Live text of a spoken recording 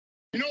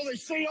You know, they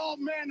say all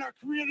men are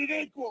created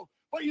equal,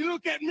 but you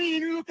look at me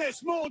and you look at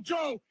Small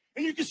Joe,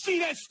 and you can see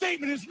that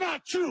statement is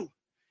not true.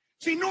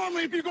 See,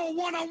 normally if you go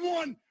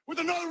one-on-one with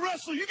another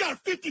wrestler, you got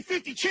a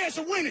 50-50 chance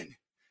of winning.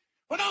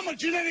 But I'm a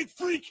genetic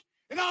freak,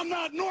 and I'm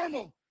not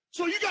normal.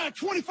 So you got a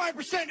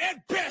 25%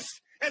 at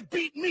best at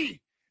beating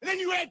me. And then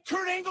you add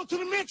Kurt Angle to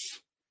the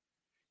mix,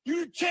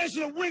 your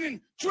chances of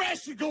winning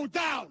drastically go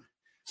down.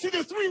 See,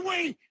 the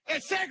three-way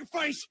at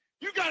sacrifice,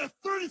 you got a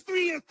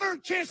 33 and a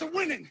third chance of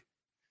winning.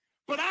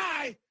 But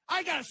I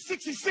got a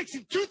 66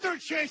 and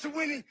two-thirds chance of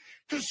winning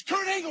because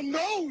Kurt Angle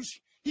knows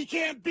he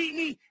can't beat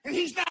me, and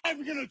he's not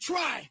even going to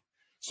try.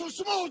 So,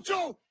 Samoa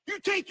Joe, you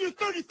take your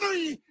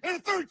 33 and a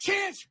third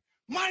chance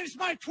minus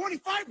my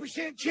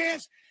 25%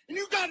 chance, and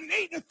you got an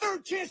 8 and a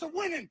third chance of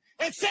winning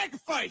at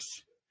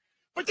sacrifice.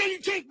 But then you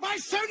take my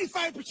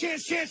 75%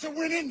 chance of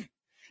winning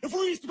if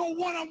we used to go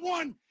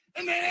one-on-one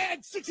and then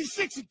add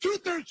 66 and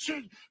two-thirds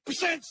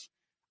percent.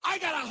 I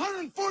got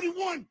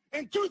 141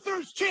 and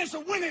two-thirds chance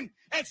of winning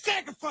at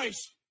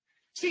sacrifice.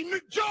 See,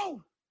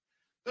 Joe,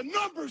 the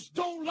numbers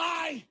don't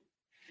lie,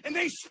 and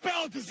they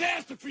spell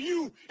disaster for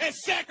you at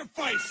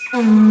sacrifice.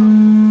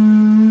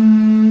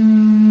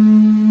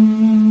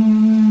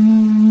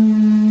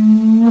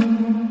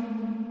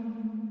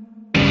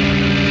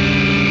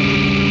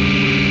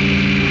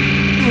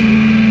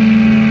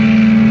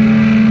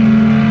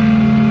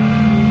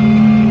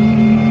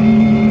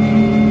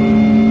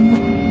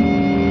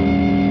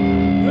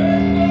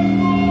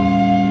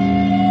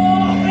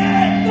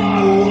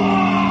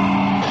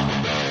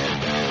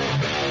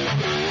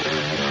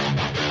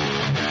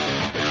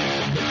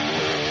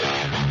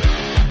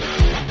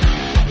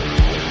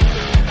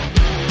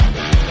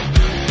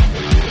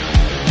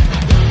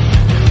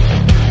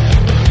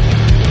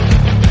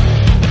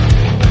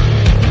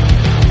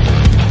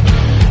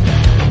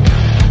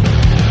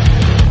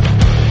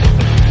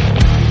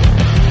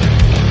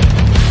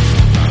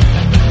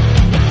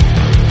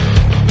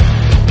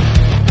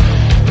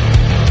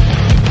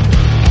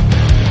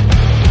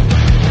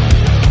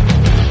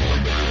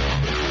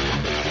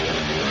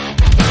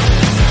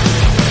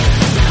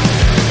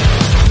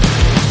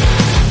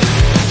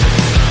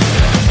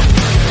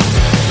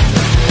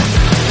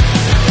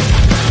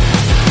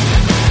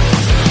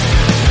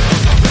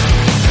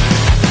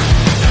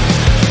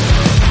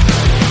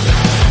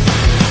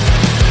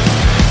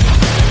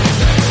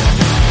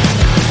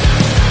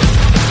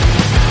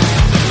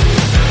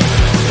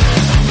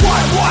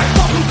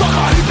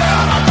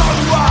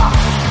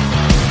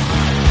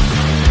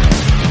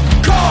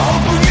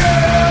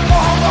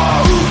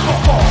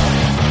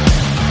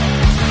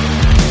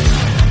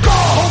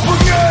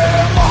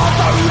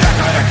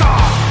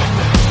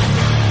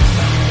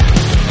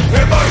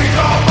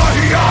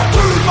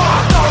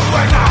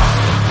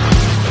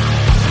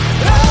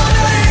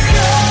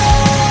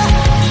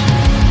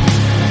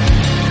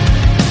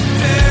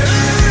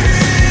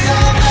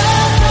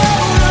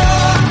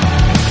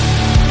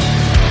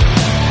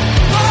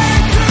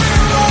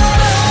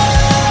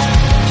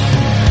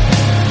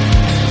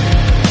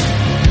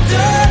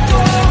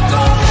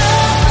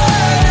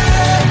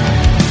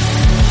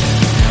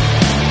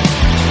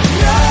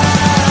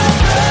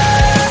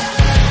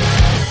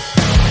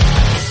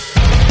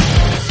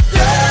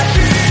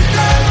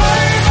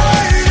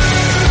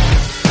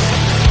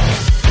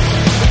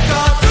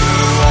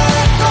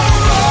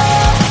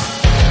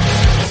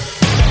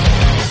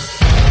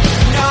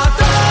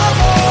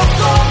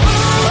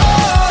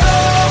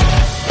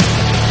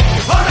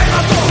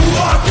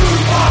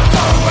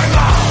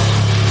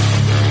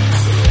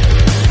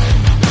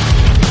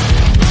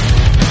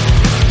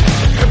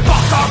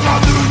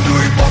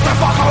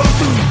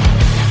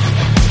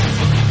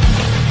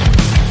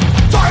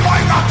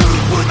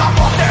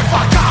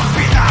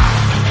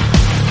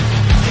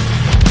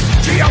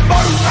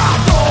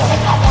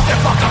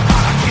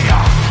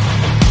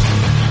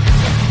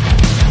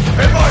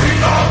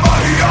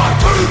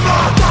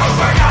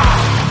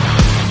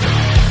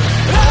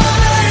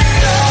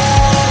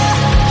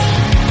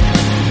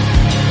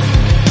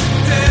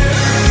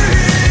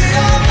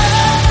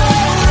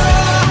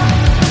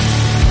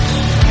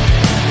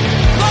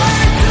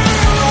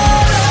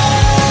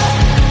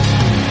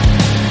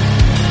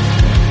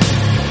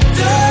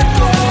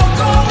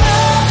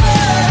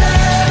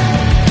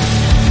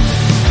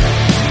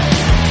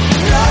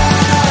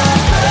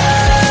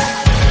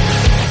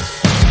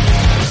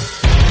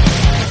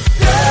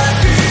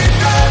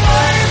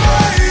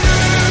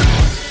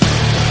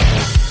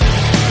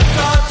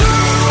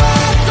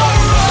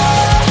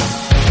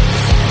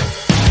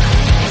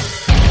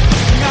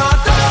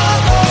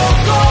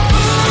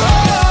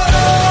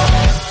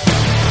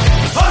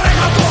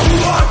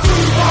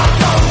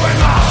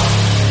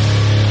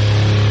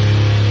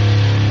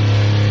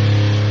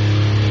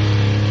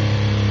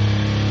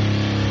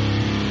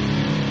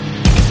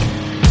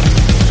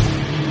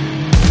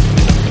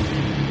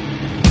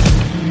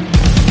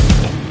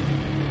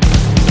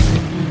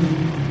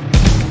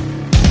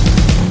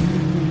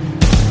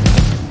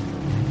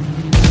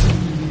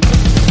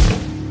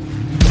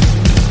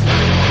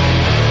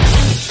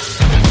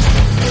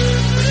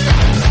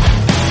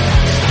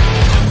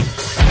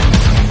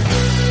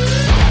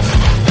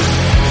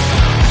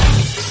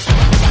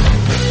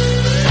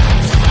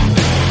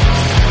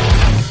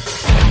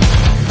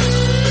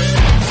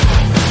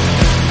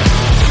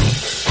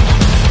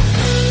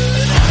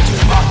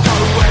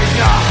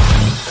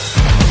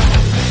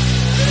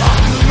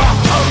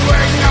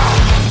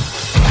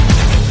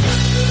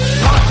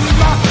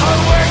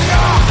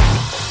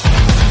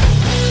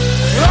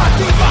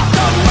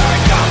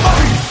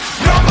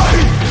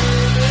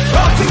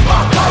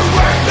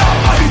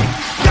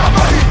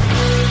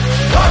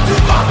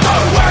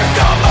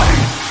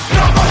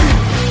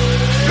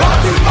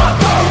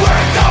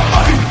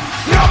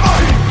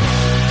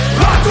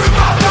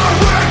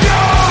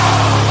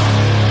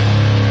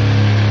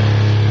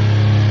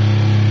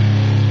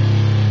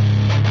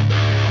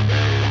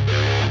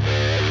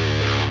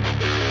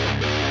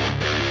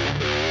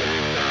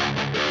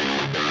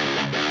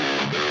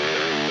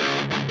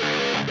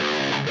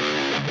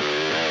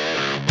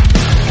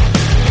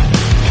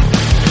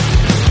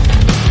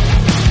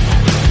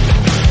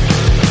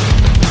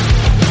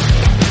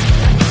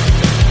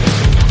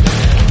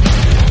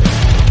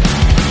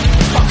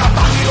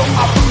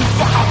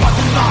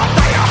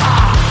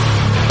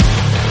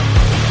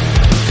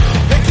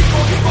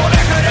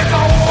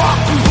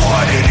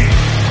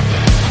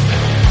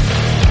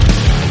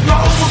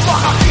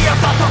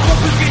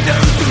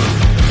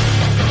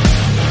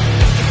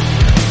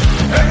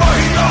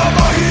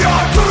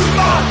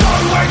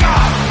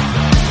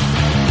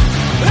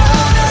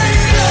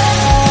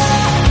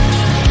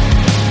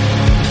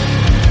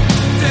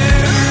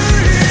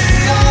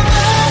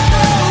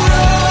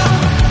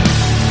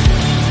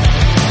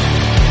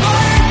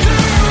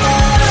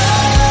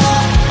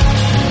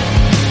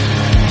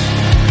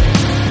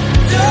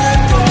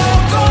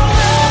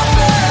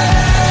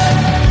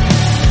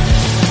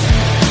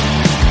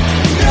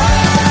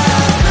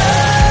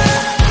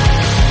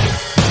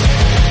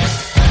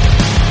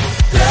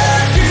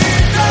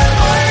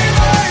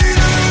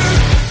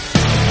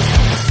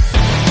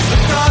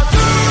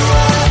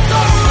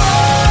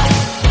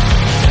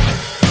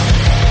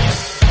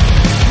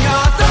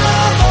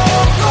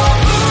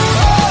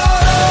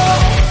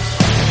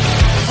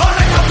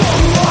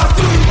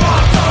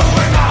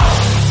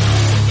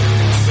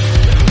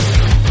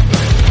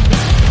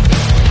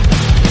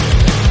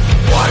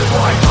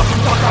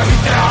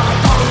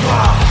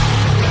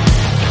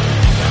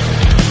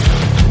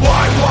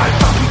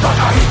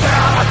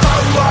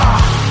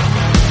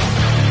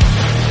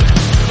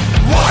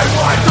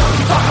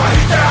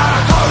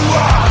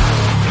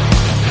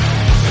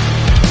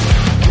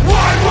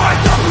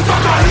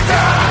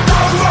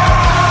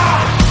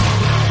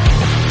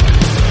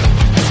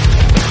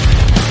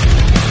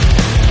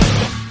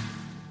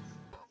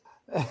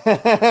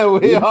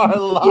 We are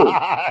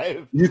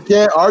live. You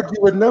can't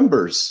argue with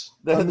numbers.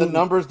 The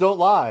numbers don't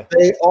lie.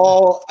 They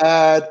all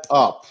add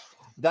up.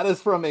 That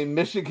is from a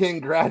Michigan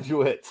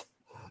graduate,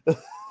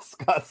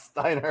 Scott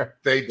Steiner.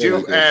 They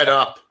do add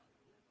up.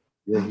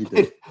 Yeah, he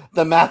did.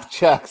 The math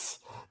checks.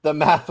 The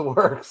math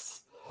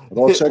works. It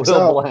all checks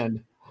out.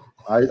 Blend.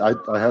 I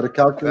had a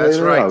calculator. That's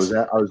right.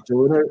 I was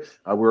doing it.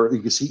 Where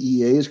you can see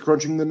EA is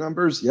crunching the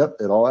numbers. Yep,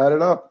 it all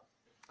added up.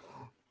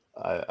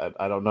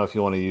 I don't know if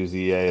you want to use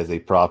EA as a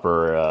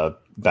proper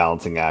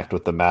balancing act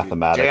with the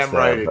mathematics. Damn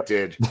right it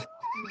did.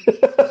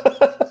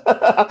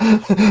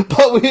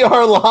 But we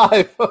are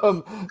live.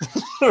 Have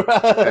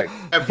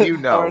you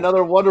know? For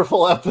another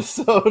wonderful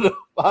episode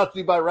brought to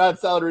you by Rad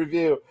Salad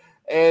Review.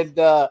 And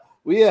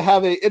we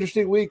have an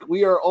interesting week.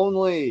 We are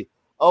only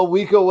a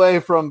week away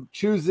from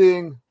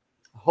choosing,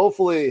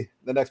 hopefully,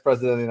 the next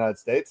president of the United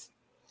States.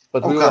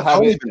 But we will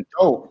have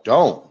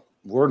don't.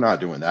 We're not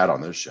doing that on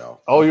this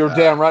show. Oh, you're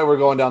damn right. We're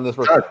going down this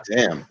road. God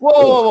damn.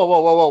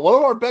 Whoa. One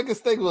of our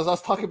biggest things was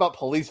us talking about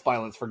police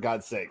violence, for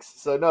God's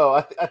sakes. So, no,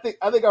 I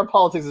think our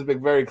politics has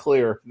been very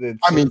clear the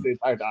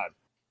entire time.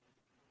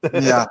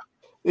 Yeah.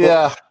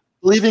 Yeah. Well,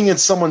 believing in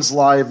someone's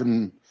life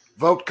and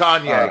vote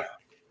Kanye.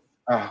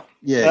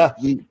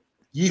 Yee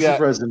for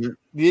president.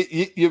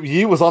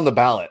 Yee was on the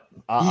ballot.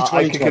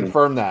 I can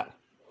confirm that.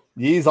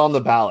 Yee's on the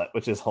ballot,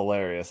 which is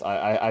hilarious.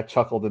 I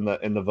chuckled in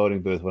the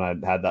voting booth when I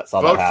had that.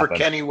 Vote for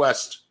Kenny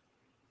West.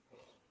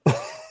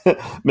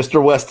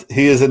 Mr. West,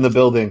 he is in the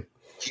building.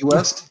 Key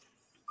West?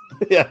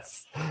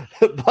 Yes.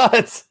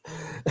 But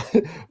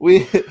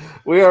we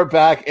are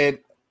back, and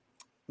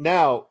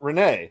now,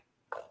 Renee,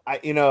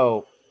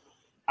 usually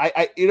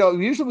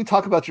we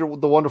talk about the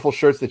wonderful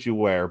shirts that you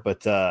wear,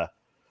 but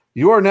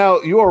you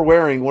are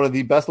wearing one of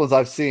the best ones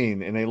I've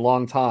seen in a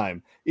long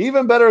time.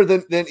 Even better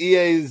than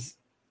EA's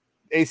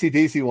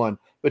AC/DC one,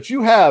 but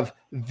you have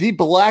the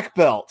black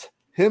belt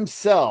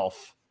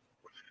himself,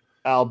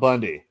 Al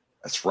Bundy.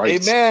 That's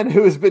right. A man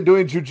who has been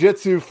doing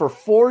jiu-jitsu for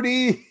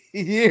 40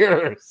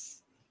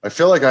 years. I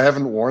feel like I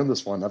haven't worn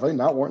this one. Have I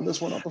not worn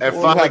this one up before? I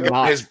finally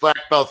got his black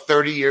belt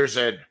 30 years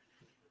in.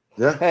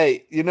 Yeah.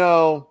 Hey,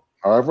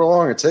 however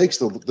long it takes,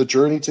 the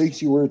journey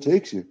takes you where it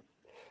takes you.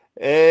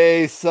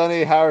 Hey,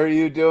 Sonny, how are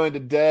you doing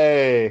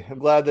today? I'm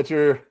glad that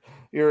you're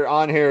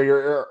on here.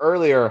 You're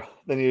earlier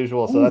than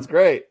usual, so that's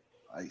great.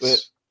 Nice.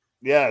 But,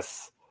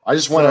 yes. I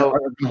just want to.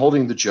 I've been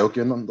holding the joke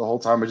in the whole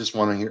time. I just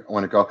want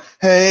to go,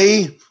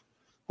 hey,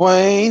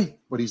 Wayne,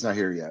 but he's not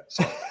here yet.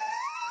 So.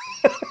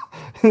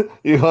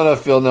 You want to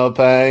feel no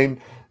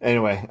pain,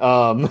 anyway.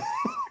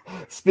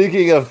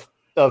 Speaking of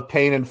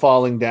pain and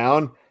falling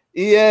down,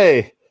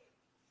 EA,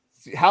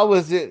 how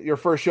was it your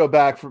first show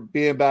back from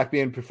being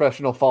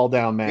professional fall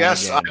down man?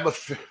 Yes, again? Hold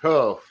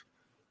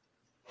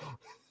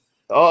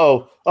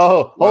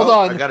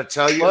on. I got to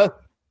tell you. What?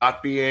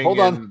 Not being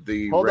in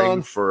the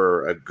ring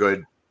for a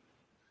good.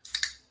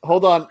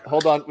 Hold on.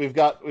 We've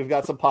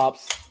got some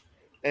pops.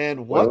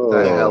 And what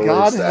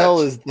the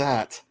hell is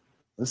that?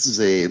 This is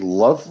a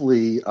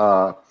lovely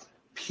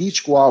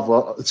peach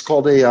guava. It's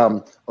called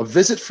a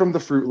visit from the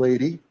fruit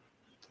lady.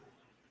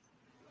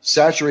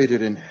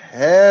 Saturated in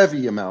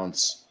heavy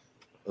amounts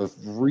of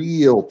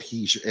real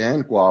peach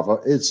and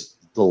guava. It's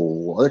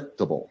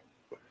delectable.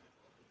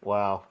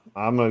 Wow.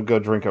 I'm gonna go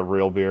drink a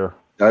real beer.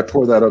 I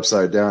pour that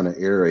upside down and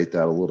aerate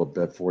that a little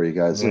bit for you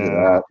guys. Look at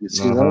that. You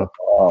see that?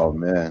 Oh,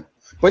 man.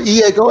 But,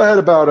 EA, go ahead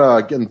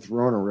about getting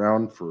thrown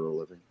around for a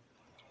living.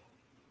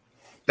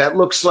 That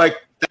looks like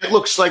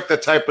the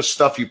type of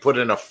stuff you put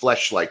in a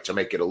fleshlight to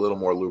make it a little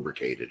more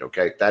lubricated,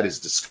 okay? That is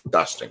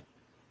disgusting.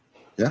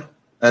 Yeah.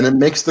 And it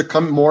makes the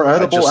cum more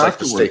edible I'd just afterwards. like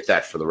to state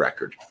that for the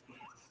record.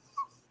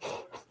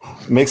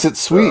 Makes it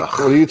sweet.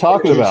 What are you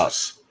talking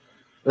about?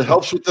 It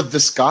helps with the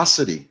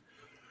viscosity.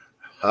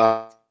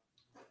 I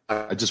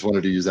just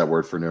wanted to use that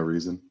word for no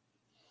reason.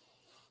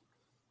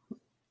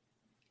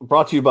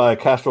 Brought to you by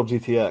Castrol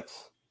GTX.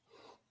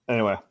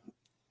 Anyway,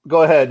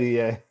 go ahead,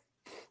 EA.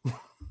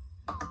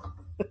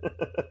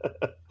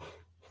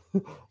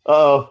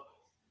 Oh,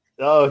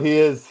 he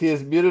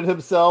has muted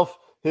himself.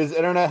 His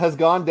internet has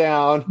gone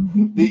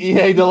down. The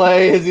EA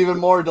delay is even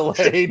more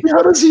delayed.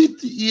 How does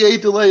EA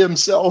delay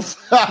himself?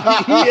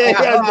 EA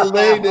has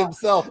delayed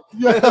himself.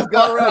 It has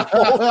gone around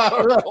full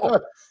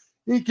circle.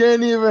 He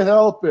can't even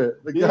help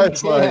it. The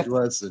guy's like,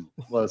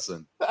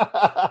 listen.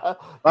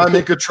 I'm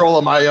in control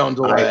of my own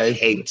delay. I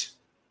hate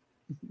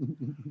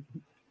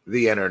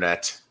the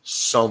internet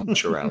so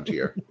much around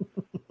here.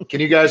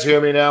 Can you guys hear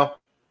me now?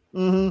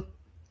 Mm-hmm.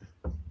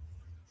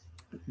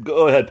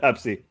 Go ahead,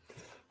 Pepsi.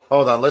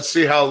 Hold on. Let's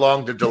see how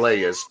long the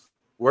delay is.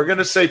 We're going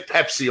to say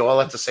Pepsi all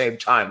at the same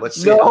time.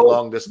 Let's see how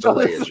long this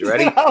delay is. You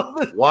ready?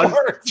 1,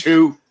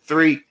 2,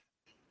 3.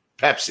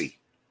 Pepsi.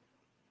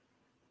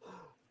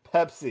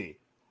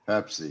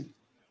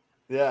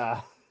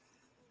 Yeah.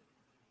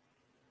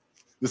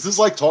 This is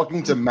like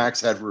talking to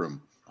Max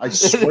Headroom. I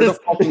swear to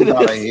fucking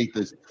God, I hate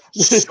this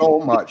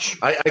so much.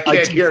 I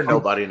can't hear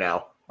nobody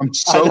now. I'm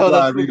so glad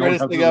that's the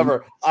greatest thing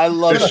ever. I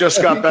love this.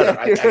 Just got better.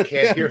 I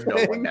can't hear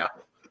no one now.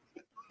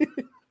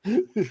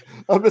 I'm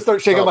gonna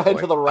start shaking my head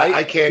to the right.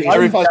 I can't.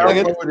 Every 5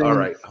 seconds. All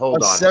right,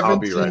 hold on.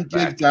 17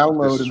 gig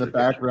download in the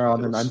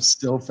background, and I'm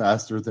still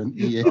faster than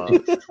EA.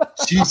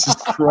 Jesus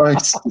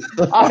Christ!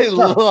 I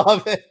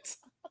love it.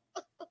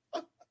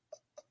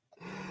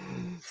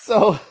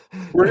 So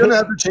we're gonna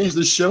have to change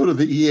the show to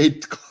the EA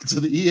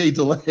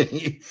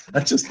delay.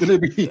 That's just gonna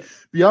be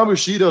Beyond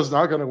Bushido's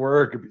not gonna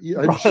work.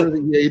 I'm sure the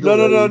EA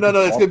delay.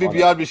 No. It's gonna be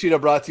Beyond Bushido,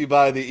 brought to you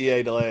by the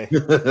EA delay.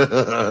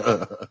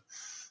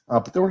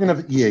 But then we're gonna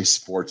have EA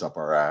Sports up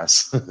our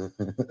ass.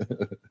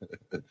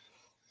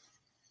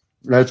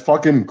 That's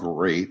fucking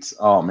great.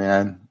 Oh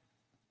man.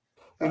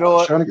 You know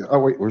what? Oh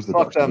wait, where's the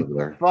fuck them?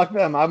 There? Fuck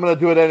them. I'm gonna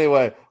do it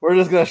anyway. We're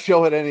just gonna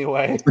show it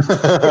anyway.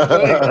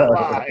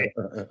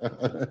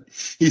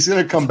 He's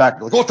gonna come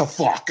back like, what the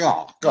fuck?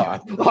 Oh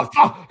god.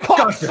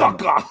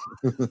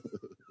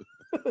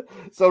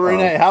 So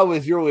Renee, how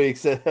was your week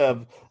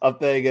up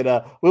there?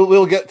 And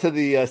we'll get to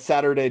the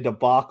Saturday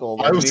debacle.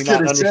 I was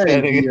gonna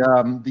say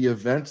the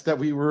event that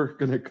we were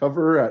gonna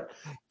cover at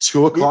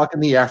 2:00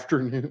 in the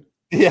afternoon.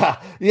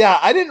 Yeah.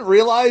 I didn't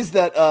realize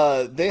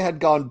that they had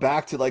gone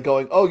back to like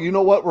going, oh, you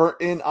know what? We're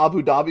in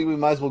Abu Dhabi. We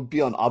might as well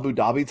be on Abu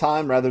Dhabi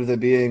time rather than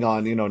being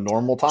on,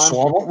 normal time.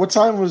 So what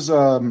time was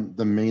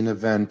the main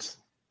event?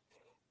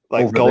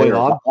 Like going there?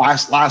 On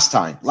last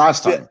time.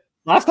 Yeah.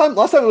 Last time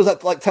it was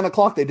at like 10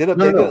 o'clock. They did it.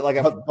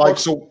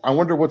 So I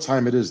wonder what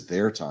time it is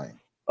their time.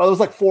 Oh, it was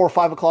like 4 or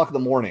 5 o'clock in the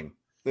morning.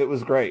 It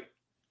was great.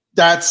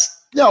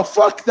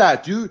 Fuck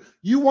that, dude.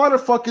 You want to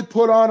fucking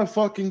put on a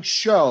fucking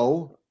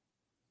show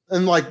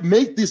and like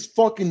make this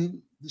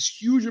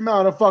huge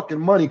amount of fucking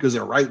money because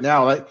right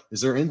now, like, is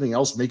there anything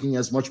else making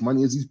as much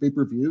money as these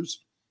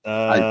pay-per-views?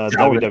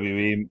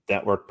 WWE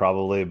Network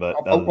probably, but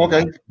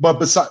okay. But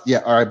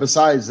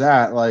besides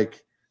that,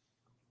 like,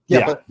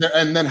 but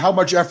and then how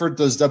much effort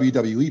does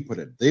WWE put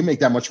in? They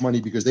make that much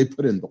money because they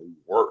put in the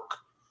work.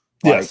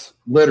 Yes,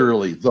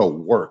 literally the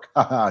work.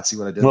 See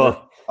what I did there?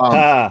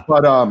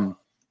 But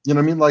you know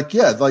what I mean? Like,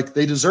 yeah, like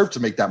they deserve to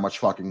make that much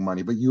fucking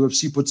money. But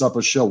UFC puts up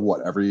a show,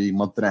 every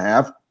month and a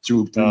half,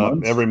 2 3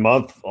 months? Every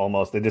month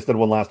almost. They just did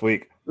one last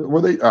week.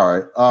 Were they? All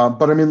right.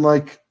 But I mean,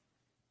 like,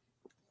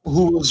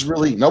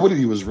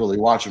 nobody was really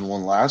watching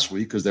one last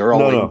week because they were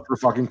all waiting for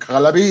fucking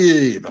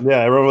Khabibi.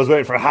 Yeah, everyone was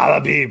waiting for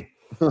Khabibi.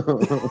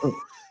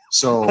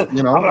 So, I'm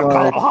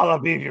gonna call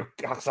Khabibi, you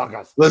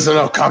cocksuckers. Listen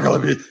up,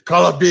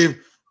 Khabibi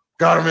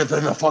got him in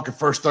the fucking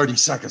first 30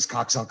 seconds,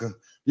 cocksucker.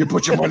 You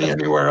put your money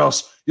anywhere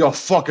else, you're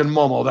fucking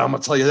mumbled. I'm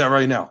gonna tell you that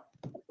right now.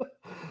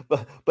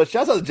 But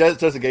shout out to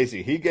Justin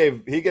Gaethje. He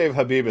gave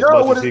Khabib as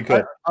much as he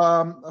could.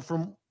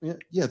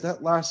 That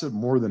lasted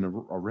more than a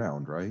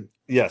round, right?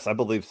 Yes, I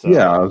believe so.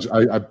 Yeah, I'm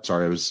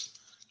sorry, I was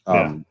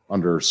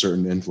under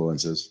certain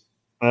influences.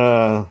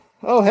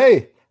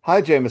 Hey,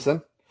 hi,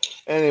 Jameson.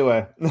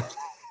 Anyway,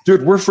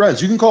 dude, we're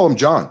friends. You can call him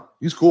John.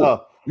 He's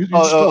cool. You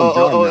just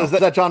call him John. Is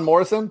that John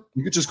Morrison?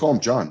 You could just call him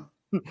John.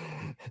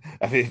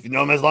 If you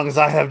know him as long as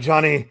I have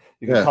Johnny,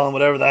 you can call him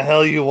whatever the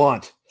hell you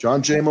want.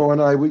 John Jamo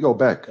and I, we go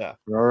back. Yeah.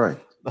 All right.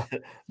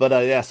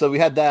 But so we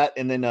had that,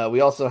 and then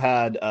we also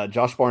had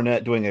Josh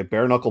Barnett doing a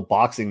bare knuckle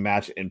boxing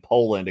match in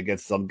Poland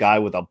against some guy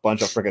with a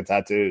bunch of freaking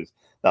tattoos.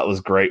 That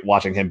was great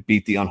watching him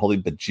beat the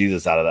unholy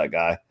bejesus out of that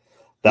guy.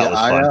 That was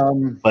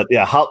fun. But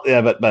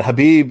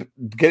Khabib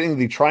getting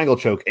the triangle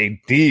choke,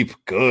 a deep,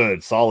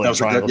 good, solid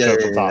triangle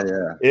choke on top.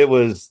 Yeah. It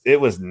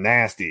was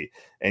nasty,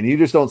 and you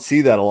just don't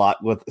see that a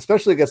lot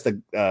especially against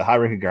the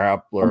high-ranking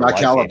grappler. That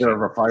caliber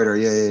of a fighter,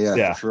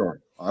 yeah, for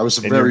sure. I was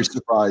very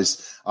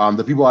surprised.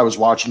 The people I was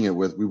watching it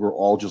with, we were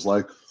all just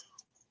like,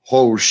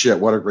 "Oh shit!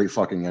 What a great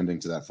fucking ending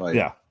to that fight!"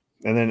 Yeah,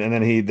 and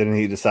then he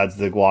decides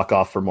to walk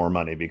off for more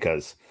money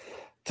because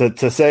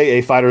to say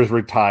a fighter is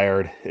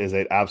retired is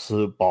an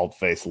absolute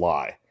bald-faced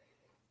lie.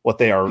 What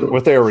they are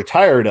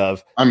retired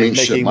of is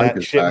making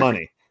that shit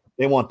money.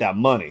 They want that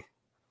money,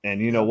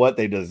 and you know what?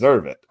 They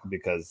deserve it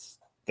because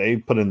they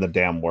put in the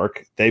damn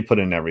work. They put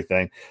in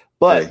everything.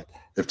 But hey,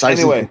 if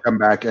Tyson can come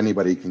back,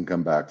 anybody can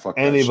come back. Fuck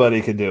anybody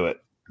can do it.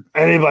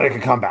 Anybody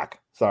can come back.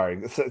 Sorry,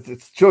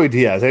 it's Joey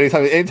Diaz.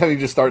 Anytime you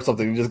just start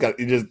something, you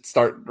just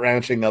start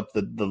ranching up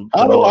the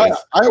noise.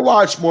 I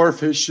watch more of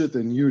his shit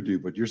than you do,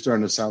 but you're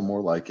starting to sound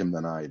more like him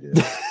than I do.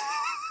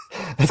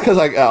 That's because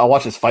I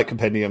watch his fight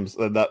compendiums.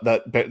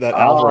 That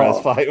Alvarez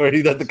fight where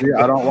he does the.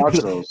 I don't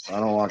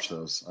watch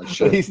those. I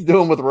should. He's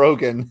doing with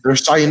Rogan.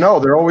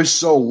 They're always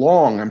so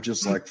long. I'm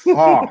just like,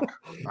 fuck.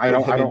 I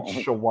don't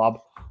even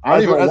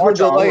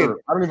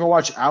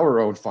watch our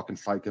own fucking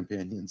fight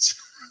companions.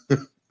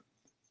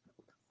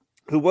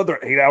 Who whether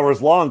 8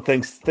 hours long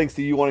thanks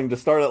to you wanting to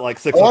start at like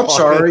 6 o'clock. I'm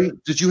sorry.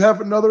 Did you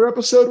have another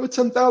episode with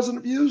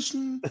 10,000 views?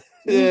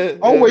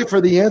 I'll wait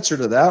for the answer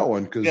to that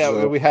one.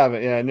 We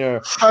haven't. Yeah,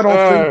 no. I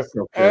don't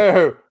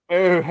think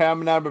so.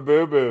 Ham number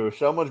boo boo.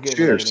 Someone's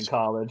getting married in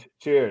college.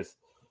 Cheers.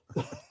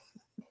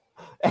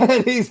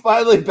 And he's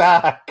finally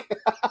back.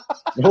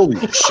 Holy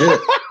shit.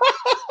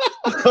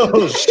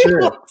 Oh shit! He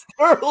looks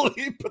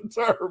thoroughly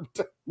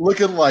perturbed.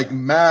 Looking like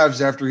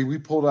Mavs after we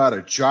pulled out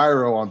a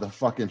gyro on the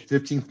fucking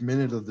 15th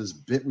minute of this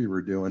bit we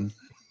were doing.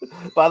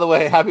 By the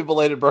way, happy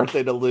belated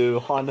birthday to Lou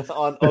on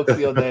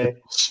Oxio Day.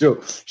 Sure.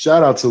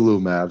 Shout out to Lou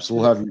Mabs.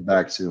 We'll have you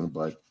back soon,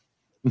 bud.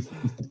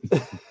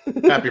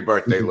 Happy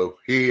birthday, Lou.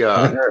 He,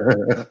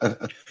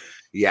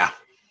 yeah.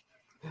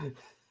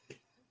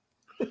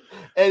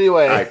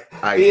 Anyway,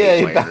 I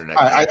hate my internet.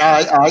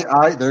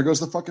 I there goes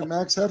the fucking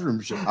Max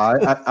Headroom shit.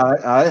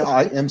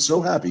 I am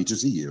so happy to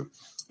see you.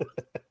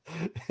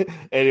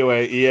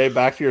 Anyway, EA,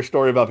 back to your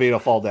story about being a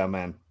fall down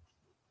man.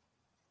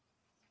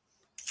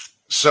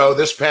 So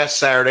this past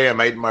Saturday, I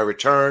made my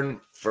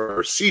return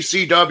for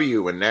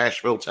CCW in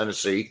Nashville,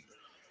 Tennessee.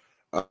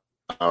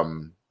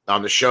 On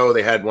the show,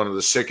 they had one of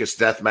the sickest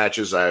death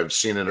matches I've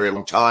seen in a very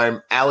long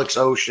time. Alex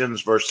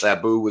Oceans versus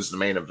Sabu was the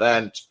main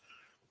event.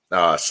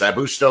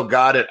 Sabu still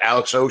got it.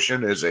 Alex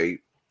Ocean is a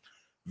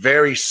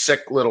very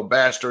sick little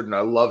bastard, and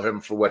I love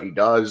him for what he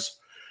does.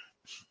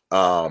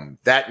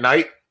 That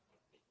night,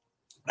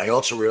 I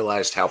also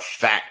realized how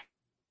fat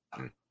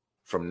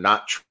from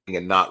not training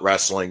and not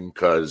wrestling,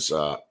 because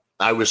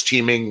I was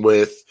teaming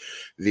with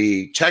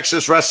the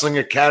Texas Wrestling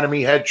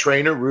Academy head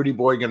trainer, Rudy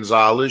Boy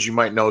Gonzalez. You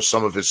might know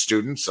some of his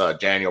students,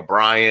 Daniel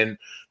Bryan,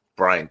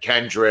 Brian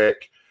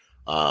Kendrick.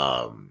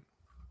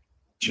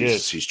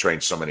 Jesus, he's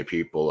trained so many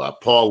people.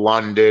 Paul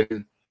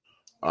London.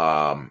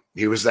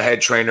 He was the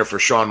head trainer for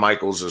Shawn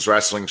Michaels'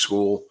 wrestling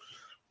school.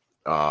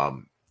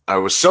 I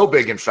was so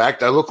big, in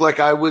fact, I looked like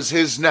I was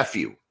his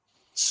nephew.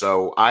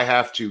 So I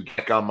have to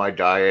get on my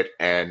diet,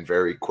 and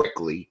very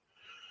quickly,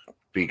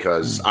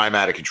 because I'm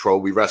out of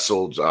control. We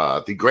wrestled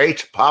the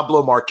great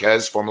Pablo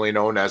Marquez, formerly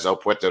known as El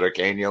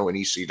Puertorriqueño in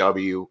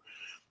ECW,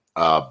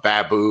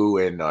 Babu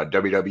in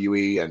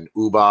WWE, and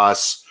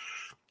Ubas,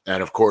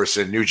 and of course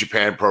in New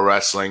Japan Pro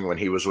Wrestling when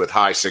he was with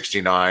High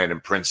 69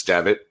 and Prince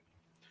Devitt.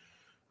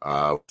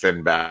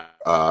 Finn back.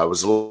 It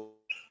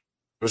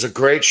was a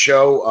great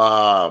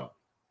show.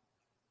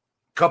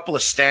 Couple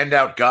of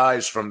standout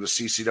guys from the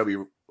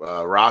CCW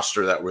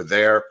roster that were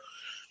there.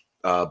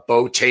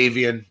 Bo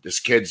Tavian, this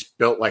kid's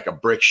built like a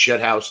brick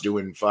shithouse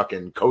doing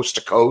fucking coast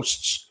to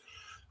coasts.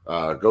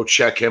 Go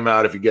check him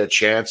out if you get a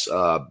chance.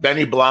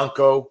 Benny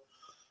Blanco,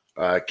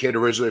 kid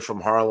originally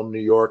from Harlem, New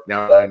York,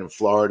 now dying in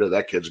Florida.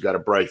 That kid's got a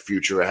bright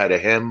future ahead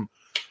of him.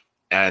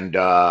 And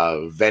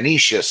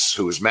Venetius,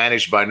 who is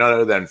managed by none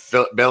other than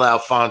Bill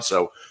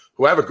Alfonso,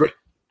 who have a great.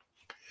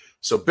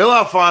 So Bill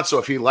Alfonso,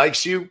 if he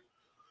likes you,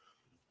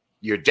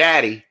 your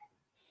daddy,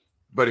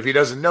 but if he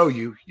doesn't know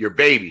you, your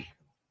baby.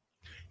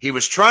 He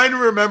was trying to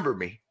remember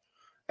me,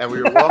 and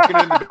we were walking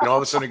in, and all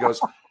of a sudden he goes,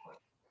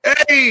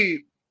 hey,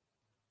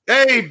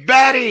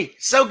 Beati,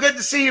 so good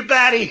to see you,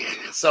 Beati.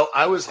 So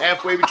I was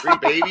halfway between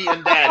baby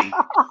and daddy.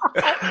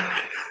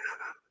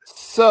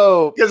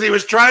 So, because he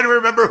was trying to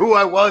remember who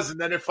I was, and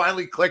then it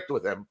finally clicked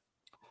with him.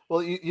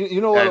 Well, you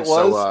know what it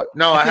was? So,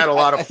 no, I had a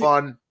lot of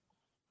fun.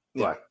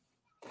 Yeah.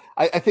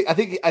 I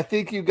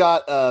think you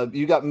got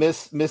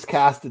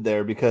miscasted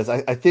there, because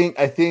I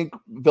think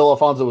Bill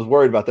Alfonso was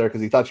worried about there because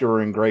he thought you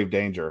were in grave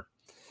danger.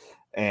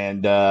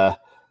 And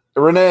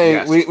Renee,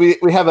 yes.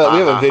 we have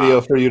a video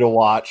for you to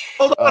watch.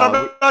 Hold on,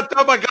 I'm not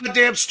done my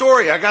goddamn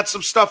story. I got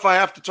some stuff I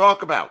have to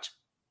talk about.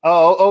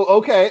 Oh,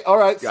 okay, all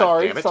right.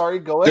 Sorry.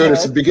 Go ahead. Dude,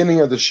 it's the beginning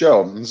of the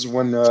show. This is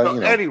when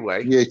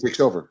anyway, EA takes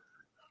over.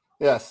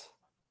 Yes.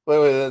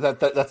 Wait.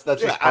 That's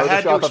just. I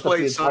had to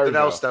explain something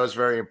else that was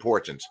very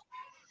important.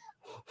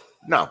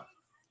 No,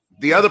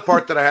 the other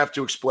part that I have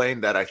to explain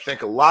that I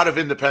think a lot of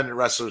independent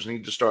wrestlers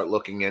need to start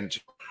looking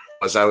into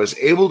was I was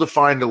able to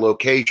find a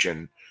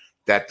location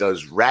that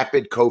does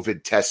rapid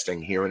COVID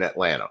testing here in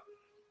Atlanta.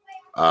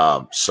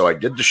 So I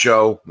did the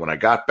show. When I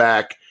got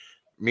back,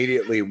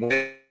 immediately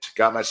went,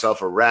 got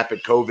myself a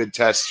rapid COVID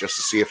test just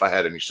to see if I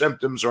had any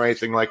symptoms or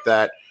anything like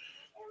that.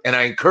 And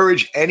I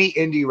encourage any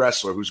indie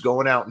wrestler who's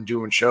going out and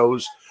doing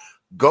shows,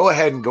 go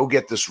ahead and go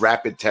get this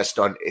rapid test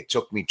done. It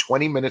took me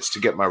 20 minutes to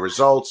get my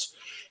results.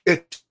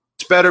 It's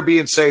better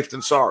being safe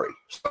than sorry.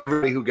 So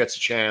everybody who gets a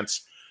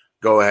chance,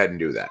 go ahead and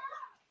do that.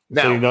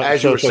 Now,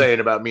 as you were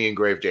saying about me in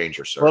grave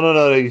danger, sir. Well,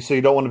 no. So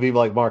you don't want to be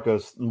like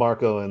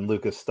Marco and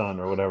Lucas Stun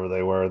or whatever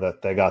they were,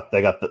 that they got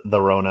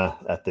the Rona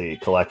at the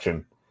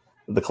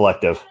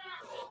collective.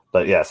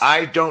 But yes,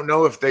 I don't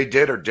know if they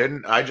did or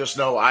didn't. I just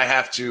know I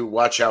have to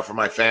watch out for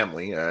my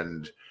family,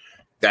 and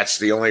that's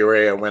the only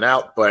way I went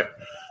out. But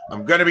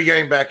I'm going to be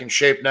getting back in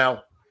shape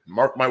now.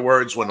 Mark my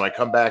words, when I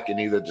come back in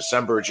either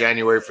December or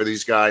January for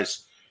these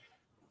guys,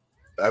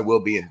 I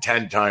will be in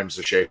 10 times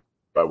the shape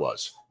I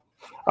was.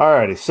 All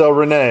righty. So,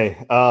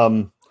 Renee, I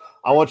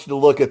want you to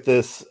look at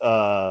this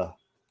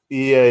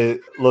EA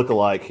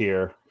lookalike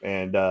here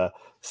and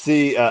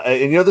see.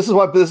 And this is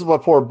why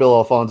poor Bill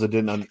Alfonso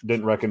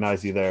didn't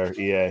recognize you there,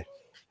 EA,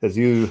 because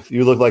you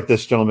look like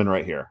this gentleman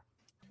right here.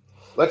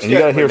 Let's get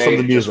Renee hear some of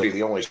the music. Just be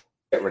the only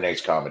get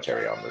Renee's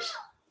commentary on this.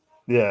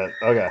 Yeah.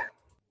 Okay.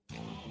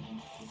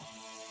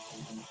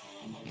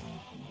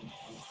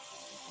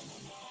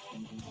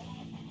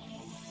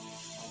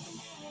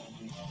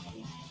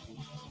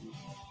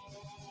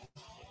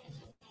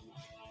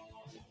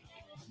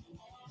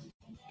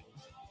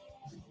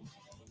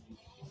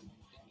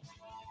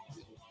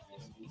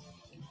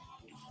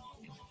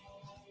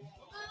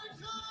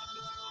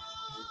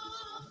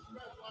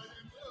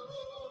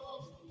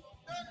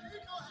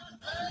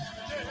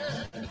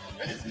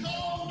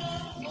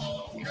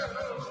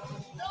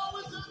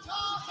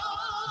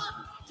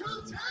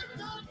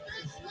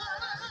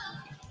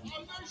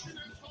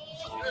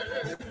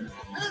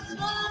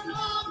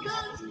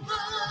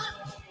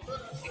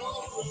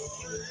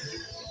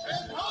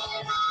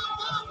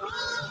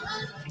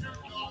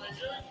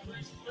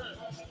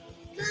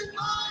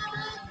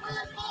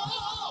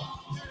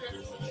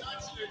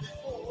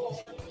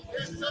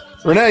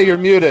 Renee, you're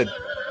muted.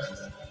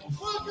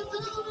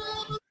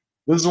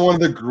 This is one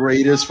of the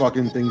greatest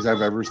fucking things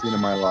I've ever seen in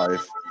my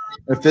life.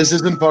 If this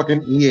isn't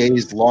fucking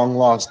EA's long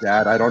lost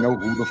dad, I don't know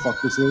who the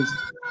fuck this is.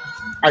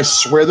 I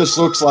swear this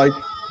looks like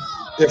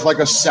if like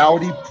a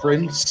Saudi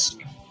prince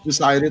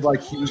decided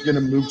like he was going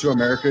to move to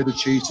America to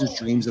chase his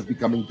dreams of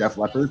becoming Def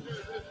Leppard.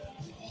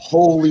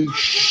 Holy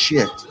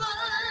shit.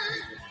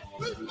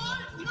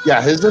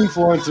 Yeah, his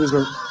influences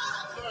are,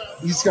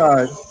 he's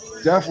got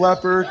Def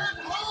Leppard,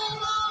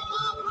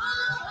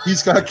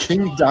 he's got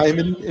King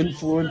Diamond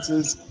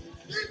influences.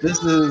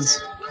 This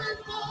is,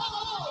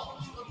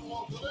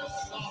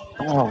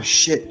 oh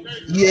shit.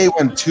 EA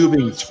went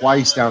tubing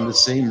twice down the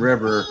same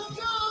river,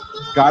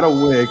 got a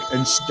wig,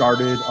 and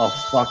started a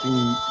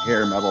fucking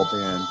hair metal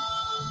band.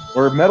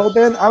 Or a metal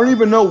band? I don't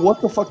even know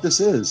what the fuck this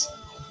is.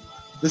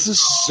 This is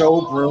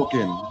so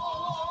broken.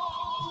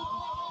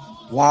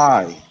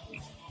 Why?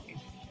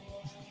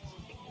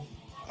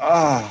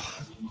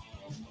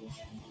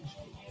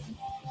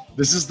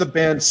 This is the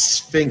band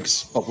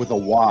Sphinx, but with a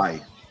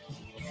Y.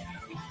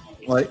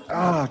 Like,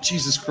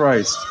 Jesus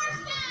Christ.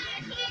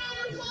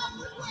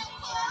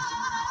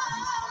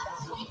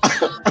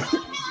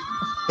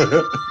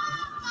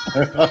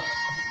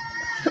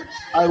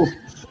 I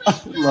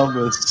love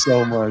this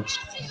so much.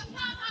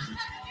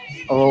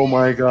 Oh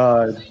my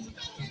god.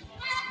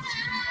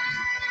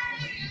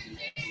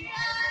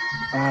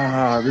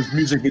 This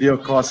music video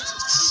costs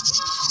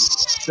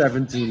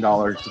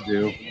 $17 to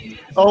do.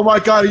 Oh my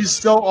god, he's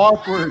so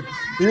awkward.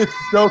 He's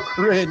so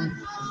cringe.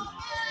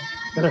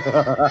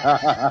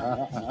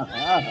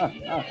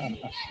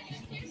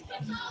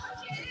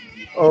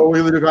 Oh,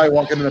 we let a guy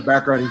walking in the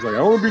background. He's like,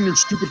 I want to be in your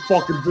stupid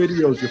fucking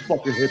videos, you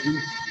fucking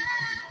hippie.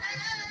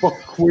 Fuck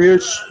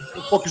queers. What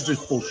the fuck is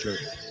this bullshit?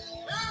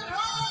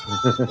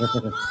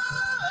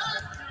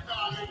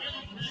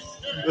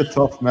 The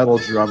tough metal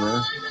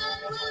drummer.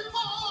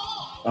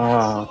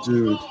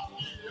 Dude.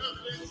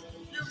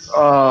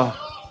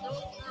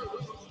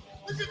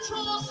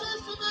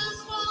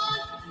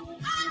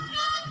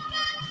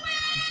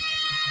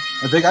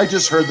 I think I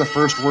just heard the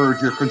first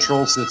word, your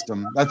control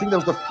system. I think that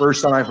was the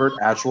first time I've heard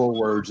actual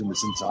words in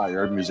this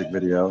entire music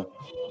video.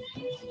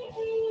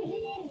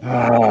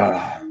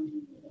 Are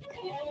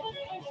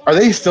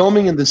they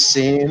filming in the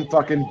same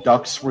fucking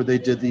ducts where they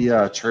did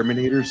the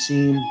Terminator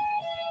scene?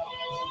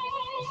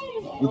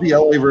 With the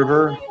LA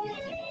River?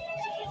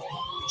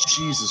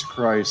 Jesus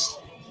Christ.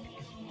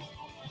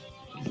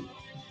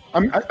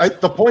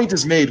 The point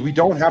is made. We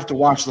don't have to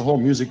watch the whole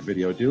music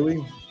video, do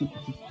we?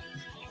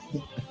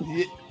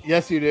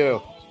 Yes, you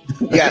do.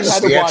 Yes,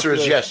 the answer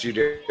is yes, you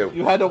do.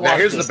 You had to watch. Now,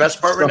 here's the best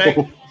part,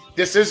 Renee.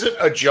 This isn't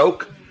a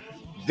joke.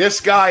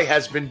 This guy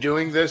has been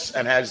doing this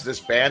and has this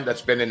band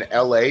that's been in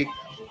LA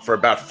for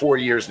about 4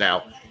 years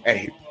now,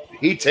 and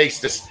he takes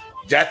this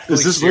deathly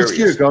serious. Is this serious.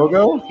 Whiskey A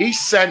Go-Go? He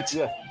sent.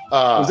 Yeah.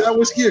 Was that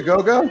Whiskey A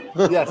Go-Go?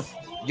 Yes.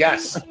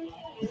 Yes.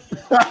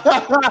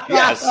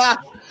 Yes.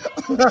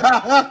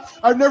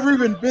 I've never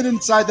even been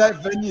inside that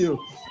venue.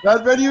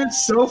 That venue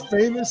is so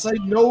famous. I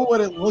know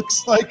what it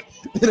looks like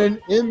in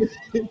an image.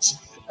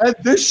 And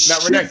this now,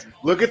 Renee,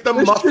 look at the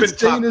muffin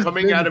top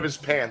coming out of his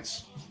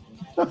pants.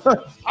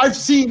 I've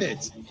seen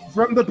it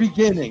from the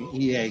beginning,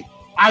 EA.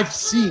 I've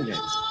seen it.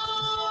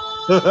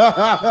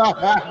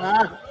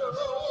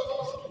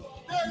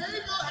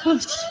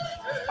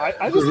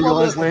 I just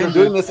love that they're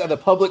doing this at a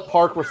public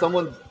park where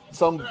some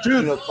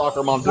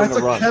soccer mom doing a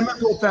run. That's a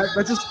chemical fact.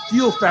 That's a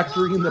steel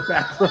factory in the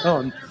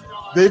background.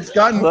 They've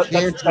gotten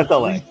cancer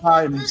 3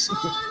 times.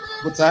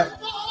 What's that?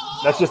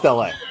 That's just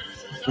LA.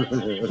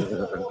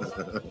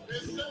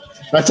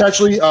 That's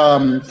actually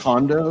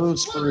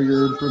condos for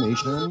your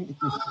information.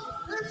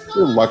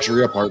 They're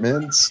luxury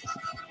apartments.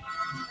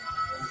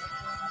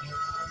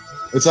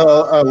 It's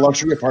a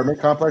luxury apartment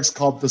complex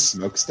called the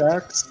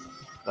Smokestacks.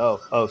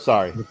 Oh,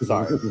 sorry.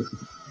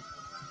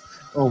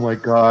 Oh my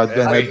god!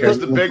 Here's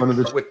the big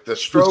with the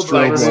strobe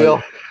lights.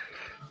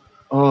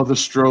 Oh, the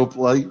strobe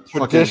light.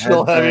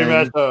 Traditional heavy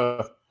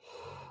metal.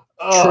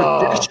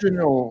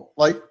 Traditional,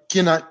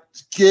 cannot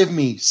give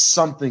me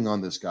something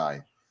on this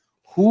guy.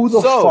 Who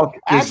the fuck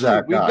is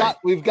that guy?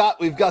 We've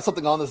got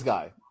something on this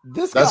guy.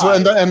 That's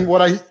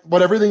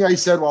what everything I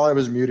said while I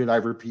was muted, I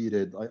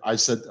repeated. I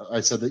said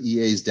the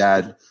EA's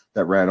dad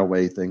that ran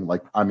away thing.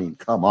 I mean,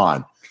 come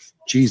on,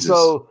 Jesus.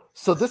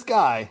 So this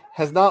guy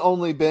has not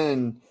only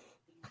been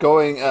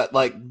going at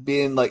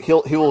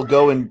he will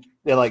go and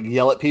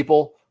yell at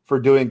people for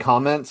doing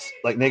comments,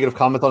 negative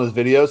comments on his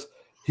videos.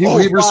 He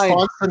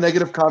responds to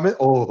negative comment.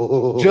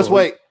 Oh, just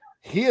wait.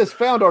 He has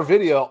found our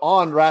video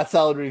on Rat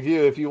Salad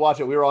Review. If you watch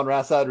it, we were on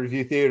Rat Salad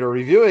Review Theater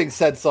reviewing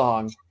said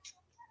song.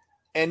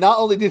 And not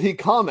only did he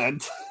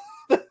comment,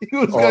 he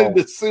was going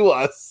to sue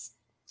us.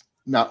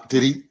 Now,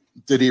 did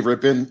he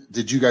rip in?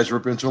 Did you guys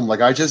rip into him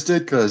like I just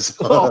did? Because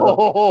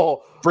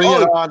bring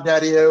it on,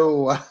 Daddy.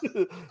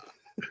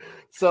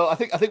 So I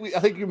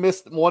think you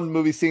missed one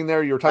movie scene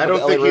there. You were talking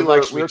about LA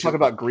River. We were talking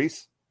about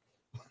Grease.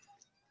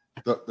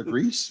 The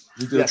Grease?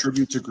 We did a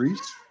tribute to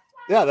Grease?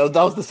 Yeah, that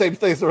was the same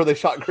place where they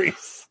shot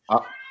Grease.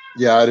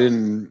 Yeah, I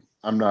didn't.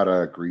 I'm not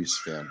a Grease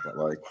fan, but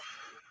like,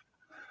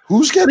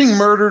 who's getting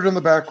murdered in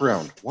the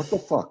background? What the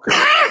fuck?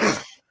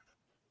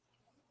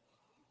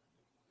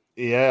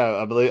 Yeah,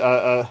 I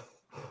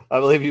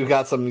believe you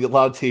got some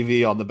loud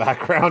TV on the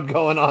background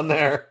going on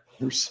there.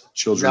 There's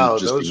children. No,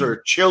 those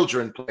are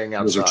children playing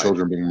outside. Those are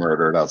children being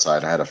murdered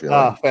outside. I had a feeling.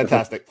 Oh,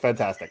 fantastic.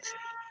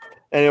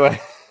 Anyway,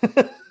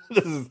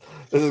 this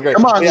is great.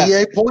 Come on,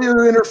 EA, pull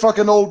your inner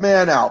fucking old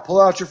man out.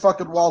 Pull out your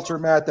fucking Walter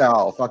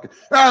Matthau. Fucking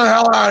get the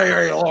hell out of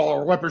here, you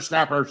little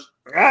whippersnappers.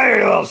 Hey,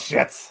 you little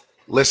shits.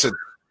 Listen.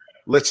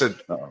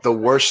 The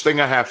worst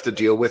thing I have to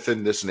deal with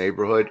in this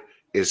neighborhood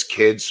is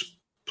kids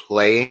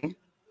playing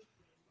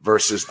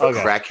versus the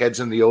crackheads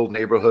in the old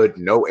neighborhood.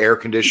 No air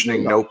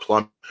conditioning, no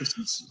plumbing. This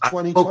is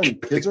 2020.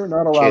 Kids are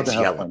not allowed to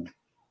have fun.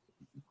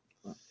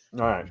 All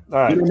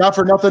right. Not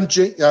for nothing,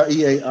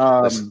 EA.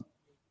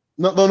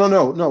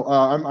 No.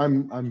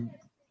 I'm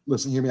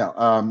listen. Hear me out.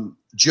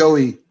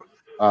 Joey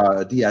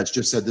Diaz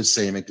just said the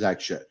same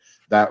exact shit.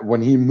 That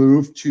when he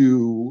moved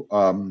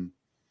to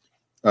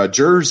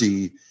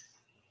Jersey,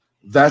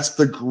 that's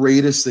the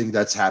greatest thing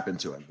that's happened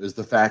to him is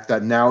the fact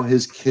that now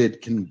his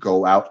kid can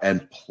go out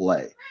and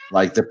play.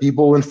 Like the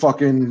people in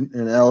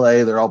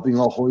LA, they're all being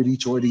all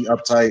hoity-toity,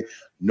 uptight.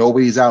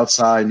 Nobody's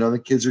outside. None of the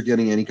kids are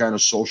getting any kind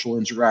of social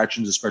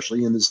interactions,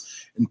 especially in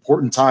this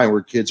important time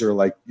where kids are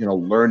like,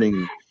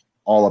 learning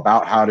all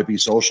about how to be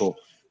social.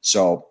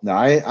 So now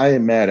I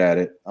ain't mad at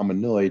it. I'm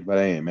annoyed, but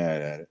I ain't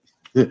mad at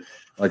it.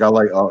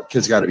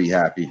 Kids got to be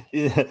happy.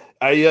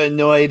 Are you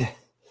annoyed?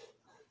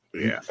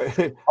 Yeah.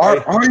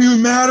 Are you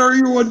mad? Are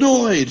you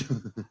annoyed?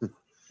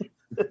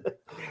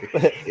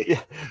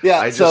 Yeah.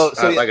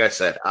 Like I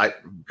said,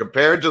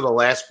 compared to the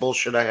last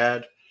bullshit I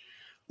had,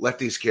 let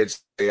these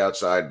kids stay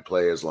outside and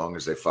play as long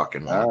as they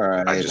fucking want. All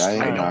right, I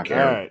don't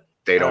care. Right.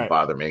 They don't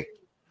bother me.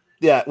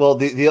 Yeah, well,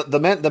 the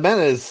man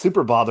is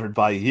super bothered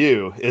by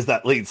you is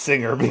that lead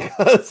singer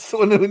because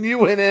when you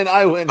went in,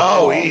 I went.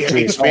 Oh, he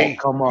hates me.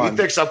 Come on, he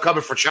thinks I'm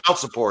coming for child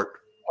support.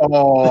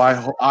 Oh,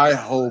 I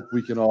hope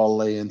we can all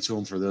lay into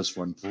him for this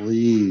one,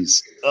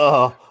 please.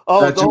 Don't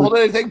hold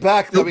anything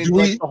back. I mean,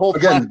 the whole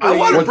again. I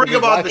want to bring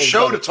him on the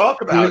show to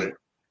talk about it.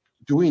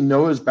 Do we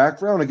know his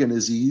background? Again,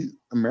 is he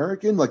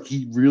American? Like,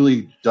 he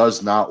really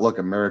does not look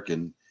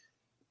American.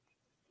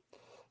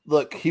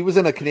 Look, he was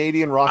in a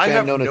Canadian rock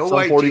band known as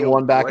Sum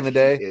 41 back in the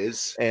day.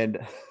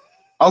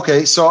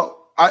 Okay, so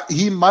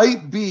he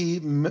might be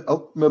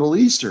Middle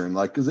Eastern,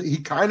 like, because he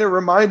kind of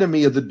reminded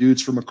me of the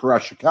dudes from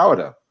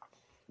Karashikauda,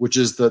 which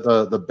is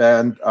the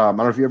band. I don't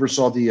know if you ever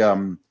saw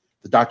the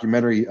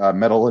documentary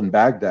Metal in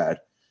Baghdad.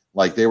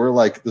 Like, they were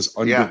like this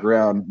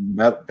underground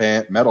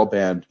metal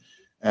band.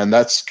 And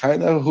that's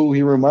kind of who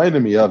he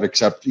reminded me of,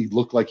 except he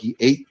looked like he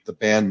ate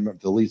the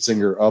lead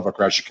singer of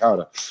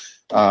Karashikauda.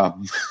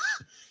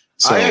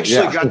 I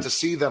actually got to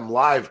see them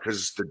live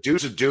because the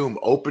Dudes of Doom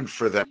opened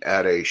for them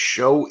at a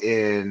show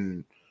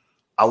in,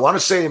 I want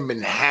to say in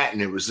Manhattan.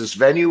 It was this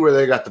venue where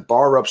they got the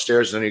bar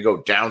upstairs and then you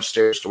go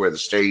downstairs to where the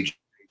stage is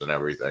and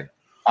everything.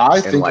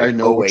 I think I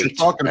know what you're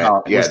talking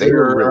about. Yeah, they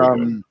were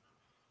really good.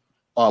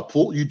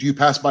 Pool. Do you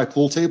pass by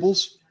pool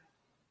tables?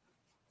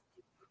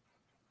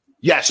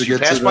 Yes, you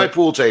pass by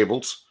pool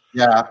tables.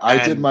 Yeah,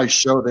 I did my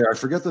show there. I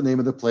forget the name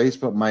of the place,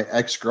 but my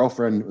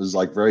ex-girlfriend was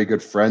like very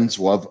good friends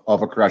of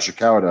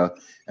Karashikauda,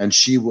 and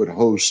she would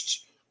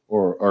host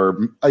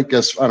or I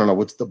guess I don't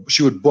know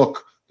she would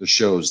book the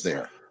shows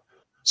there.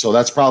 So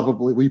that's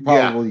we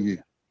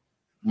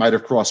might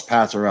have crossed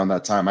paths around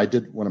that time. I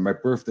did one of my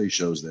birthday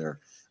shows there,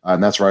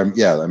 and that's where I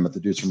met the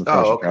dudes from the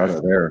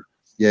Karashikauda there.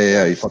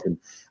 Yeah.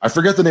 I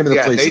forget the name of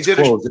the place. They it's did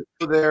closed. a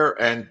show there,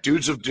 and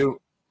Dudes of Doom.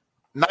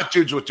 Not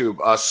Dudes with Doom.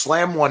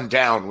 Slam One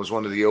Down was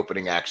one of the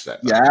opening acts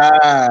that night.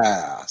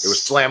 Yes. It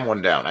was Slam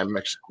One Down.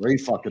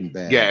 Great fucking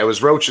band. Yeah, it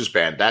was Roach's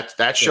band.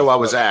 That show I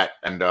was at,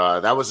 and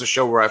that was the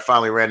show where I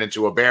finally ran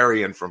into a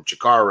Barian from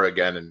Chikara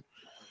again, and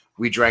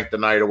we drank the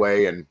night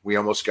away, and we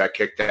almost got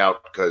kicked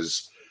out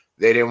because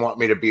they didn't want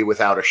me to be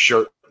without a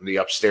shirt in the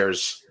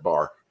upstairs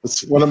bar.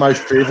 It's one of my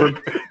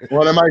favorite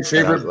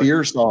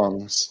beer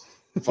songs.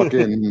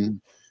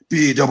 Fucking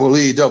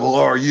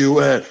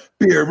BEERUN,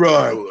 beer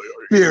run,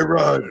 beer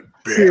run.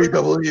 BEERUN,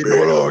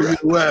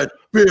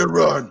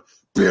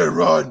 beer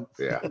run.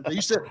 Yeah. They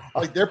used to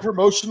like their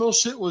promotional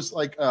shit was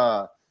like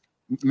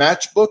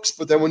matchbooks,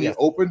 but then when you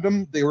opened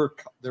them, they were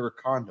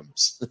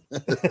condoms.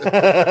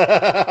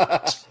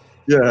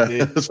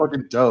 It's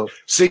fucking dope.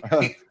 See,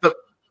 I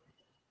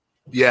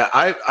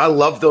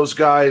love those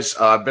guys.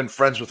 I've been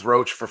friends with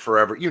Roach for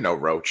forever. You know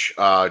Roach,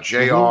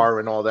 JR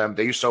and all them.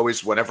 They used to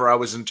always, whenever I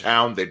was in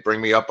town, they'd bring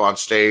me up on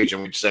stage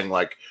and we'd sing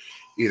like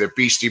either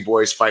Beastie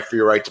Boys' Fight for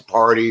Your Right to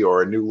Party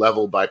or A New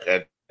Level by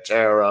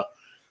Pantera.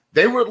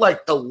 They were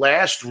like the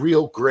last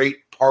real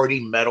great party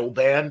metal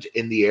band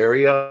in the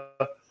area.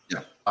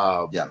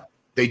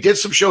 They did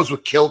some shows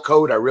with Kill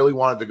Code. I really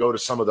wanted to go to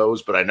some of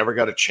those, but I never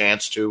got a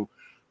chance to.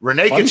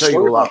 Renee can tell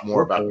you a lot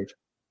more about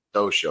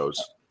those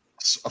shows.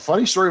 A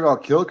funny story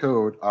about Kill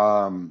Code.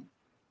 Hold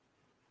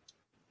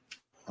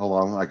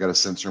on, I got to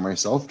censor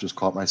myself. Just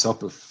caught myself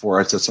before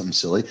I said something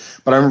silly.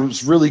 But I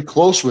was really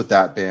close with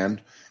that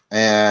band.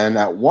 And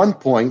at one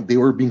point, they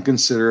were being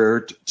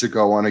considered to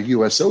go on a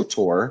USO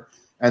tour,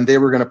 and they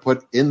were going to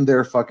put in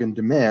their fucking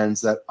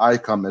demands that I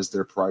come as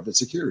their private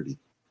security.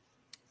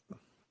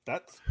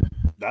 That'd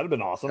have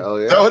been awesome. Hell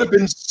yeah. That would have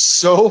been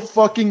so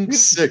fucking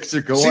sick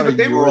to go on. But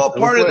they were all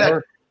part of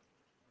that.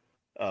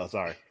 Oh,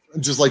 sorry.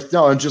 Just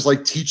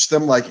teach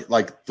them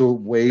like the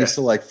ways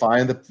to like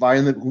find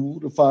who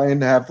to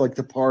find, have like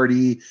the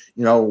party,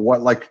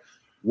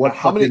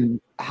 how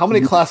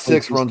many class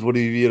 6 runs would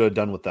you have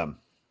done with them?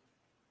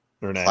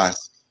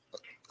 Class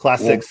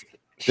 6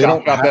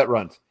 shop bet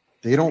runs.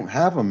 They don't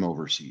have them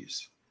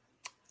overseas.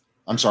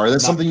 I'm sorry,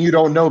 that's something you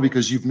don't know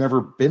because you've never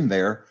been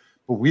there.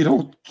 But we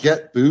don't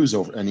get booze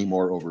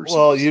anymore overseas.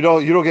 Well, you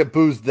don't get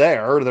booze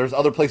there. There's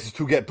other places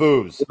to get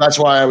booze. That's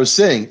why I was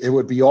saying it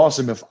would be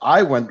awesome if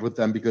I went with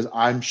them because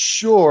I'm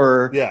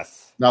sure.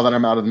 Yes. Now that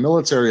I'm out of the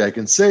military, I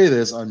can say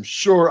this. I'm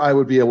sure I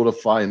would be able to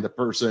find the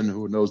person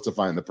who knows to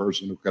find the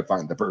person who could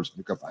find the person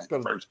who could find the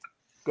person.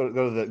 Go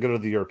to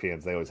the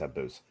Europeans. They always have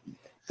booze.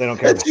 They don't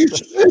care.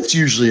 It's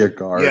usually a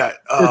guard. Yeah,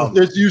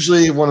 it's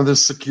usually one of the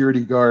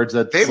security guards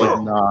that's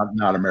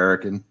not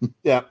American.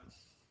 Yeah.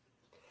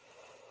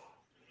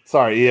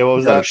 Sorry, yeah, what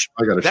was that?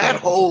 That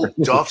whole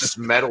Duff's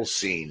metal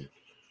scene.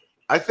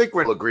 I think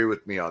we'll agree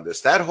with me on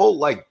this. That whole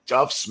like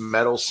Duff's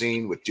metal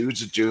scene with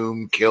Dudes of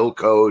Doom, Kill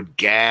Code,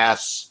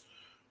 Gas,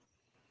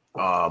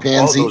 Pansy,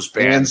 all those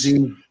bands.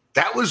 Pansy.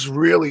 That was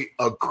really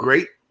a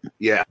great,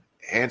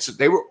 Hanson.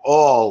 They were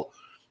all.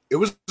 It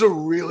was a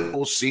really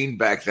cool scene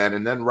back then.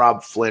 And then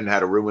Rob Flynn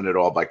had to ruin it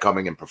all by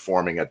coming and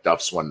performing at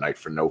Duff's one night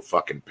for no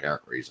fucking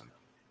apparent reason.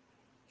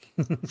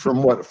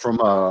 From what? From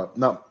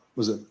not.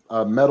 Was it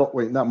metal?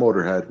 Wait, not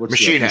Motorhead. What's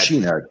Machine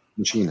Head.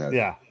 Machine Head.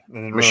 Yeah.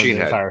 Machine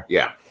Head.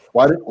 Yeah.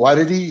 Why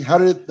did he? How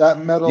did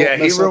that metal? Yeah,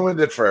 he ruined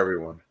it for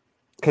everyone.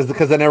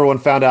 Because then everyone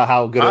found out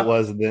how good it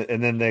was,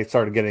 and then they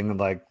started getting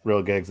like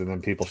real gigs, and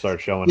then people started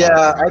showing up.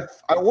 Yeah,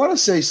 I want to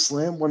say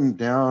Slam One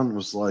Down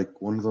was like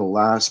one of the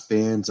last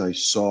bands I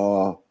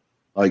saw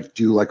like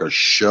do like a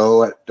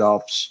show at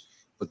Duff's.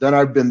 But then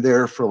I've been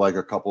there for like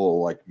a couple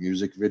of like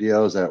music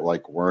videos that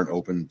like weren't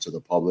open to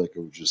the public. It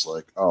was just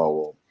like, oh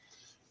well.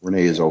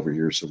 Renee is over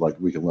here, so like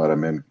we can let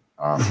him in.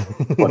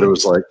 But it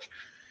was like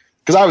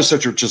because I was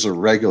just a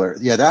regular.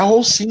 Yeah, that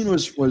whole scene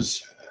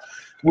was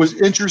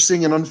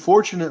interesting, and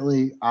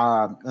unfortunately,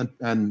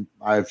 and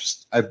I've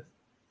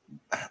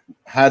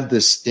had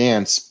this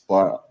stance,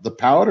 but the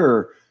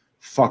Powder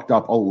fucked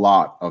up a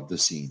lot of the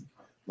scene.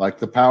 Like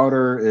the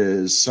Powder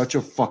is such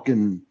a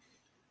fucking.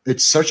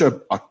 It's such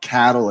a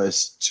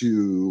catalyst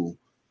to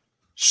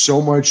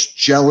so much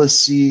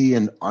jealousy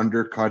and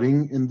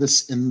undercutting in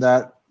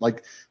that.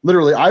 Like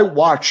literally, I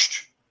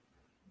watched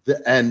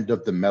the end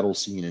of the metal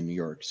scene in New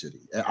York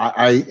City.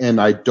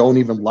 I don't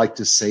even like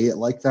to say it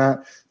like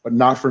that, but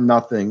not for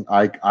nothing.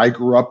 I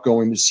grew up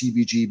going to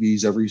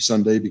CBGBs every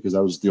Sunday because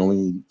that was the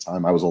only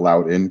time I was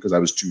allowed in because I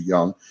was too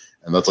young,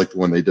 and that's like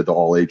when they did the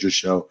all ages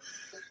show.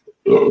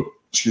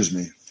 Excuse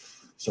me,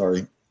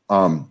 sorry.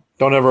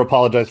 Don't ever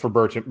apologize for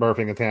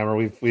burping a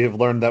Tamara. We have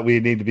learned that we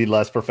need to be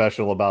less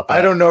professional about that.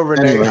 I don't know,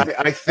 Renee. Anyway,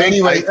 I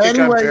think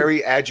I'm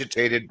very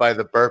agitated by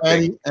the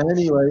burping.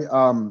 Anyway,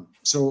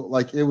 so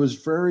like it was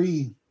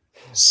very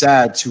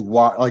sad to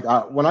watch. Like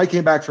when I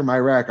came back from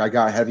Iraq, I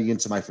got heavy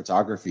into my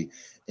photography,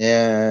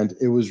 and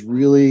it was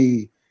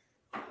really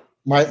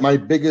my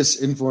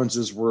biggest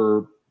influences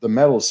were the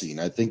metal scene.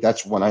 I think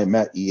that's when I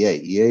met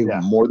EA. EA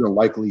more than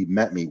likely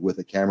met me with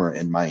a camera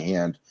in my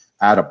hand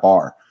at a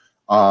bar.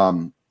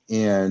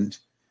 And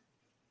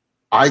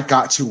I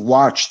got to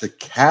watch the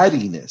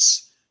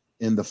cattiness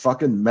in the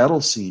fucking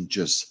metal scene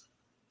just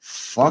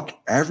fuck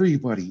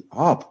everybody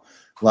up.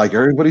 Like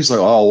everybody's like,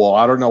 oh, well,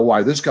 I don't know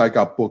why this guy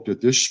got booked at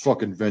this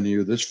fucking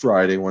venue this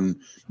Friday when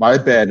my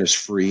band is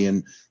free.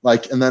 And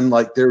then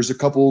there's a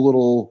couple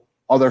little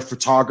other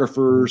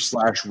photographers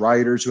 /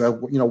 writers who have,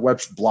 web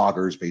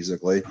bloggers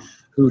basically,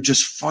 who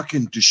just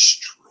fucking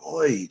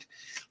destroyed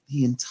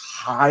the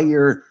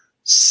entire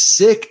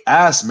sick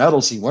ass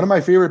metal scene. One of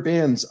my favorite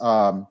bands,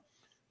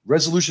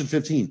 Resolution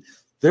 15.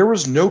 There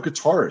was no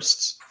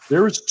guitarists.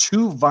 There was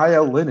 2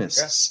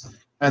 violinists,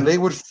 and they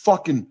would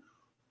fucking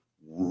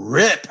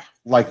rip.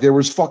 Like there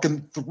was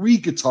fucking 3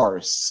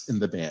 guitarists in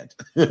the band.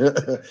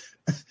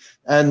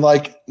 And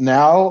like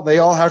now they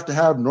all have to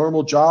have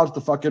normal jobs.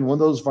 The fucking one of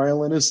those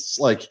violinists,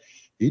 like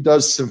he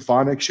does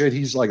symphonic shit.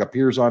 He's like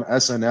appears on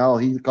SNL.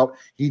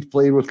 He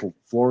played with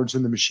Florence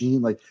and the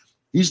Machine. Like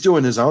he's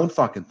doing his own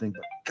fucking thing.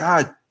 But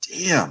God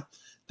damn,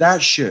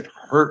 that shit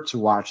hurt to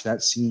watch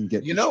that scene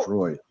get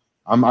destroyed.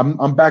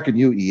 I'm backing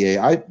you, EA.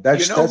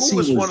 That who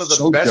was one of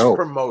the best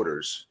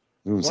promoters?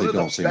 One of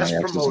the best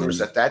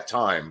promoters at that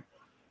time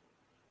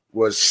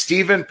was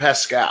Steven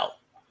Pascal.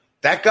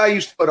 That guy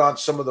used to put on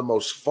some of the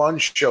most fun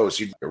shows.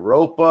 He'd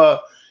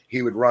Europa.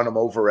 He would run them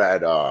over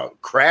at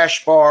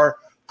Crash Bar.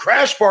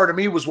 Crash Bar to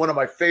me was one of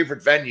my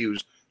favorite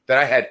venues that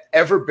I had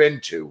ever been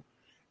to.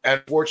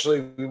 And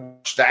fortunately, we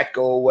watched that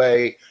go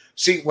away.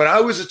 See, when I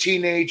was a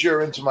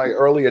teenager into my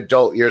early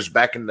adult years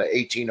back in the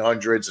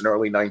 1800s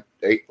and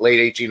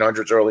late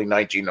 1800s, early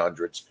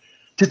 1900s,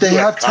 Did they You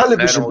had have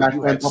television Continental, back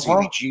you then, had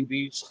Papa?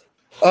 CBGBs.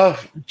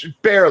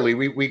 Barely.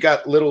 We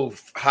got little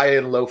high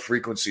and low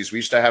frequencies. We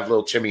used to have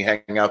little Timmy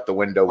hanging out the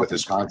window with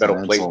his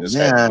metal plate in his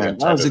head. Man,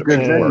 that was a good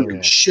venue.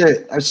 Yeah.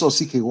 Shit, I saw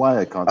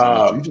CKY at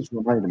Continental. You just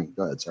reminded me.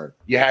 Go ahead, sorry.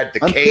 You had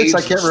the I'm caves.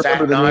 pissed I can't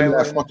remember the name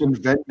of that fucking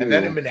venue. And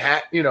then in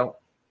Manhattan, you know.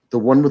 The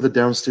one with the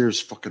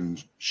downstairs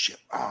fucking shit.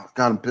 Oh,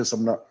 God, I'm pissed.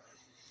 I'm not.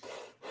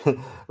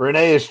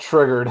 Renee is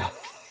triggered.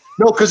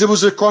 No, because it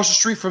was across the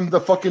street from the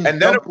fucking And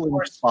then, dumpling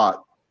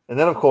spot. And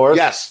then, of course,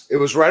 yes, it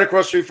was right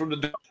across the street from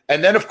the.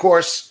 And then, of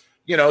course,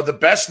 you know, the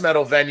best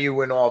metal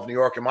venue in all of New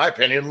York, in my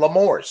opinion,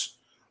 L'Amour's.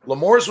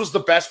 L'Amour's was the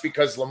best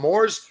because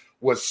L'Amour's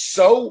was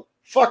so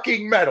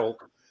fucking metal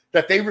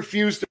that they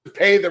refused to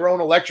pay their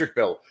own electric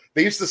bill.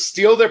 They used to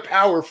steal their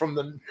power from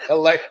the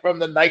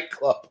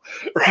nightclub,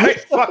 right?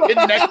 Fucking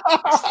next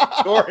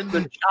door in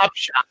the chop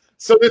shop.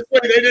 So this way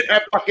they didn't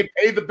have to fucking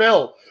pay the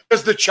bill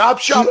because the chop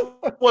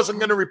shop wasn't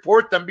going to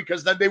report them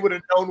because then they would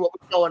have known what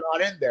was going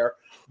on in there.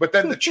 But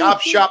then the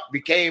chop shop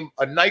became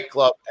a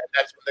nightclub, and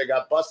that's when they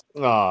got busted.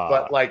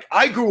 But like,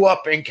 I grew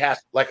up in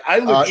Castle. Like, I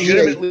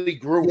legitimately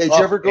grew up. Did you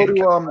ever go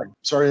to?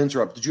 Sorry to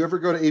interrupt. Did you ever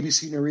go to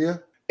ABC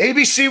Naria?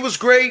 ABC was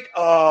great.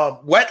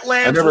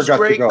 Wetlands was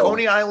great.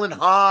 Coney Island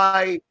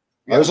High.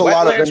 There's a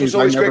lot of venues was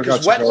always great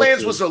because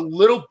Wetlands was a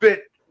little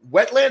bit.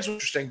 Wetlands was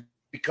interesting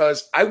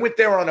because I went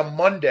there on a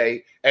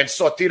Monday and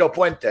saw Tito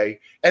Puente,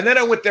 and then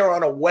I went there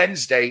on a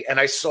Wednesday and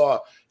I saw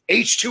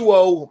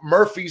H2O,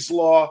 Murphy's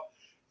Law,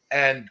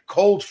 and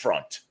Cold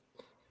Front,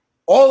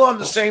 all on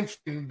the same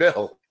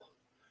bill.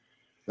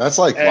 That's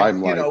like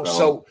Limelight, you know.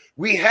 So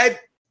we had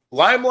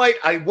Limelight.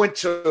 I went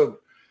to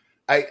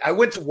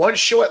one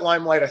show at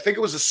Limelight. I think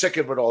it was a Sick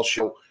of It All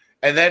show,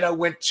 and then I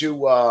went to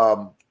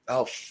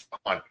the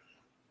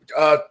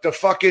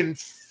fucking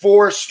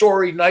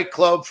 4-story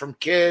nightclub from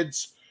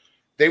Kids.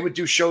 They would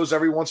do shows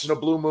every once in a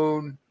blue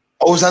moon.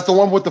 Oh, is that the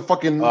one with the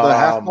fucking the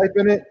half pipe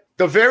in it?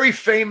 The very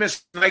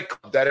famous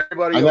nightclub that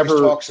everybody always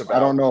talks about. I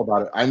don't know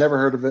about it. I never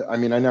heard of it. I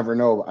mean, I never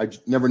know. I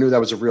never knew that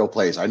was a real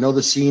place. I know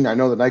the scene. I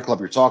know the nightclub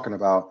you're talking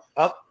about.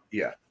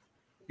 Yeah.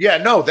 Yeah,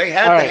 no, they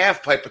had the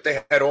half pipe, but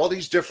they had all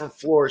these different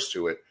floors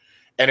to it.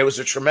 And it was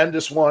a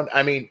tremendous one.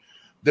 I mean,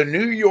 the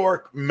New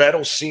York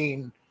metal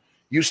scene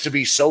used to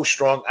be so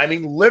strong. I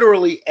mean,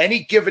 literally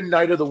any given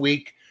night of the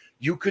week,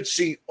 you could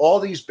see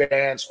all these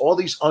bands, all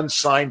these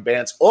unsigned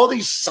bands, all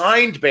these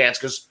signed bands,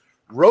 because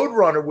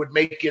Roadrunner would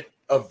make it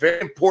a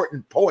very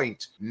important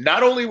point.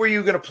 Not only were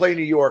you going to play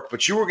New York,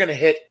 but you were going to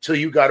hit till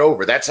you got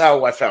over. That's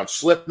how I found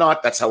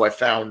Slipknot. That's how I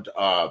found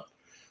oh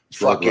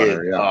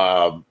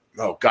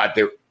God,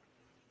 there,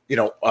 you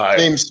know,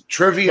 James,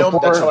 Trivium.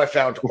 That's how I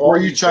found. Before all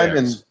you these chime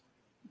bands.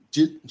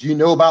 in, do you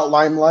know about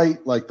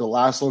Limelight? Like the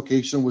last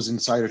location was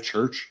inside a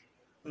church.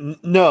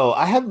 No,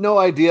 I have no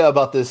idea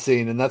about this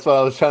scene, and that's why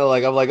I was trying to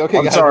like. I'm like, okay,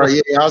 I'm guys,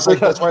 sorry. Yeah, I was like,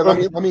 that's why. Let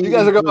me. You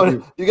guys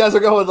are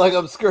going like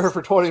obscure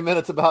for 20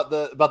 minutes about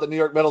the New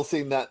York metal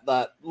scene that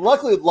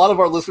luckily a lot of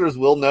our listeners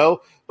will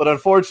know, but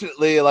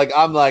unfortunately, like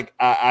I'm like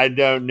I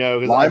don't know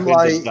because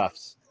Limelight,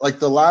 like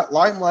the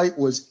Limelight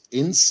was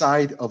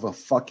inside of a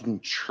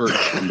fucking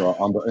church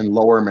in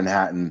Lower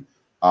Manhattan,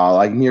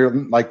 like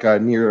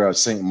near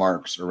St.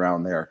 Mark's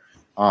around there,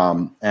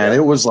 and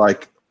it was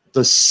like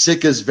the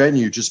sickest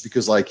venue just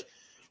because like.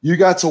 You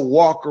got to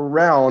walk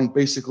around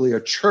basically a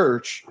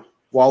church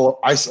while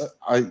this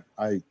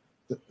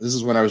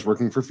is when I was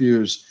working for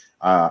Fuse.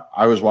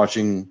 I was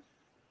watching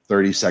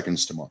 30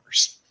 Seconds to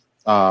Mars.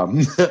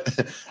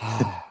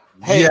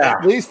 Hey,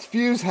 at least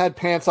Fuse had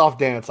Pants Off,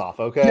 Dance Off.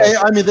 Okay.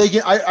 Yeah, I mean,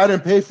 I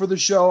didn't pay for the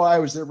show. I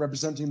was there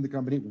representing the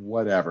company,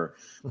 whatever.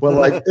 But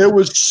like, it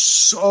was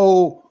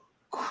so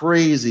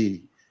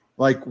crazy.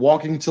 Like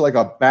walking to like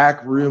a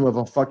back room of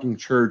a fucking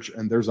church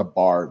and there's a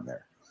bar in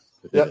there.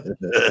 Yep.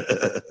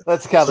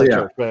 That's Catholic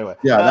church, but anyway.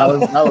 Yeah,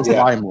 that was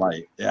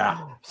Limelight. Yeah.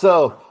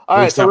 So, all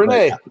right. So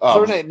Renee,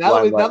 Renee,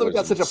 now that we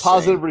got such a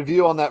positive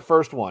review on that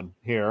first one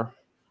here,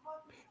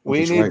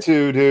 we need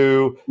to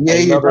do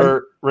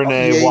another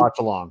Renee watch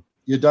along.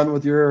 You done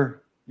with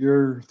your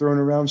throwing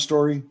around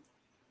story?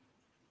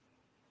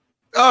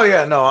 Oh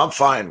yeah, no, I'm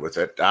fine with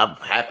it. I'm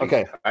happy.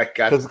 Okay, I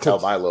got to tell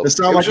my little. It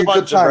sounds like a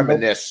good time.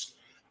 Reminisce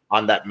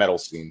on that metal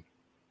scene.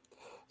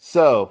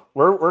 So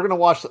we're gonna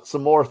watch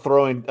some more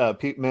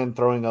men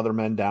throwing other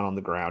men down on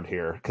the ground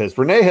here because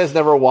Renee has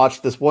never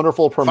watched this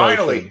wonderful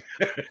promotion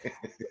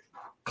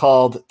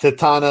called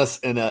Titanas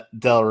in a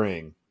Del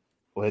Ring,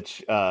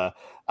 which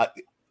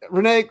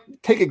Renee,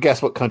 take a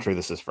guess what country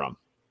this is from.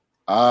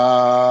 You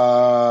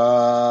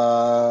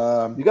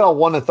got a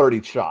 1 in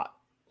 30 shot.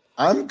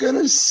 I'm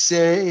gonna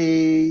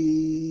say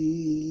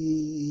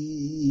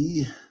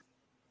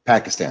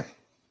Pakistan.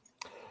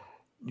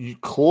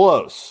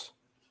 Close.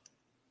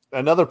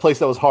 Another place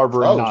that was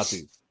harboring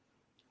Nazis.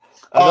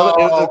 Close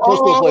to a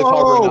place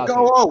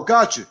harboring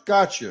Nazis.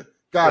 Gotcha.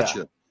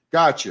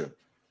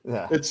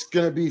 Yeah. It's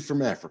going to be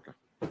from Africa.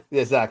 Yeah,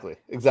 exactly,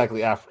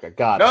 Africa.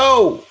 Got it.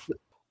 No!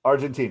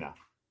 Argentina.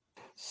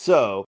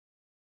 So,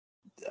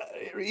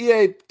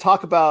 EA,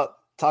 talk about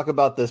talk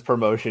about this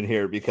promotion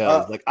here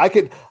because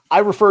I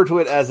refer to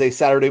it as a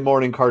Saturday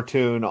morning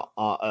cartoon,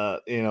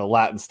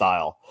 Latin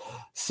style.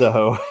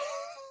 So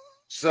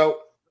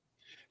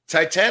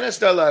Titanes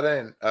de la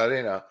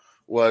Arena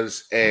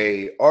was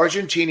a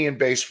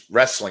Argentinian-based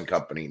wrestling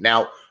company.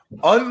 Now,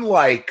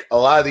 unlike a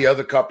lot of the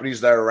other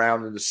companies that are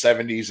around in the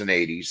 70s and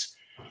 80s,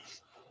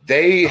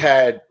 they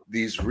had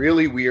these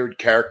really weird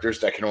characters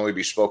that can only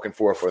be spoken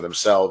for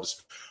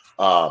themselves.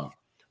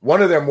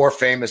 One of their more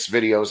famous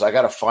videos, I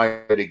got to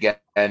find it again,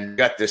 and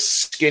got this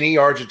skinny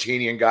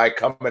Argentinian guy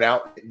coming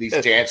out, these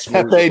dance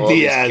moves with all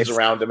these kids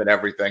around him and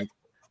everything.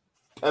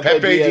 Pepe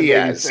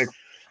Diaz.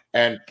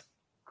 And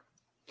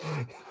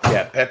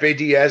Pepe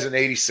Diaz in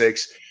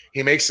 86.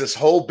 He makes this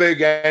whole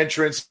big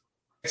entrance.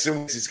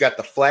 He's got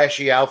the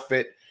flashy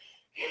outfit.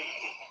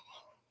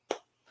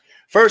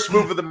 First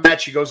move of the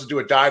match, he goes to do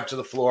a dive to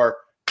the floor,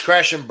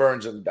 crash and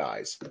burns and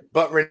dies.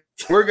 But we're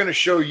going to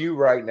show you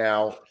right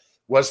now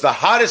was the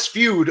hottest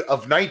feud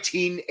of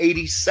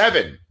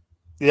 1987.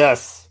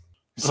 Yes.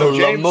 So,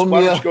 James,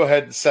 why don't you go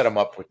ahead and set him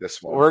up with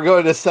this one? We're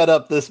going to set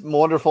up this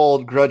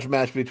wonderful grudge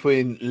match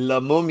between La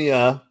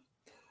Mumia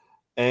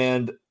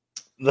and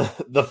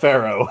the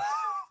Pharaoh.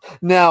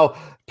 Now,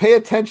 pay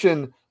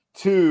attention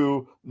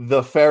to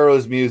the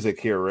Pharaoh's music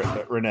here,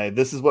 Renee.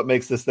 This is what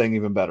makes this thing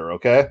even better,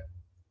 okay?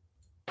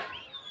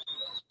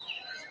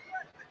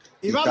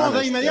 Y vamos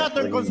de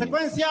inmediato en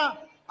consecuencia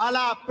a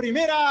la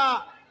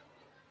primera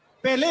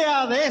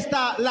pelea de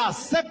la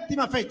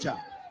séptima fecha.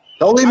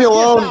 Don't leave me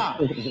alone.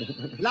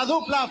 La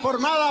dupla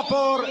formada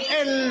por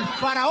el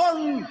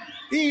faraón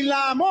y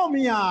la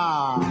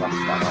momia.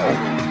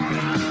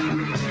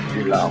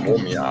 Y la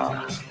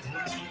momia.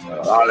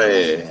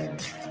 Dale.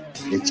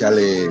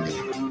 Échale.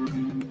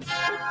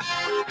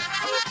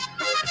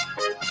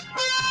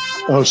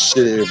 Oh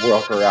shit, it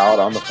broke her out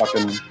on the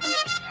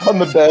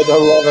bed. I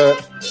love it.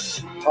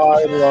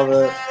 I love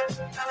it.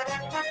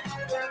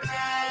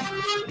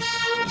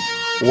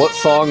 What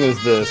song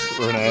is this,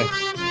 Renee?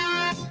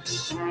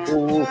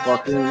 Who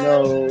fucking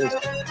knows?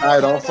 I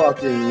don't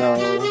fucking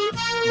know.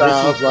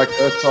 Sounds like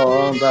a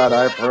song that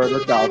I've heard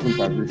 1,000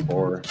 times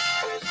before.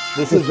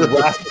 This is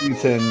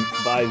Rasputin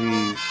by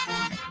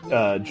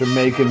the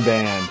Jamaican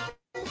band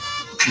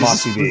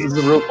Moxie B. This is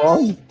a real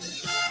song?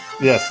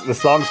 Yes, the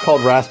song's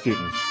called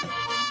Rasputin.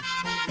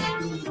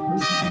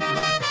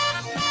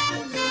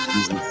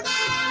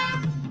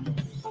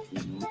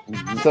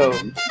 So,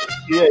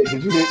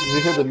 did you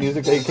hear the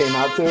music that he came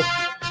out to?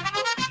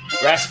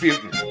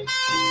 Rasputin.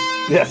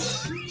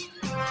 Yes.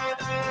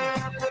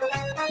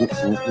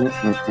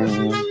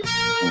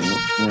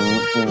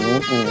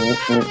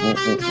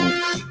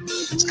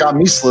 It's got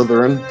me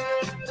slithering.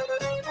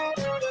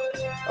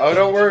 Oh,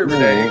 don't worry,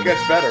 Renee. It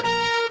gets better.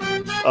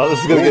 Oh, this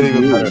is going to get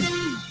even better.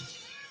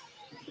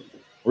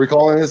 Are we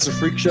calling this a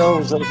freak show?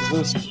 Is that what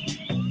this is?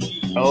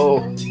 Oh,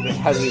 it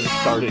hasn't even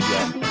started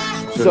yet.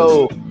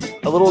 So,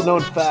 a little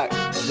known fact.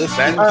 This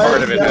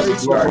part of it hasn't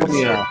started.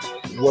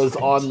 Was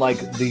on like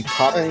the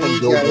top 10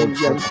 billboard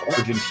charts in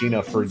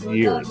Argentina for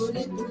years.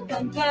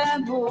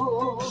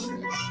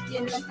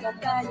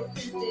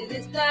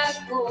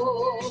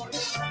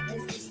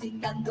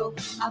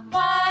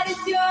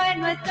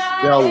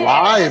 Yeah,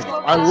 live.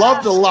 I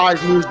love the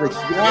live music.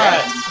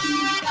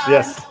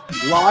 Yes.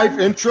 Live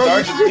intro.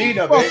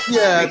 Argentina, baby.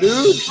 Yeah,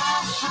 dude.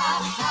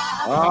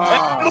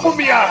 La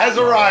Mumia has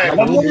arrived.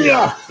 La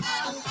Mumia.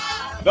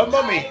 The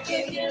mummy.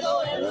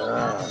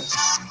 Yes.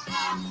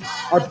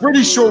 I'm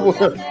pretty sure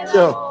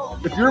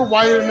if you're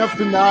white enough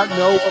to not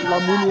know what La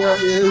Mumia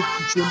is, you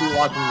shouldn't be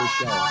watching the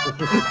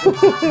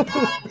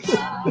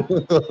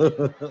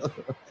show.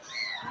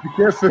 You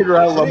can't figure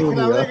out La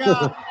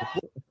Mumia.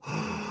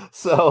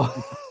 So,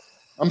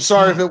 I'm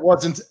sorry if it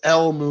wasn't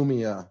El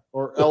Mumia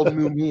or El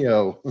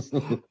Mumio.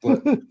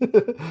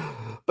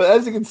 but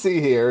as you can see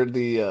here,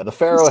 the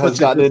Pharaoh has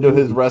gotten into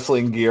his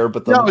wrestling gear.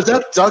 But is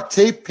that duct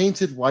tape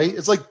painted white?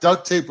 It's like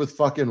duct tape with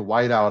fucking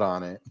whiteout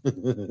on it.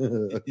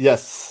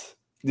 Yes.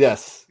 He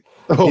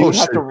would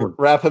have to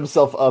wrap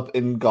himself up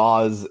in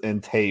gauze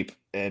and tape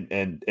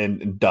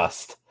and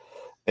dust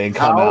and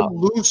come out. How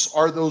loose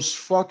are those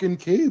fucking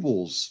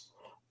cables?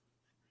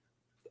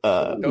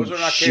 Those are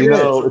not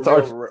cables.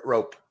 It's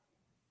rope.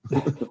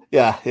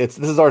 Yeah, this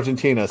is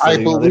Argentina, so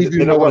they don't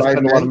want to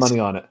spend a lot of money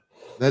on it.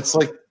 That's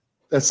like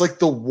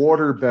the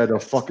waterbed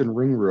of fucking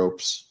ring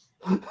ropes.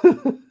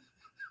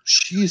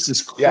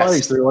 Jesus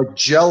Christ, They're like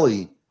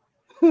jelly.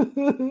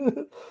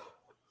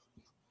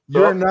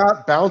 You're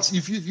not bouncing.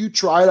 If you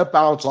try to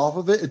bounce off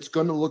of it, it's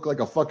going to look like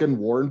a fucking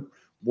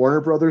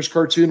Warner Brothers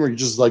cartoon where you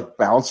just like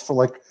bounce for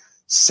like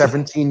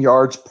 17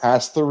 yards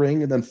past the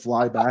ring and then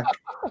fly back.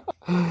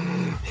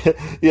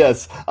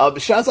 Yes.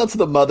 Shouts out to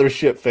the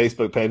Mothership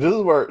Facebook page. This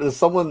is where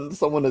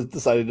someone has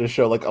decided to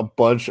show like a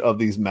bunch of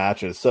these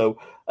matches. So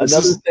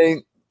this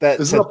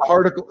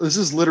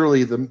is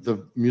literally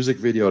the music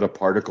video to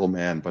Particle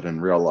Man, but in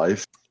real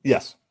life.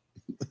 Yes.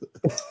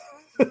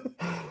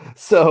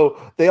 So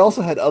they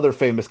also had other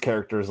famous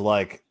characters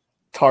like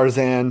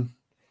Tarzan,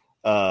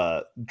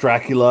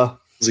 Dracula.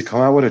 Does he come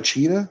out with a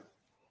cheetah?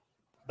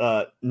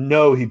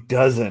 No, he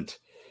doesn't,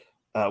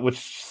 which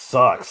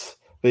sucks.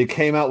 But he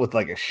came out with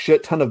like a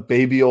shit ton of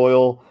baby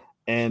oil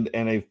and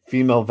a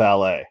female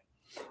valet.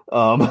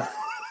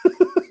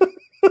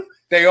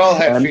 They all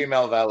had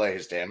female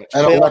valets, damn it.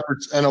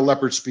 And a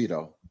leopard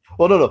Speedo.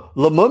 Well, no.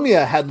 La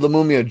Mumia had La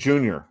Mumia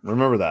Jr.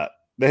 Remember that?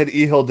 They had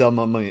Hijo de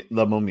La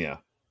Mumia.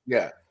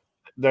 Yeah.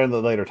 During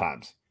the later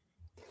times.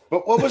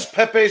 But what was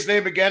Pepe's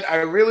name again? I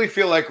really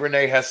feel like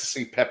Renee has to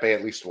see Pepe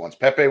at least once.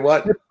 Pepe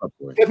what?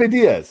 Pepe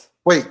Diaz.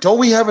 Wait, don't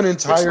we have an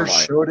entire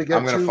show to get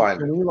I'm going to find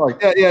it. No.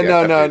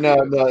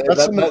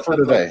 That's enough for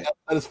today.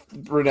 That is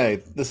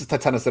Renee. This is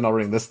Titanis in El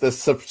Ring. This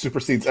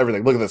supersedes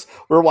everything. Look at this.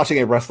 We're watching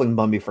a wrestling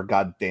mummy for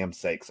goddamn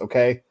sakes.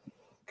 Okay,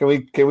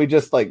 can we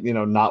just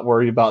not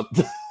worry about?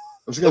 I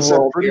was going to say,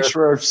 I'm pretty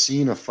sure I've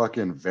seen a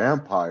fucking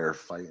vampire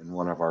fight in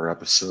one of our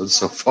episodes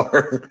so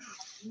far.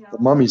 The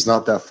mummy's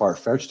not that far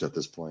fetched at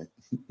this point.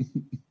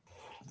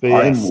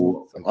 Yes.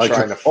 Hold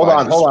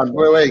on.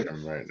 Wait.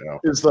 Right now.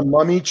 Is the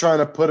mummy trying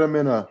to put him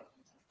in a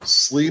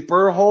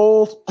sleeper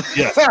hold?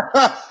 Yes.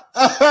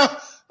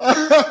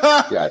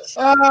 Yes.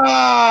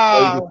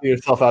 Get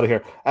yourself out of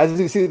here. As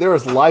you see, there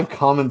is live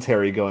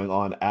commentary going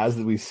on as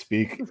we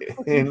speak.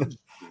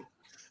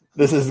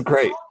 This is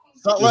great.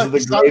 This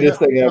is the greatest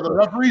thing ever. The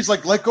referee's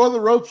like, let go of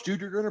the ropes, dude.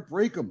 You're going to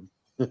break them.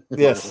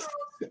 Yes.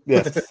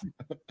 This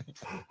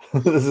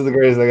is the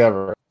greatest thing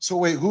ever. So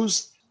wait.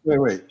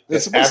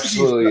 It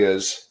absolutely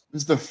is.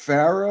 Is the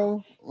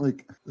Pharaoh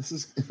like this?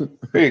 Is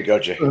here you go,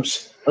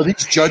 James. Are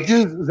these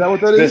judges? Is that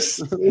what that is?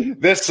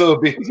 This will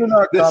be. These are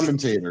not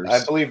commentators.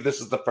 I believe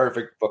this is the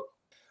perfect book.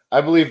 I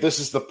believe this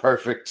is the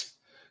perfect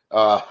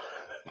bookend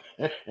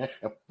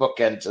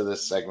to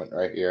this segment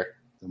right here.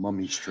 The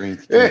mummy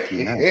strength. This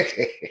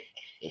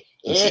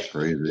is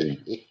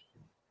crazy.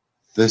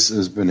 This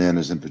is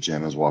bananas in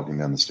pajamas walking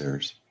down the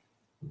stairs.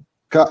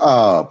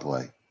 Oh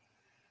boy.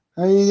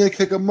 How are you gonna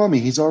kick a mummy?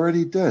 He's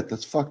already dead.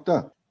 That's fucked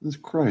up. This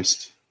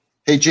Christ.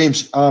 Hey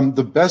James,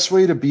 the best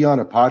way to be on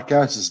a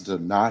podcast is to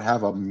not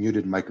have a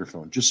muted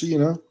microphone. Just so you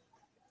know.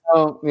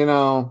 Oh,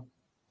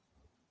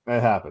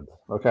 it happens.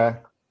 Okay,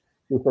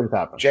 these things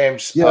happen.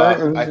 James,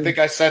 I think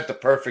I sent the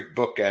perfect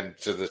bookend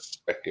to this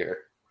here.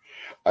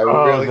 I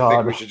really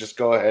think we should just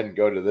go ahead and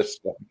go to this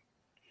one.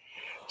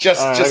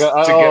 Just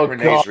to get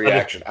Renee's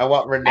reaction. I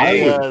want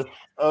Renee.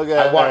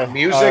 I want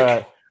music.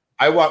 Right.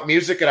 I want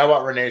music, and I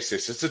want Renee to.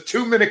 It's a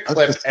 2-minute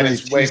clip, and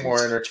it's way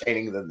more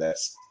entertaining than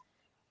this.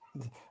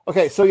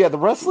 Okay, so the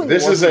wrestling.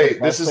 This is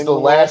the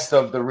last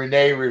of the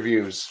Renee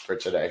reviews for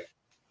today.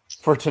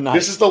 For tonight,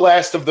 this is the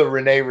last of the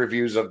Renee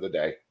reviews of the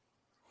day.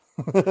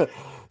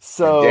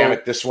 So and damn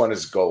it, this one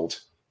is gold.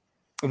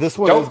 This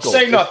one. Don't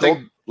say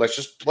nothing. Let's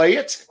just play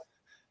it.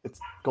 It's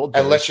gold,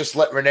 and let's just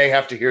let Renee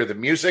have to hear the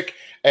music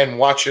and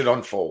watch it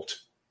unfold.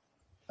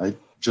 I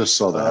just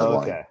saw the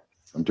headline. Okay.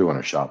 I'm doing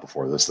a shot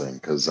before this thing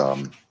because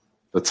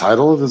the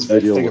title of this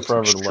video looks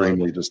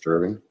extremely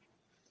disturbing. Do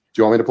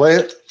you want me to play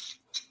it?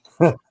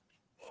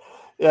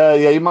 Yeah,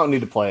 you might need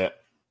to play it.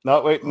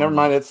 No, wait, never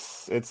mind.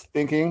 It's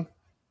thinking.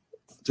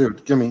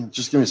 Dude, give me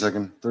a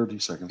second. 30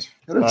 seconds.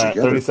 All right,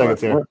 30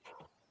 seconds here.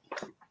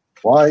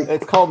 Why?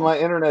 It's called my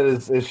internet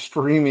is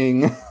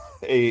streaming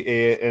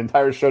a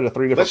entire show to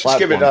 3 different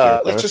platforms.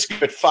 Let's just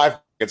give it 5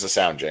 seconds of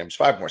sound, James.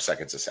 5 more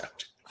seconds of sound.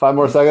 5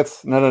 more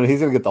seconds? No, he's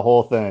gonna get the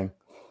whole thing.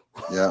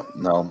 Yeah,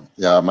 no.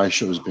 Yeah, my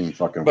show is being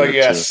fucking But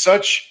weird too.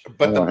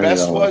 The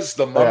best was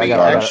the mummy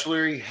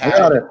actually had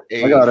I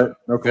got it.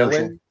 No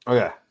villain.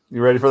 Okay.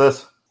 You ready for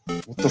this?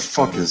 What the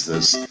fuck is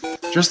this?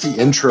 Just the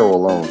intro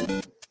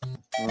alone.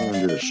 I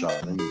need a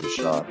shot.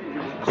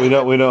 We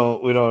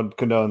don't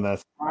condone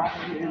this.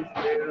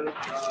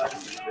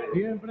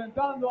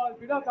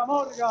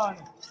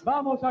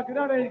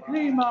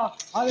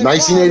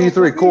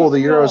 1983, cool, the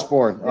year I was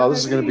born. Oh, this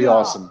is gonna be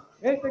awesome.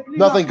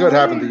 Nothing good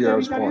happened the year I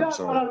was born,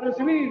 so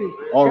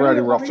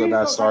already we're off to a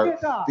bad start.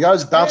 The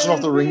guy's bouncing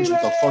off the rings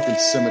with a fucking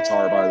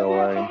scimitar, by the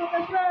way.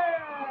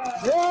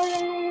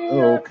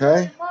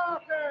 Okay.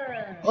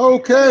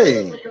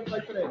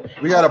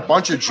 We got a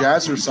bunch of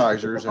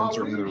jazzercisers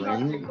entering the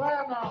ring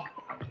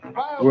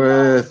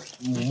with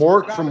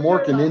Mork from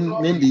Mork and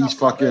Mindy's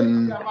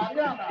fucking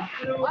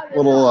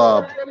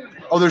little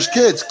there's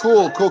kids.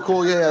 Cool.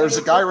 Yeah, there's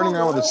a guy running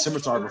around with a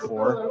scimitar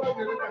before.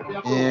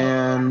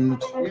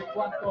 And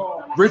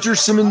Richard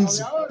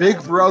Simmons'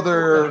 big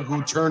brother,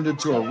 who turned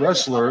into a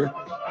wrestler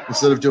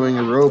instead of doing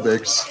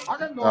aerobics,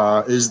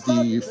 is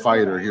the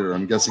fighter here.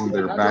 I'm guessing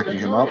they're backing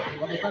him up.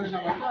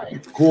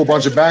 Cool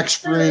bunch of back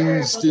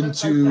springs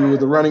into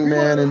the running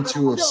man,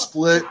 into a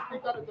split,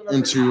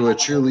 into a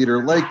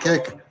cheerleader leg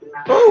kick.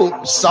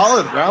 Oh,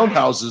 solid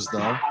roundhouses,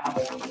 though.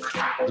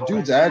 The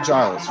dude's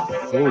agile as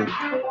fuck.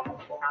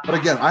 But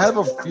again, I have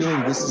a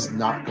feeling this is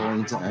not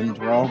going to end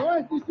well.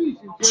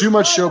 Too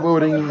much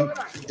showboating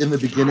in the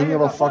beginning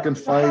of a fucking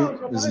fight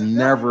is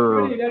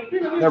never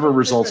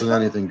results in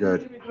anything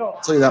good.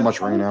 I'll tell you that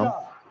much right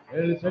now.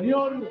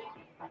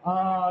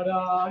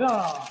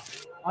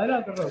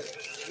 You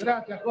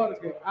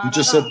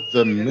just said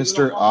the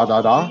Mr.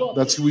 Adada.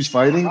 That's who he's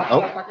fighting.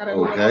 Oh,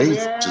 okay.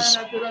 Just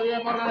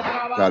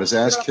got his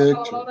ass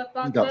kicked.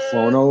 Got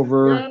flown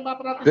over.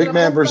 Big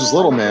man versus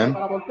little man.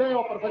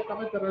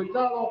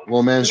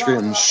 Little man's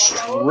getting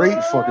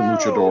straight fucking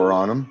luchador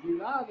on him.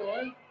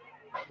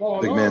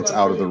 Big man's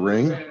out of the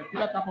ring.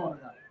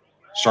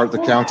 Start the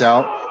count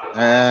out,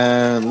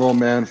 and little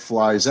man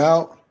flies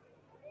out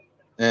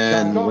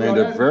and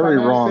landed very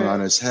wrong on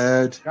his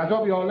head.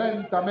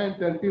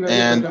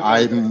 And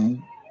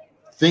I'm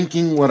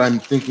thinking what I'm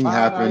thinking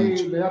happened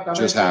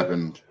just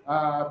happened.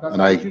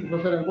 And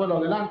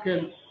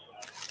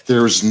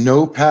there's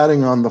no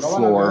padding on the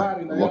floor,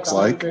 it looks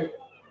like.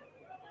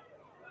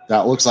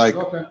 That looks like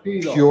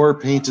pure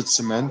painted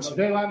cement.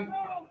 And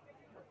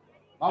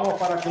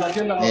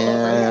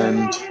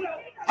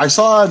I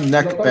saw a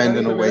neck bend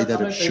in a way that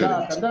it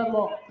shouldn't.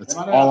 That's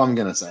all I'm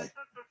going to say.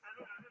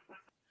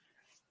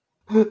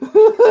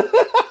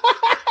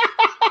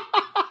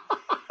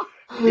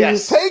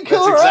 Yes, that's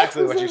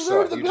exactly what you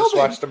saw. You just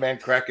watched a man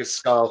crack his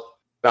skull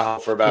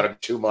for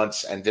about 2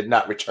 months and did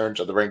not return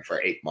to the ring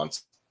for 8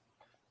 months.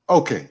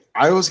 Okay,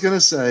 I was going to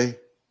say,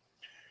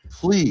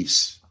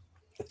 please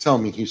tell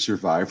me he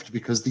survived,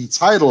 because the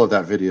title of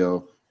that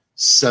video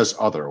says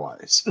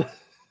otherwise.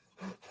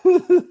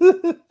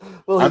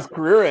 Well, his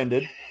career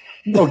ended.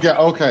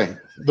 Okay.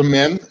 The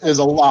man is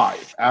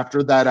alive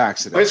after that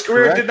accident. His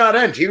career did not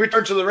end. He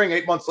returned to the ring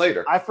 8 months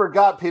later. I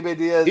forgot PB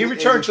Diaz. He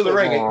returned to the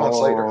ring 8 months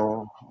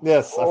later.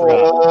 Yes, I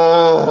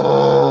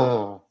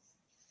forgot.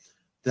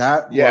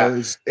 That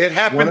was it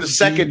happened the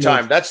second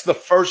time. That's the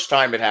first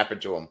time it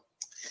happened to him.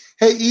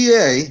 Hey,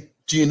 EA,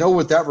 do you know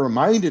what that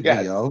reminded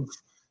me of?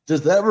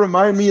 Does that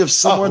remind me of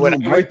someone who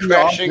might be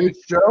on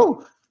this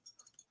show?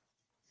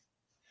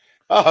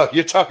 Oh,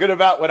 you're talking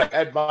about when I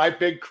had my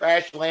big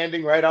crash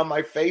landing right on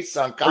my face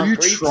on concrete?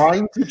 Are you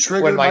trying to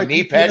trigger when my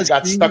knee pad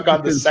got stuck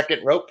on the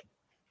second rope?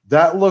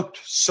 That looked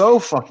so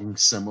fucking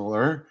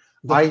similar.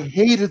 I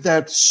hated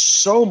that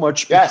so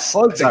much because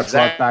that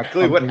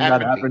exactly brought back something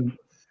that happened.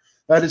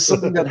 That is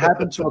something that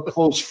happened to a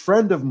close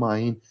friend of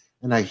mine,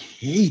 and I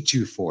hate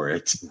you for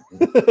it.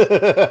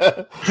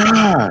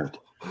 God.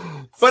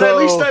 But at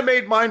least I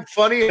made mine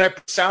funny, and I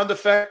put sound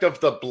effect of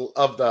the bloop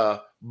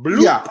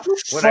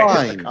when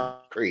I hit the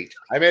concrete.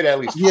 I made at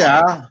least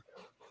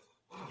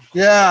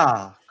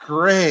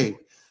great,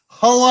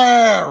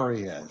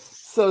 hilarious.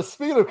 So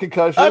speaking of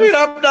concussions, I mean,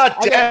 I'm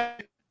not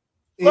dead.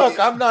 Look,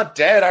 I'm not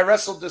dead. I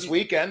wrestled this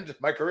weekend.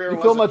 My career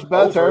wasn't much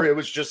better. over. It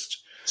was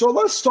just. So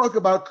let's talk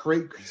about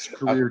Craig's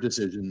career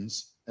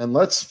decisions, and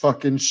let's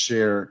fucking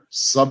share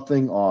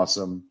something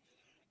awesome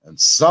and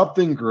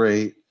something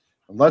great.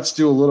 And let's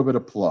do a little bit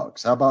of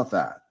plugs. How about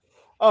that?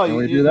 Oh, Can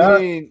we do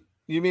that?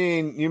 You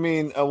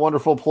mean a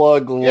wonderful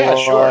plug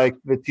like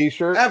the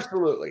T-shirt?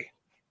 Absolutely.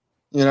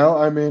 You know,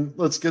 I mean,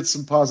 let's get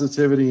some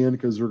positivity in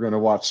because we're going to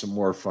watch some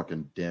more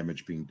fucking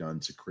damage being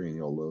done to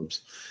cranial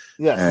lobes.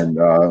 Yes.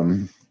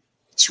 And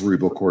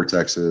cerebral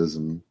cortexes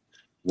and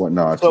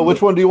whatnot. So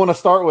which one do you want to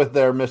start with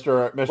there,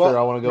 Mr. Well,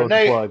 I want to go with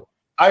the plug.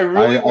 I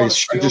really want to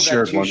steal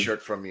that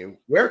T-shirt from you.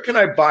 Where can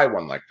I buy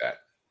one like that?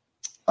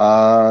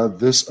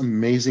 This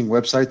amazing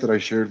website that I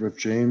shared with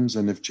James,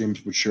 and if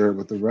James would share it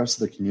with the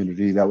rest of the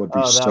community, that would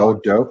be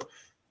dope.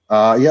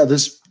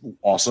 This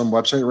awesome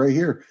website right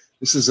here.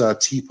 This is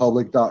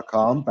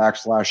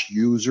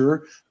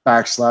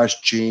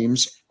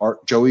tpublic.com/user/James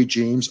Joey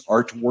James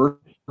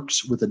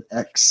Artworks with an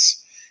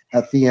X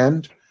at the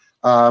end.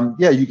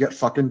 You get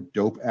fucking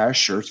dope ass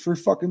shirts for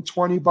fucking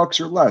 $20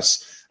 or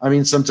less. I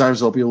mean, sometimes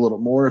they'll be a little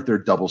more if they're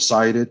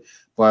double-sided.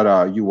 But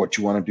what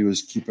you want to do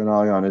is keep an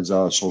eye on his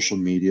social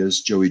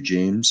medias, Joey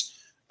James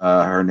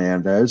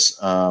Hernandez,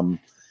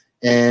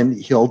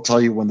 and he'll tell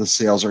you when the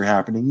sales are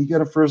happening. You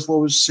get it for as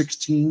low as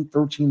 $16,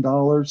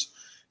 $13.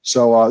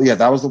 So,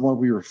 that was the one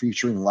we were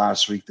featuring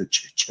last week, the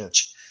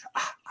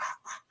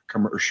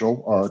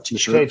commercial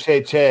T-shirt.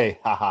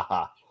 Ha ha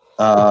ha.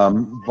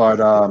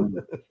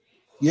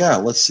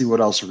 Let's see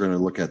what else we're going to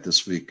look at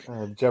this week.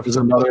 There's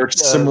another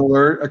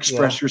similar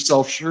Express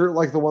Yourself shirt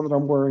like the one that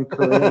I'm wearing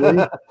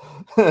currently.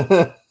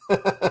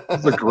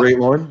 It's a great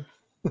one.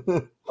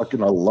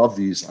 Fucking, I love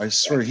these. I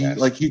swear,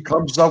 he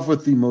comes up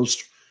with the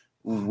most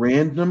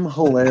random,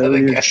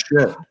 hilarious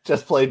shit.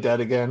 Just play Dead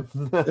Again.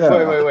 Wait.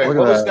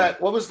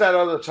 What was that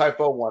other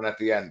typo one at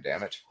the end?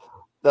 Damn it.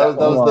 That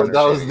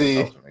was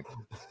the.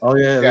 Oh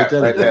yeah, right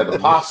there, the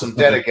possum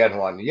Dead Again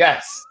one.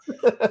 Yes,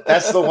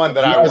 that's the one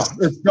that I want.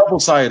 It's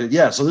double-sided.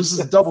 Yeah, so this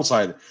is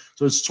double-sided.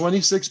 So it's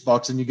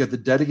 $26, and you get the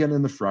Dead Again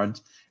in the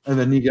front, and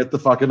then you get the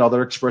fucking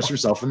other Express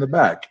Yourself in the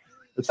back.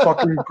 It's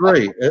fucking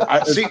great.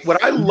 See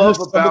what I love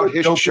about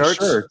his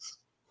shirts.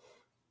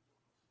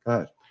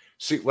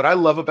 See what I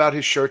love about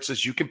his shirts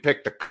is you can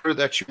pick the color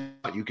that you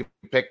want. You can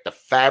pick the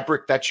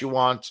fabric that you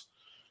want.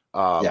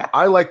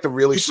 I like the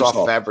really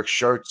soft fabric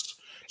shirts.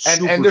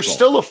 And they're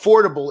still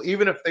affordable,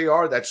 even if they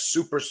are that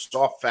super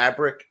soft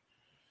fabric.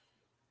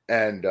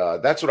 And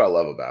that's what I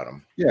love about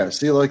them. Yeah,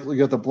 see, like we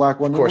got the black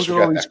one. Of course, we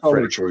got that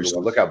color choice.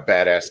 Look how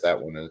badass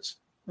that one is.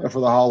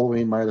 For the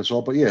Halloween, might as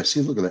well. But yeah,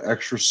 see, look at the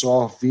extra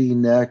soft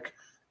V-neck.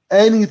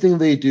 Anything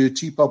they do,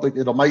 T-Public,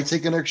 it might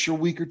take an extra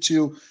week or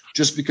two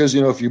just because,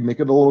 if you make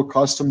it a little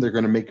custom, they're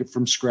going to make it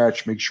from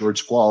scratch, make sure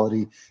it's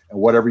quality, and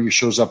whatever you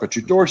shows up at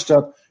your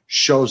doorstep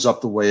shows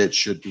up the way it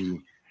should be.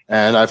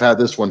 And I've had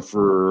this one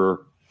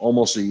for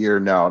almost a year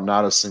now,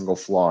 not a single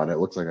flaw, and it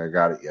looks like I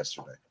got it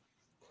yesterday.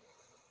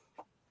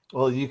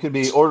 Well, you could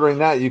be ordering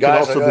that. You could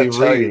also be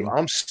reading.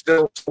 I'm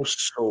still so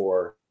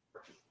sore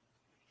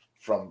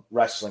from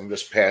wrestling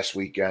this past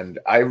weekend.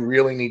 I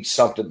really need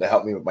something to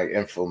help me with my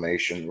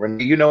inflammation.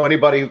 Do you know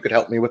anybody who could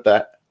help me with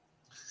that?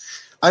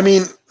 I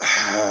mean,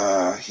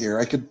 here,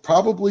 I could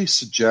probably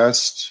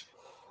suggest.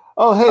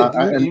 Oh, hey,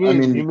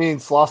 you mean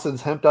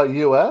Slosson's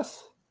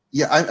Hemp.us?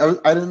 Yeah,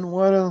 I didn't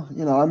want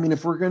to,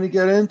 if we're going to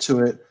get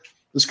into it,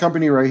 this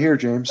company right here,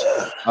 James,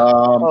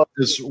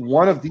 is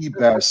one of the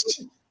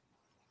best,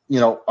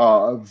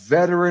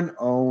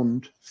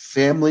 veteran-owned,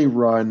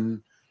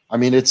 family-run. I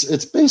mean,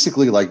 it's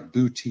basically like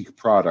boutique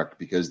product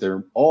because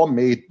they're all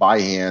made by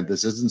hand.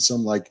 This isn't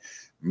some like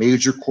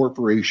major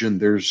corporation.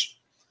 There's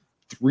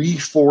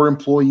 3-4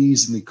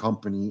 employees in the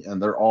company, and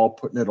they're all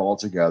putting it all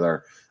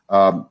together.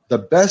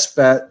 The best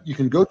bet, you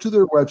can go to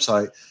their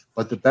website,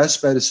 but the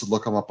best bet is to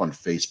look them up on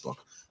Facebook.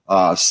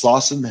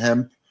 Slosson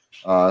Hemp,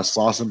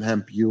 Slosson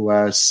Hemp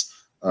US,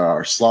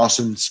 or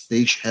Slosson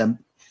Space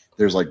Hemp.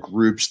 There's like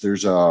groups,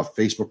 there's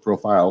Facebook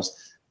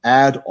profiles.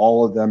 Add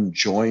all of them,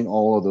 join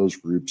all of those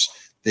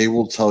groups. They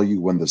will tell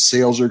you when the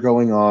sales are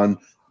going on,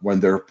 when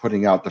they're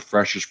putting out the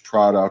freshest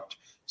product.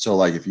 So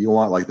like if you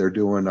want, like they're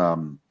doing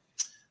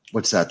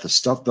what's that? The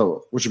stuff,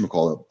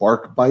 whatchamacallit,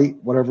 bark bite,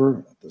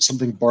 whatever,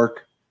 something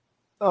bark.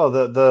 Oh,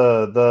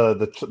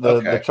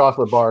 the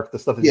chocolate bark, the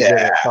stuff that you get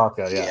at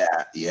Taco.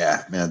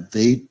 Yeah, man.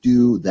 They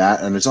do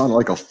that, and it's on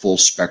like a full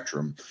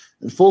spectrum.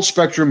 And full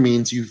spectrum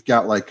means you've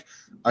got like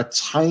a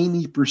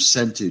tiny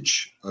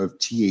percentage of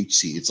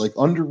THC. It's like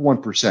under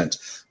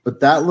 1%, but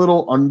that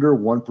little under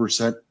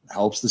 1%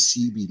 helps the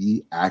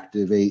CBD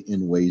activate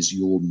in ways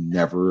you will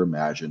never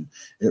imagine.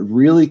 It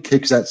really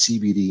kicks that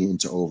CBD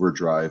into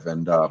overdrive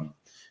and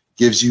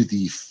gives you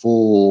the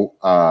full,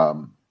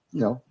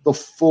 the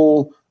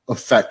full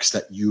effects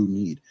that you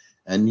need.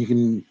 And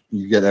you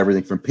get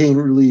everything from pain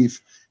relief,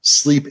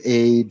 sleep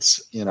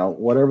aids,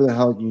 whatever the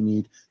hell you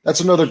need.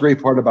 That's another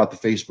great part about the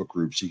Facebook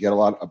groups. You get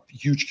a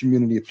huge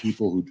community of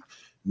people who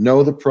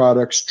know the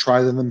products,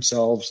 try them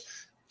themselves,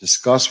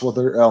 discuss what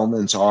their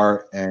elements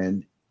are,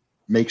 and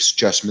make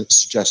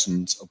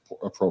suggestions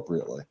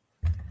appropriately.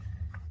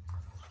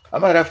 I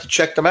might have to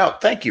check them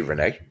out. Thank you,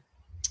 Renee.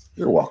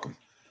 You're welcome.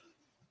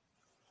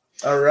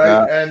 All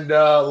right. And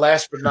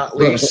last but not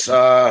least,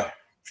 of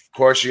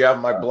course, you have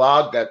my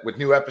blog that with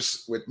new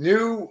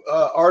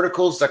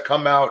articles that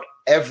come out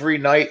every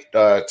night.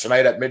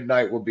 Tonight at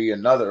midnight will be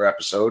another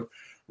episode.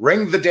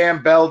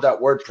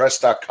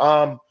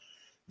 Ringthedamnbell.wordpress.com.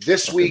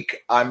 This week,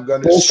 I'm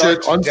going to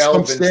start to delve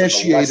into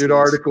unsubstantiated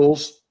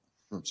articles.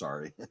 I'm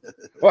sorry.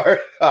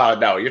 Oh,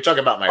 no, you're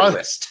talking about my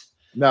list.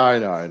 No, I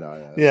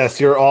know. Yes,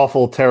 your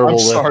awful, terrible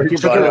list. Sorry,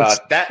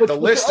 but the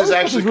list is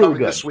actually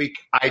coming this week.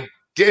 I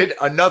did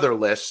another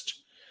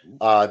list.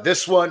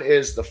 This one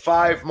is the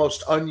 5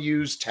 most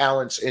unused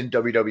talents in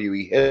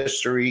WWE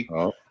history.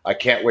 Oh. I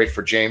can't wait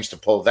for James to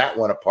pull that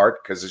one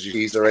apart because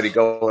he's already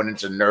going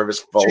into nervous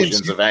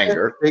convulsions of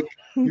anger.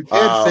 You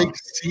can't fake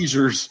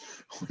seizures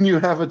when you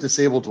have a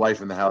disabled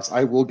wife in the house.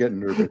 I will get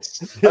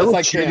nervous. Yes,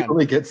 I can.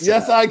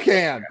 Yes, I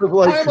can.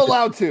 I am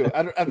allowed to.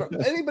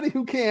 Anybody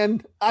who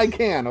can, I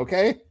can.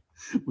 Okay.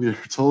 We're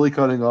totally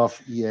cutting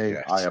off EA.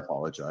 Yes. I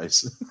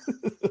apologize.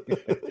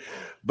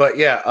 But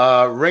yeah,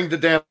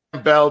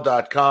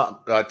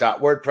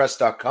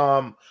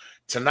 ringthedamnbell.wordpress.com.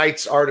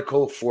 Tonight's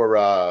article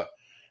for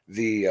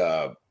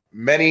the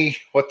many.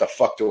 What the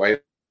fuck do I have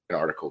an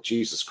article?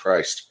 Jesus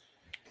Christ!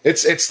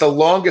 It's the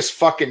longest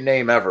fucking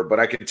name ever. But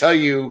I can tell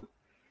you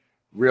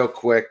real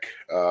quick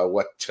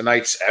what's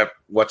tonight's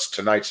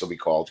will be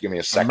called. Give me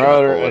a second. To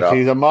pull it up.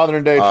 He's a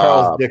modern day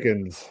Charles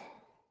Dickens.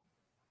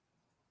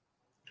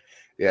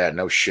 Yeah,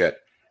 no shit.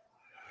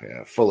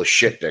 Yeah, full of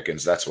shit,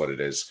 Dickens. That's what it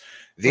is.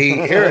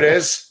 Here it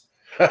is.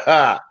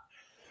 The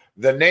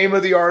name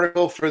of the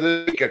article for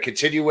the week, a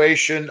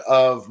continuation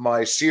of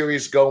my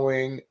series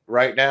going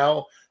right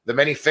now. The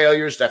many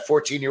failures that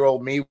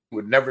 14-year-old me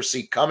would never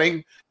see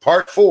coming.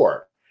 Part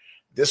 4.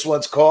 This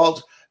one's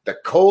called The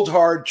Cold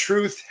Hard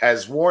Truth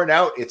Has Worn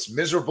Out Its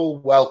Miserable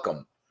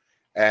Welcome.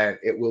 And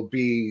it will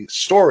be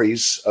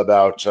stories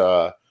about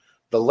the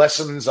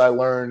lessons I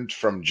learned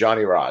from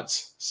Johnny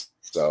Rods.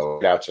 So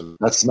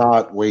that's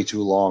not way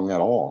too long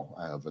at all.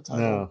 I have a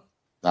title.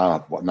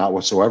 No. Not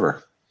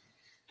whatsoever.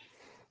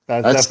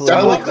 That's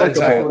definitely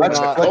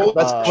clickable.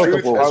 That's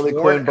clickable. Harley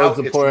Quinn, Birds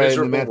of Prey,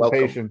 and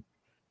Emancipation.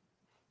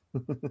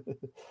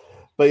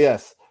 But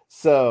yes,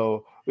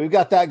 so we've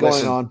got that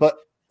going on. But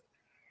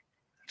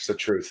it's the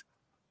truth.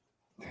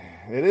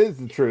 It is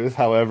the truth.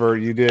 However,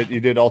 you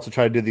did also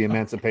try to do the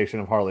emancipation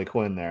of Harley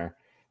Quinn there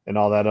and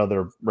all that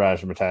other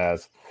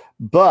razzmatazz.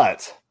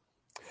 But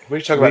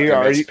we talk about the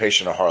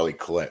emancipation of Harley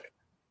Quinn.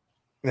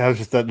 That was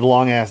just the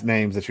long-ass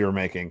names that you were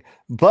making.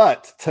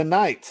 But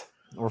tonight,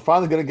 we're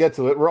finally going to get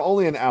to it. We're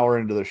only an hour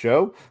into the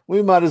show.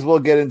 We might as well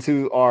get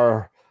into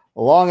our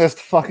longest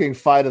fucking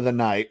fight of the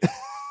night.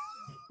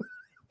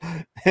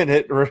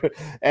 We're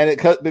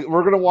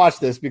going to watch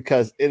this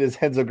because it is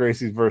Renzo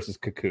Gracie versus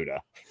Kakuta.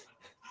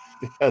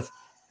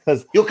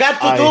 Because you got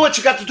to do what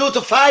you got to do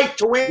to fight,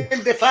 to win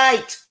the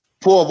fight.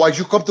 Paul, why'd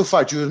you come to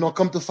fight? You did not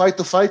come to fight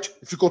to fight.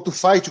 If you go to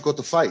fight, you go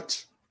to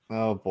fight.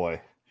 Oh, boy.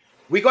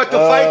 We got to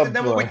fight, and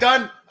then when we're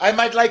done, I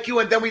might like you,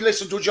 and then we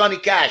listen to Johnny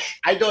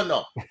Cash. I don't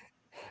know.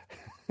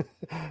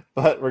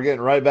 But we're getting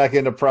right back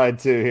into Pride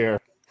 2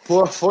 here.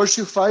 First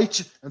you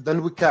fight, and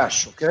then we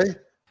cash, okay?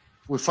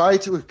 We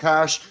fight, we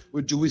cash,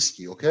 we do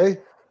whiskey, okay?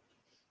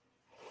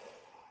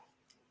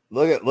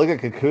 Look at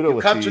Kakuta.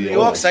 You come to New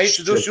York, so I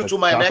introduce you to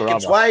my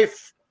American's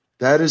wife.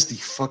 That is the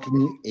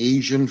fucking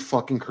Asian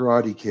fucking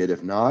Karate Kid.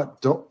 If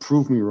not, don't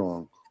prove me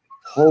wrong.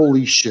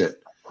 Holy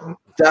shit.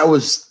 That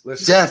was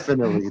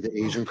definitely the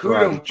Asian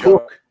Karate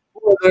joke.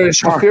 There's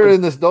fear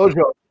in this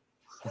dojo.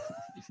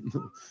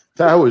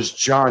 That was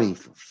Johnny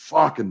for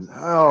fucking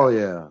hell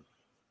yeah.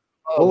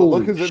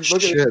 Holy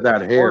shit,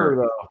 that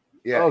hair.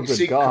 Yeah, you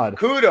see, God.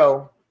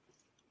 Kakuta,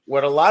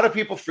 what a lot of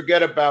people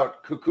forget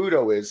about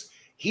Kakuta is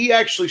he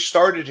actually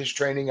started his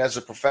training as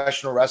a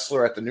professional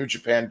wrestler at the New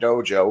Japan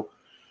Dojo.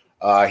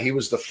 He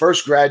was the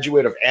first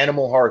graduate of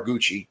Animal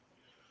Haraguchi.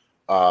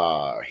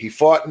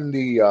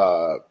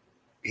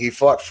 He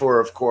fought for,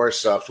 of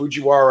course,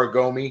 Fujiwara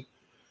Gomi.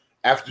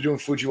 After doing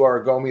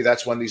Fujiwara Gomi,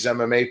 that's when these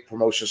MMA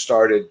promotions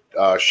started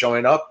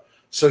showing up.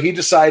 So he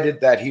decided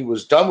that he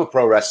was done with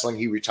pro wrestling.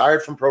 He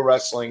retired from pro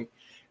wrestling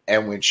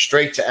and went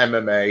straight to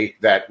MMA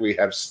that we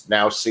have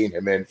now seen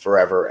him in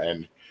forever.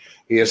 And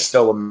he is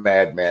still a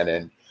madman.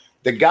 And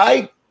the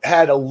guy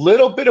had a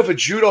little bit of a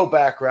judo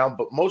background,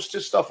 but most of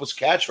his stuff was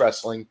catch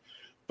wrestling.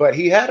 But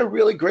he had a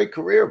really great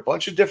career, a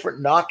bunch of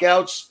different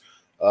knockouts,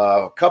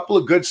 a couple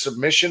of good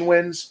submission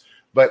wins.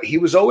 But he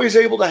was always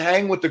able to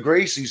hang with the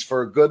Gracies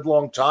for a good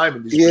long time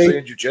in these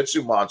Brazilian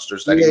Jiu-Jitsu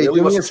monsters that he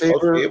really wasn't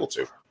supposed to be able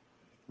to.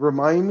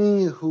 Remind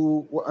me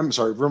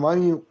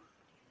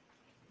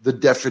the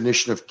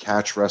definition of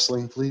catch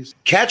wrestling, please.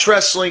 Catch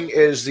wrestling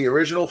is the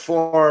original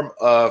form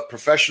of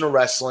professional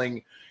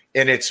wrestling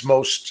in its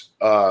most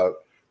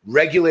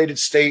regulated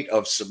state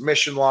of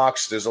submission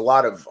locks. There's a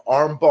lot of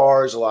arm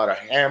bars, a lot of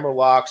hammer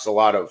locks, a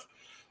lot of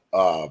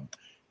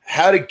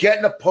how to get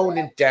an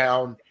opponent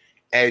down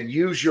and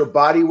use your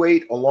body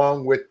weight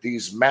along with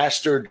these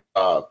mastered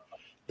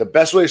the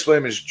best way to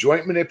explain them is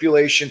joint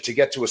manipulation to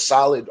get to a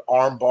solid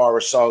arm bar or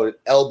solid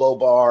elbow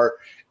bar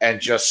and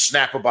just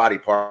snap a body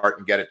part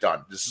and get it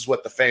done. This is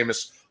what the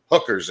famous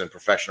hookers in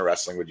professional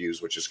wrestling would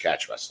use, which is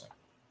catch wrestling.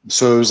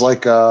 So it was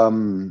like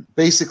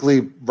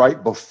basically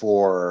right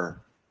before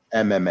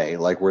MMA,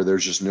 like where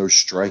there's just no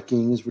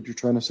striking is what you're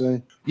trying to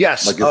say?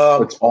 Yes. Like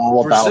it's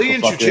all about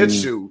Brazilian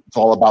Jiu-Jitsu. It's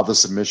all about the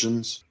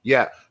submissions?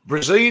 Yeah.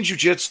 Brazilian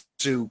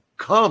Jiu-Jitsu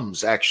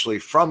comes actually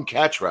from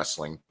catch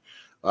wrestling.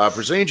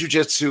 Brazilian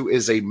Jiu-Jitsu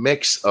is a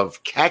mix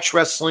of catch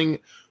wrestling,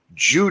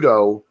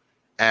 judo,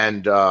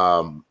 and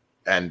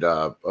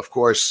of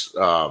course,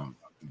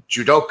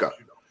 judoka.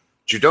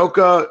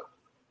 Judoka,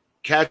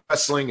 catch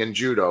wrestling, and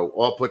judo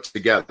all put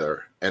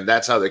together, and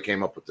that's how they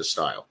came up with the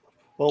style.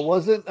 Well,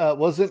 wasn't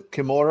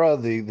Kimura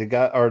the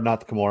guy, or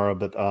not Kimura,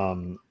 but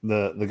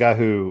the guy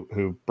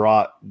who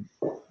brought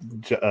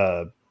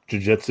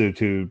jiu-jitsu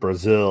to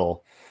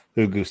Brazil,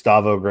 who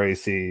Gustavo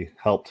Gracie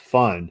helped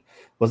fund?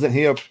 Wasn't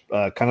he a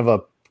kind of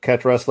a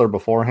catch wrestler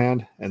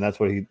beforehand? And that's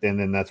what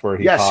that's where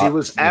he. Yes, taught, he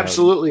was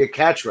absolutely a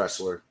catch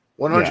wrestler.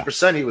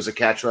 100%, he was a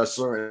catch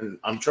wrestler, and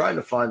I'm trying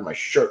to find my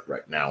shirt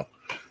right now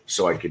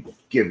so I could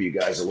give you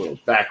guys a little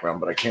background,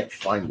 but I can't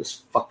find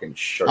this fucking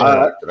shirt.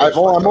 I'm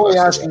only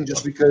asking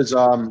just because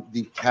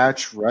the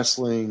catch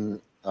wrestling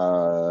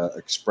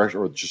expression,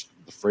 or just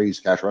the phrase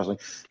catch wrestling,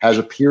 has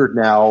appeared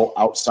now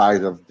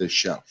outside of this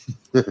show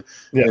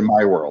in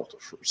my world.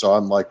 So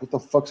I'm like, what the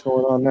fuck's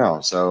going on now?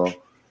 So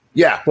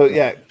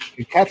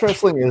catch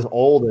wrestling is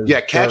old.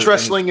 Catch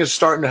wrestling is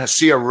starting to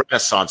see a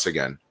renaissance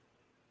again.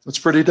 That's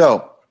pretty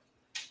dope.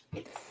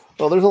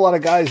 Well, there's a lot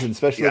of guys,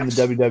 especially in the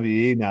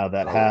WWE now,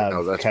 that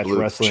have catch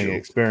wrestling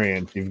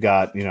experience. You've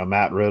got,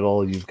 Matt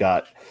Riddle, you've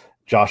got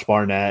Josh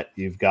Barnett,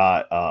 you've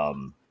got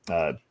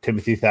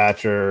Timothy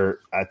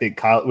Thatcher. I think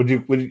Kyle. Would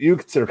you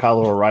consider Kyle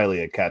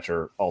O'Reilly a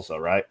catcher also,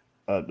 right?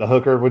 The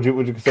hooker. Would you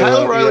consider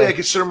Kyle O'Reilly? I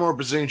consider more a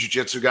Brazilian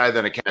Jiu-Jitsu guy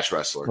than a catch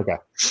wrestler. Okay.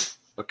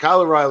 But Kyle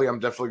O'Reilly, I'm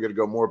definitely going to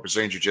go more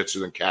Brazilian Jiu-Jitsu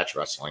than catch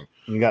wrestling.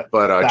 You got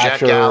Jack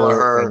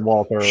Gallagher, and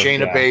Walter,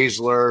 Shayna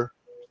Baszler,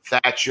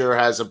 Thatcher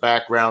has a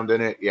background in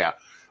it. Yeah.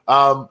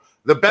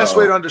 The best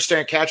way to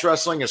understand catch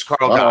wrestling is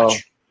Carl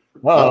Gotch.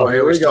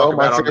 Here we go.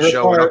 About on the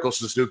show with Uncle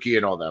Suzuki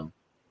and all them.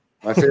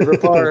 My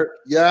favorite part.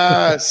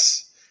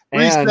 Yes.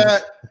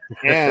 Reset.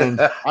 And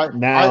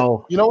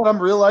now, you know what I'm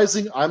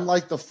realizing? I'm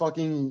like the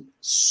fucking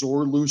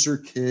sore loser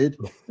kid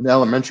in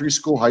elementary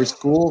school, high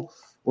school,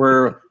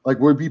 where like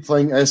we'd be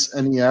playing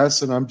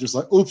SNES, and I'm just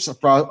like, oops,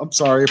 I'm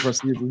sorry, I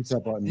pressed the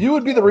reset button. You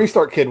would be the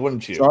restart kid,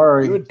 wouldn't you?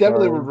 Sorry, you would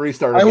definitely would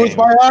restart. It was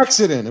by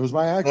accident. It was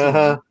by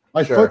accident.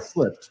 My foot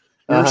slipped.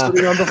 You were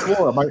sitting on the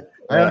floor.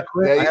 I had a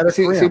cramp.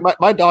 See,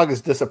 my dog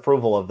is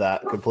disapproval of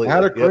that completely. I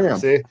had a cramp. Yep,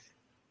 see?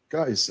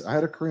 Guys, I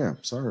had a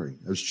cramp. Sorry.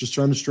 I was just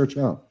trying to stretch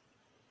out.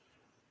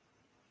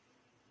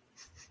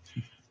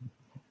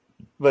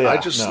 But I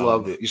just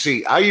love it. You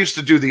see, I used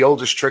to do the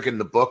oldest trick in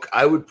the book.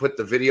 I would put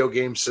the video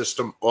game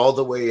system all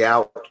the way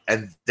out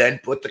and then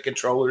put the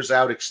controllers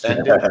out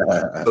extended.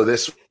 So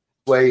this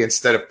way,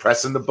 instead of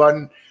pressing the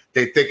button,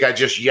 they'd think I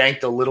just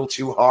yanked a little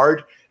too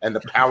hard and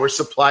the power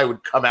supply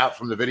would come out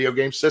from the video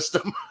game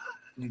system.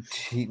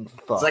 It's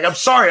like, I'm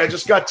sorry, I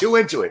just got too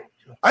into it.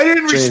 I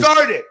didn't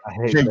restart it.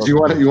 James, you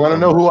want to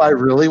know who I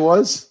really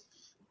was?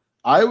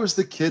 I was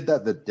the kid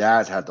that the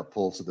dad had to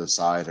pull to the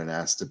side and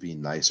ask to be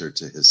nicer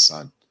to his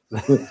son.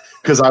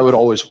 Because I would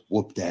always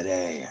whoop that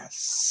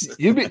ass.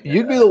 You'd be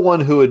the one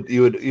who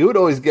would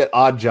always get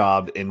odd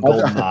job in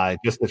GoldenEye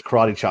just as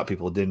karate chop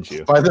people, didn't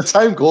you? By the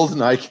time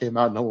GoldenEye came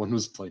out, no one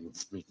was playing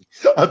with me.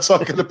 I'm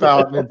talking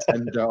about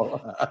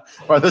Nintendo.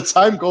 By the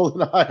time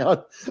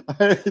GoldenEye,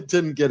 I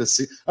didn't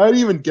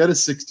even get a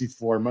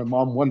 64. My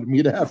mom wanted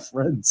me to have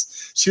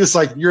friends. She was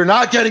like, "You're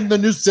not getting the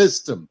new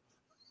system.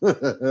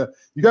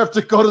 You have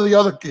to go to the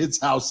other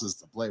kids' houses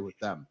to play with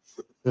them."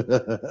 Anthony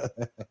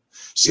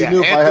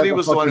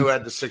was the one who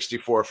had the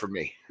 64 for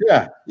me.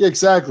 Yeah,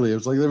 exactly. It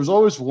was like there was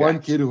always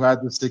one kid who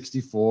had the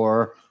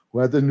 64, who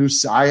had the new.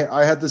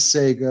 I had the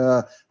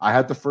Sega. I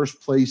had the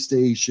first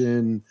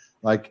PlayStation.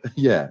 Like,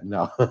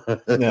 no.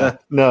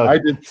 I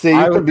did. See,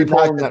 you could be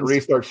playing that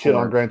restart shit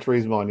on Gran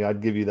Turismo on you.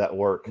 I'd give you that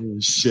work.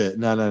 Shit,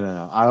 no.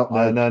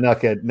 No,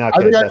 kid. No,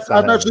 kid.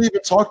 I've actually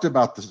even talked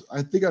about this.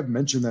 I think I've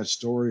mentioned that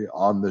story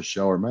on the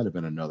show, or it might have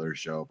been another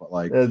show, but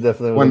like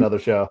definitely was another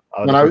show.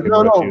 When I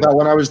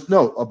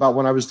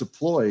was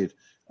deployed,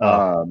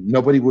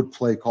 nobody would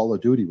play Call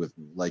of Duty with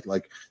me. Like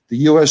the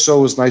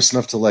USO was nice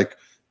enough to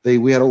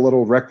we had a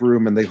little rec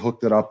room and they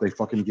hooked it up. They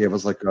fucking gave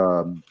us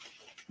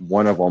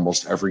one of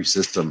almost every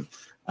system,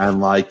 and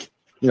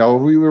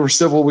we were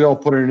civil. We all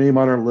put our name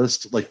on our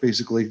list,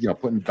 basically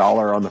putting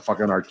dollar on the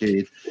fucking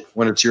arcade.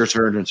 When it's your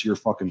turn, it's your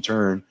fucking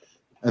turn.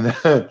 And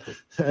then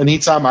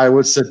anytime I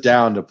would sit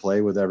down to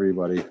play with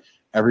everybody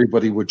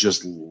would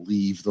just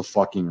leave the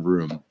fucking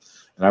room,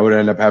 and I would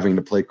end up having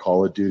to play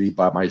Call of Duty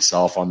by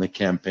myself on the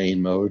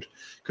campaign mode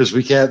because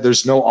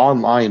there's no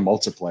online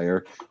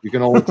multiplayer. You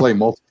can only play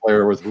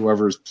multiplayer with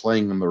whoever's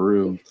playing in the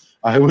room.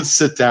 I would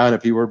sit down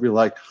and people would be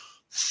like,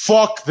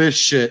 "Fuck this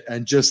shit,"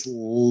 and just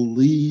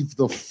leave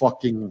the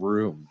fucking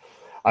room.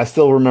 I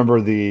still remember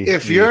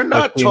if you're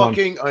not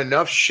talking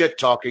enough shit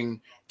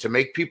talking to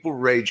make people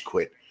rage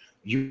quit,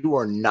 you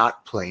are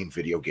not playing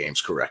video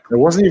games correctly. It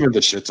wasn't even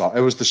the shit talk.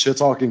 It was the shit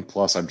talking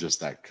plus I'm just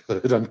that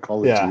good on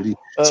Call of Duty.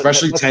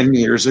 Especially 10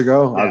 years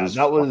ago. I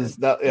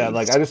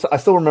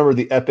still remember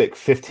the epic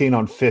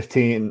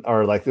 15-on-15,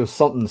 or there was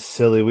something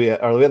silly. We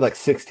had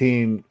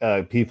 16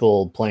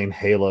 people playing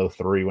Halo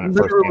 3 when it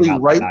first came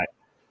out that night.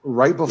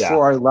 Right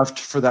before I left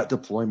for that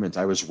deployment,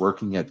 I was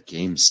working at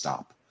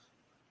GameStop.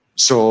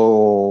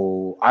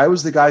 So I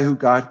was the guy who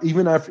got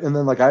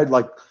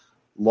I'd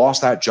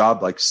lost that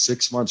job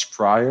 6 months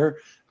prior,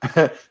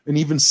 and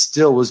even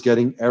still was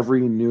getting every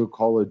new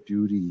Call of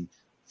Duty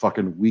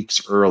fucking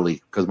weeks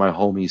early because my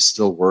homies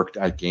still worked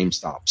at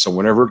GameStop. So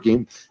whenever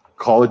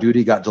Call of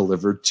Duty got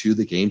delivered to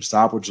the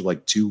GameStop, which was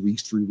 2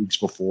 weeks, 3 weeks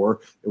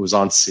before it was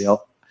on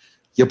sale,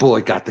 your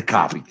boy got the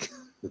copy.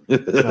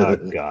 Oh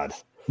God.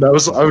 That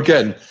was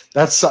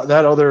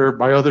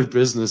my other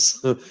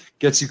business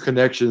gets you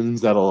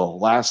connections that'll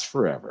last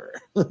forever.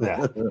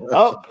 Yeah.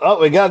 Oh,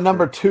 we got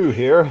number 2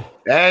 here,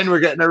 and we're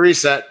getting a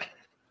reset.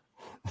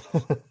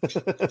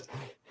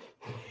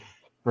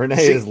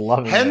 Renee is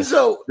loving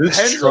Henzo.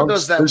 Henzo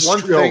does that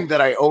one thing that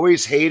I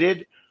always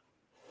hated: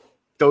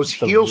 those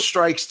heel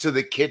strikes to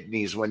the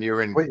kidneys when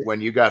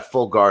when you got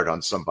full guard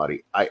on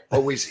somebody. I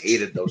always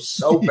hated those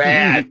so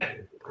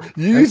bad.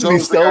 You used to be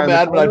so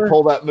mad when I'd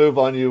pull that move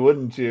on you,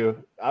 wouldn't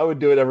you? I would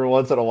do it every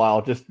once in a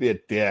while, just be a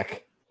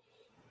dick.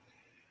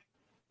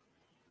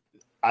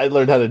 I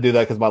learned how to do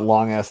that because my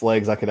long ass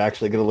legs, I could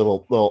actually get a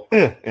little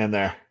in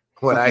there.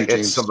 When I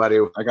hit somebody,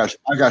 I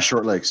got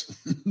short legs.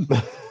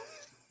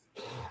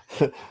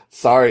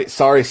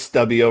 sorry,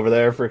 Stubby over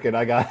there. Freaking,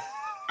 I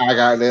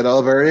got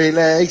little birdie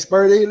legs,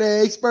 birdie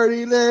legs,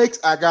 birdie legs.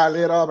 I got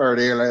little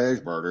birdie legs,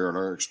 birdie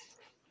legs.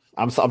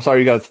 I'm sorry,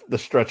 you got the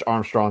Stretch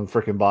Armstrong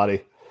freaking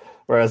body.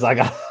 Whereas I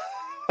got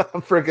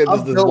freaking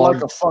I'm built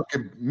like a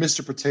fucking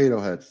Mr.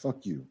 Potato Head.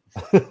 Fuck you.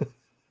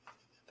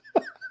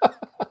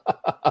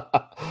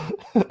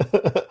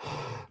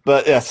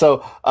 But yeah,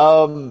 so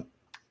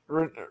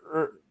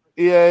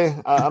EA,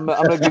 I'm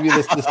gonna give you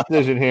this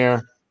decision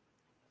here.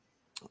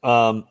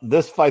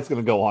 This fight's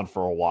gonna go on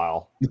for a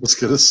while. I was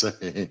gonna say,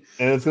 and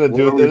it's gonna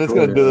do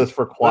this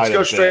for quite a bit.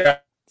 Let's go straight.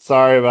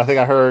 Sorry, but I think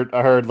I heard.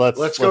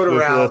 Let's go to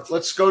round.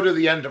 Let's go to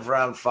the end of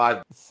round 5.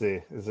 Let's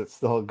see, is it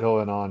still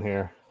going on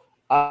here?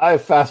 I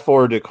fast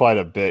forwarded quite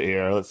a bit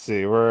here. Let's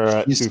see. We're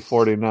at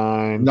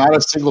 249. Not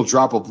a single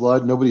drop of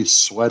blood. Nobody's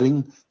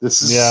sweating.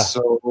 This is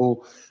so.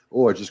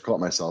 Oh, I just caught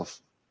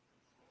myself.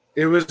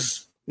 It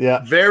was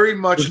very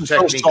much a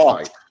technique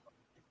fight.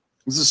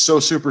 This is so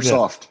super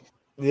soft.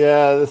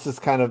 Yeah, this was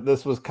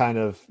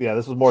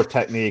more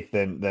technique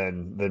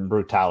than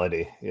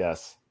brutality.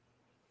 Yes.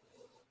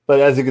 But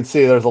as you can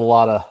see, there's a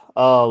lot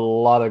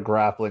of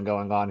grappling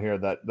going on here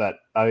that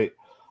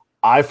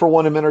I for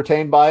one am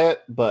entertained by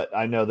it, but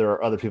I know there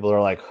are other people that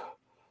are like,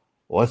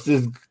 what's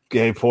this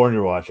gay porn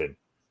you're watching?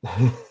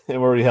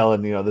 And we're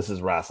yelling, this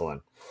is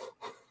wrestling.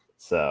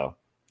 So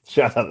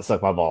shout out to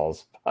Suck My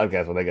Balls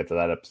podcast when they get to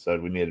that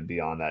episode. We need to be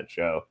on that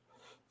show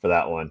for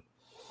that one.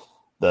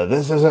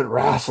 This isn't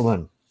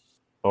wrestling.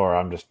 Or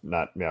I'm just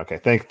not. Yeah, okay.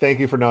 Thank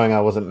you for knowing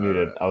I wasn't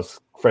muted. I was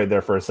afraid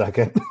there for a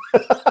second.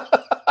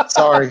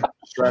 Sorry,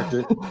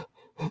 distracted.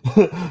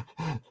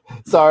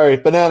 Sorry,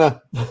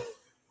 banana.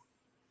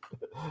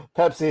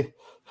 Pepsi.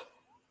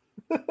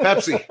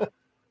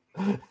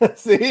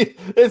 See,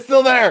 it's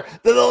still there.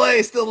 The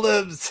delay still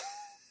lives.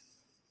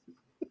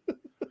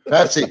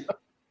 Pepsi.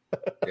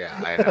 Yeah,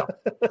 I know.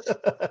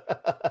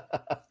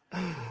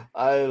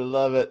 I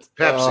love it.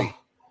 Pepsi.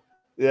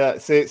 Yeah,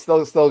 see, it's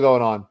still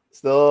going on.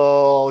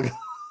 Still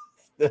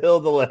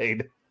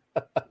delayed.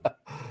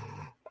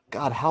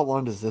 God, how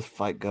long does this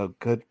fight go?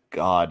 Good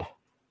God.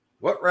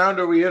 What round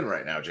are we in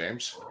right now,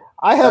 James?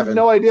 I have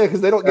no idea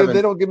because they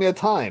don't give me a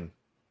time.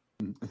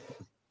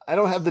 I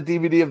don't have the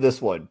DVD of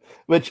this one.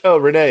 Which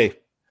Renee,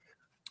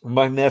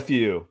 my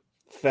nephew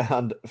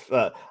found.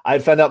 I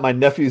found out my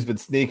nephew's been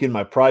sneaking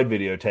my Pride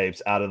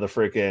videotapes out of the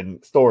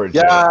freaking storage.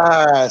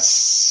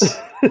 Yes.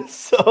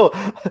 So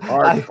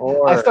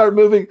I start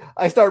moving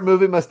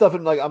my stuff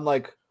and I'm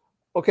like,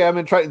 okay, I'm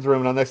in Triton's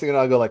room, and the next thing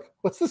I'll go like,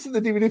 what's this in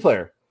the DVD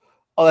player?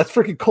 Oh, that's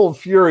freaking Cold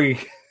Fury.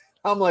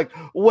 I'm like,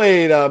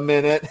 wait a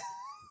minute.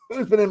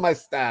 Who's been in my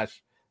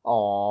stash?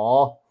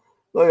 Aw.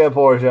 Look at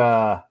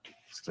Portia.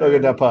 Look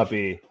at that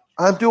puppy.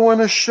 I'm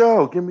doing a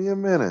show. Give me a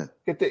minute.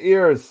 Get the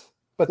ears.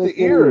 But the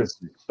ears,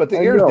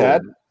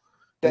 Dad.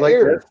 The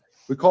ears.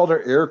 We called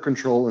her air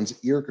control and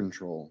it's ear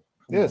control.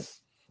 Yes.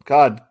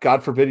 God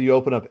forbid you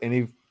open up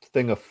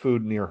anything of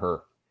food near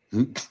her.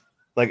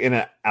 Like in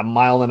a 1.5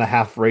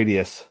 mile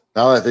radius.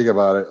 Now that I think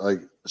about it,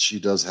 like she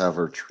does have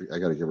her treat. I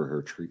got to give her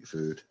her treat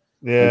food.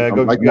 Yeah,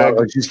 like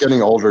she's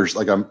getting older.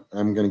 Like I'm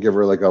gonna give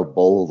her like a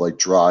bowl of like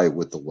dry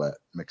with the wet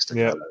mixed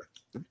together.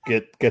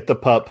 Get the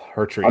pup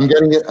her treat. I'm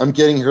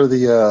getting her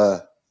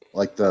the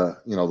the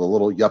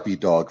little yuppie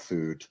dog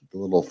food. The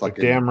little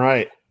fucking damn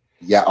right.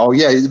 Yeah. Oh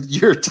yeah.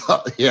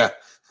 Yeah.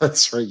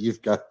 That's right.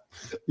 You've got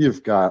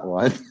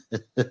one.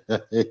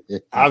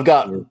 I've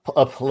got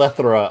a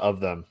plethora of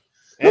them.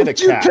 And a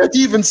cat. You can't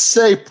even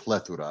say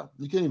plethora.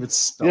 You can't even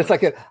spell it. I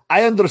can.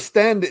 I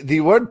understand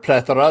the word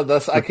plethora,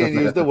 thus I can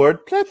use the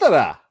word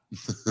plethora.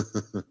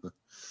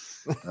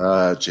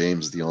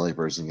 James, the only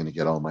person going to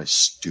get all my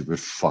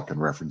stupid fucking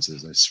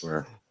references, I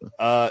swear.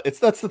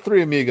 That's the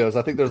Three Amigos.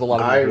 I think there's a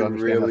lot of people who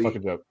understand that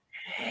fucking joke.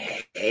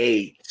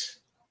 Hate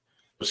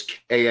those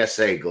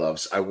KSA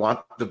gloves. I want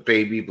the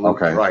baby blue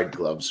Pride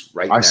gloves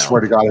right now. I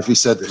swear to God, if he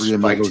said Three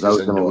Amigos, I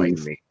was going to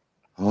leave me.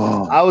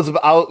 Oh.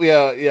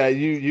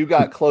 You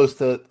got close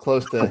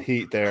to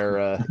heat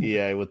there,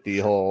 EA, with the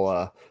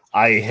whole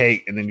I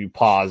hate, and then you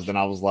paused, and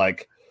I was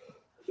like,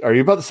 are you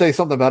about to say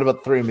something bad about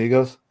the Three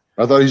Amigos?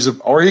 I thought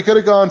or he could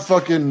have gone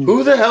fucking.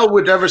 Who the hell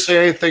would ever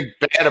say anything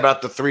bad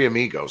about the Three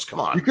Amigos?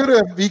 Come on. He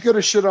could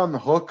have shit on the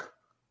Hook.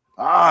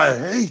 I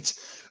hate.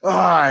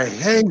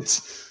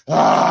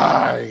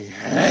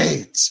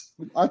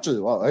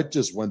 Actually, well, I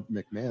just went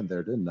McMahon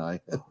there, didn't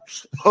I?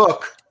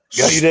 Hook.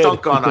 Yeah, you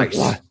stunk did. On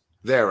ice.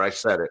 There, I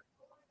said it.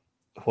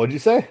 What'd you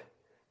say?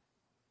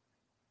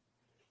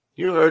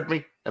 You heard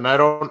me, and I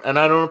don't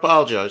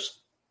apologize.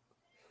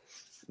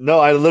 No,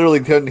 I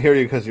literally couldn't hear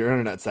you because your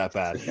internet's that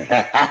bad.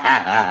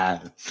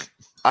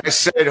 I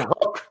said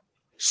Hook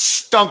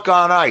stunk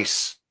on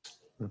ice.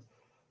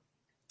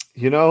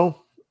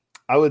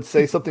 I would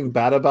say something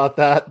bad about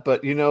that,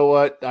 but you know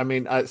what? I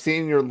mean,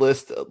 seeing your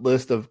list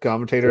of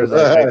commentators,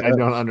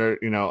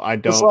 I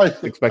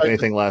don't expect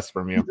anything less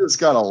from you. You just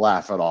gotta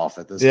laugh it off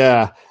at this.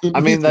 Yeah, point. I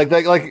mean, like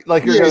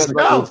you're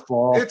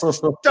it's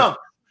stunk.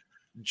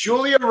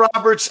 Julia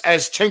Roberts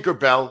as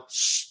Tinkerbell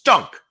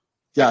stunk.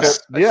 Yes,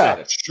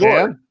 yeah,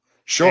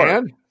 sure.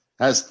 And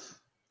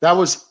that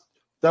was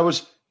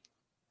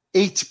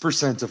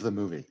 8% of the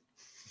movie.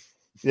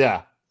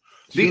 Yeah,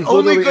 the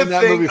only good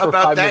thing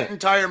about that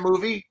entire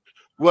movie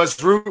was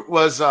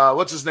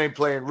what's his name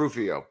playing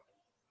Rufio,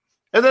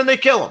 and then they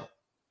kill him.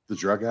 The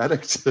drug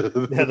addict.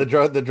 Yeah, the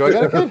drug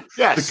addict.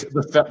 Yes,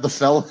 the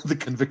felon, the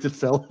convicted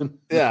felon.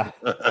 Yeah.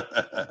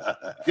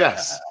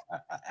 Yes.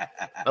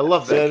 I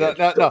love that.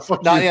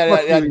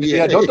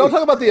 Yeah. Don't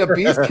talk about the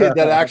obese kid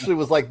that actually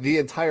was like the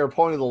entire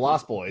point of the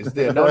Lost Boys.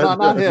 Yeah, no,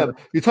 not him.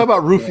 You talk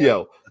about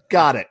Rufio.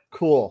 Got it.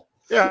 Cool.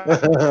 Yeah,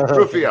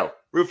 Rufio.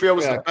 Rufio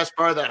was the best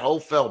part of that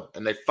whole film,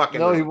 and they fucking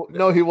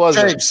he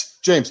wasn't.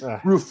 James,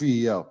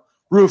 Rufio.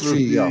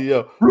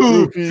 Rufio.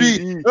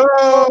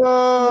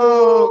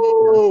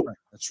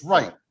 That's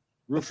right.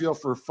 Rufio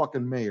for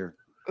fucking mayor.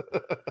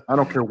 I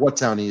don't care what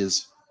town he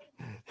is.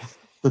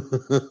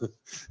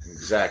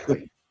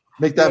 Exactly.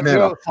 Make that man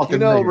a fucking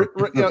mayor.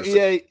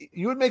 EA,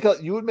 you would make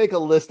a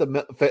list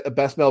of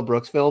best Mel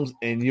Brooks films,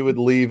 and you would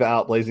leave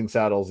out Blazing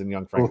Saddles and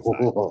Young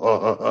Frankenstein.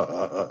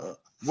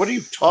 What are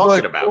you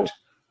talking about?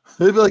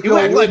 You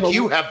act like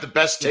you have the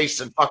best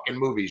taste in fucking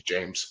movies,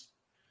 James.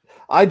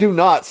 I do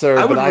not, sir.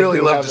 I would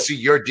really love to see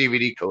your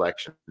DVD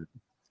collection.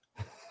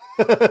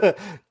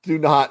 Do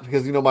not,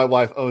 because my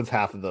wife owns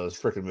half of those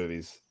freaking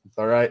movies.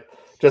 All right,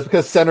 just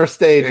because Center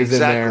Stage is in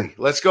there.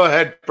 Let's go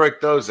ahead and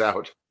break those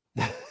out.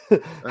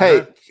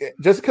 Hey,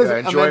 just because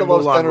Amanda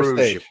loves Center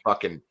Stage, you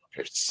fucking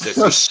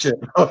sissy. Oh shit!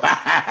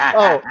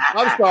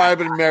 I'm sorry. I've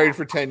been married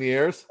for 10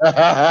 years. You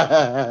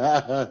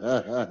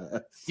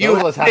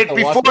had it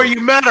before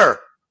you met her.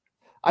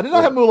 I did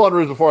not have Moulin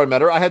Rouge before I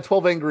met her. I had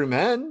 12 Angry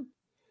Men.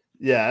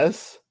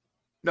 Yes.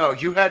 No,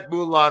 you had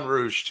Moulin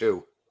Rouge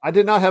too. I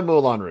did not have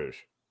Moulin Rouge.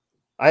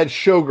 I had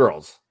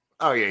Showgirls.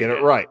 Oh yeah, get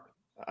it right.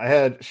 I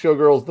had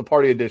Showgirls, the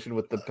party edition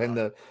with the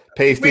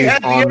pasties. We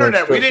had the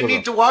internet. We didn't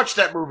need to watch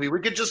that movie. We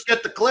could just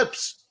get the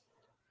clips.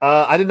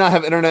 I did not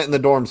have internet in the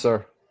dorm,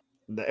 sir.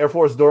 The Air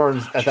Force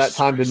dorms at that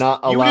time did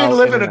not allow. You didn't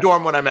live in a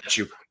dorm when I met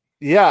you.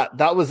 Yeah,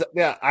 that was.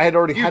 Yeah, I had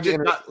already had the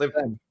internet.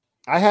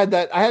 I had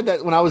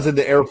that when I was in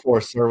the Air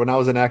Force, sir. When I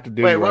was in active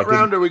duty. Wait, what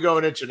round are we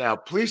going into now?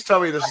 Please tell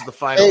me this is the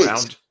final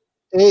round.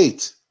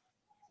 8.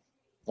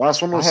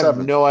 Last one was 7. I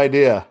have no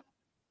idea.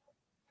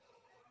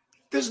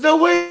 There's no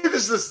way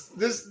this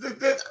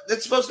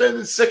it's supposed to end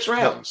in 6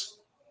 rounds.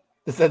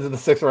 This ends in the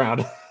 6th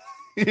round.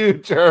 You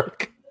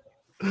jerk.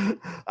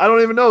 I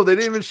don't even know. They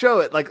didn't even show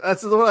it. Like,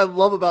 that's what I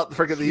love about the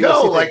freaking the UFC.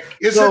 No, like,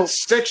 isn't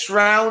 6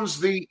 rounds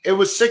it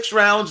was 6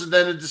 rounds and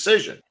then a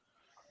decision.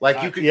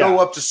 Like, you could go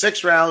up to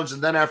 6 rounds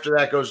and then after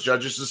that goes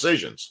judges'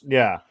 decisions.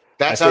 Yeah.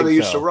 That's how they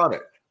used to run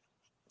it.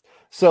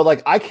 So,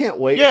 like, I can't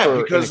wait. Yeah,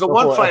 because the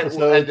one fight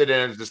ended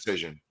in a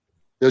decision.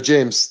 Yo,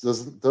 James,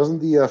 doesn't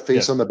the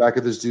face on the back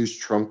of this dude's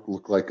trunk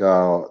look like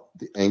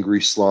the angry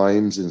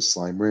slimes in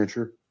Slime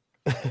Rancher?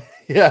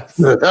 Yes.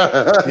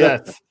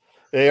 Yes.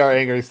 They are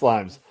angry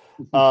slimes.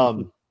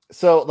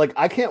 So, like,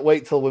 I can't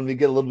wait till when we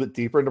get a little bit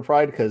deeper into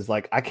Pride, because,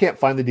 like, I can't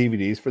find the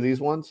DVDs for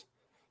these ones.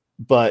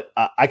 But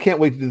I can't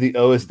wait to do the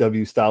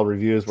OSW style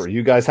reviews where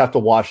you guys have to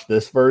watch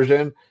this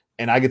version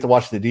and I get to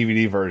watch the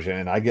DVD version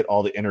and I get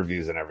all the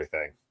interviews and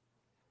everything.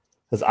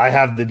 Because I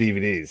have the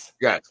DVDs.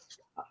 Yes.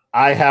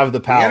 I have the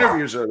power. The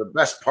interviews are the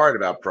best part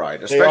about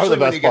Pride, especially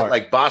when you get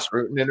like Boss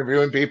Rutan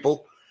interviewing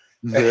people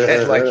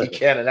and like he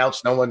can't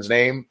announce no one's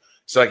name.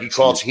 So like he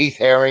calls Heath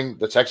Herring,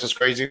 the Texas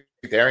Crazy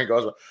Heath Herring,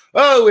 goes,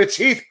 "Oh, it's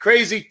Heath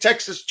Crazy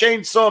Texas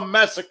Chainsaw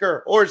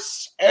Massacre or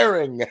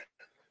Herring."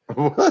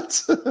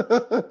 What?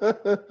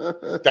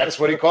 That's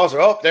what he calls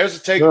her. Oh, there's a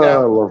takedown. I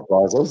love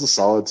Boss. That was a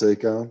solid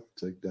takedown.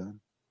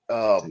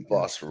 Oh,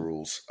 Boss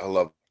rules. I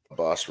love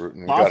Boss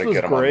Rutan. We got to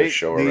get him on the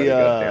show already.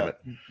 God damn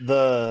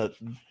it.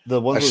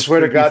 The ones I swear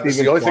to God, this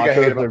is the only thing I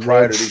hate about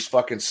Pride are these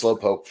fucking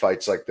slowpoke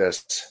fights like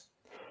this.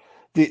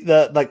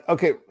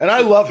 Okay, and I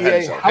love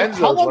Henzo. Henzo is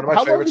one of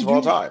my favorites of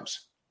all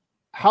times.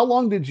 How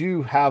long did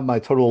you have my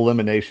Total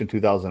Elimination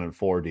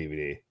 2004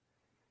 DVD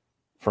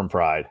from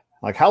Pride?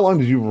 Like, how long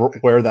did you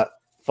wear that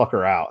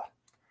fucker out?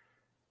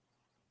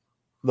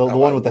 The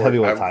one with the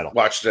heavyweight title.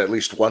 Watched it at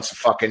least once a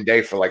fucking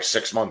day for like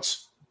 6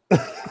 months.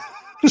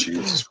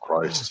 Jesus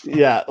Christ.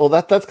 Yeah, well,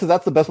 that's because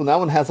that's the best one. That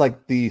one has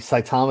like the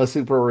Saitama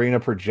Super Arena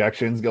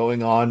projections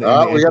going on.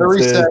 We got to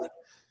reset.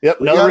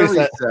 Yep, another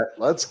reset.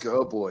 Let's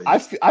go, boys.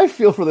 I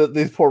feel for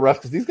these poor refs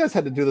because these guys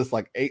had to do this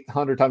like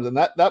 800 times, and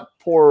that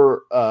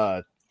poor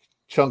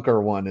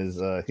Chunker one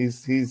is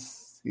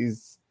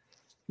he's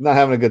not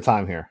having a good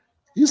time here.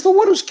 He's the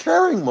one who's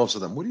carrying most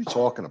of them. What are you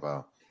talking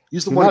about?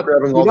 He's the one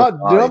grabbing all the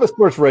Do not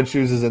sports red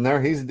shoes is in there.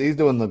 He's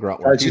doing the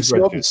grunt work. You see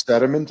all the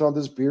sediment on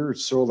this beer?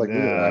 It's so like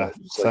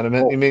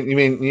sediment. Like,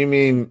 you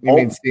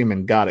mean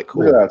semen? Got it.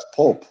 Cool. Look at that. It's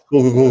pulp.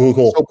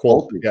 Cool. So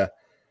pulpy.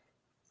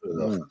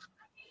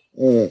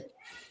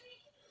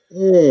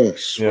 Yeah.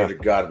 Swear to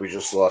God, we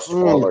just lost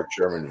all our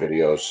German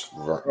videos.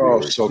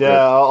 Oh, so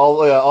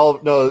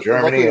good. No.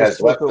 Germany has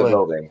left the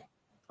building.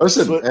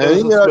 Listen,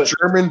 any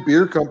German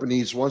beer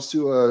companies wants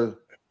to,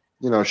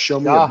 show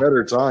me a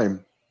better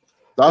time.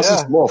 Das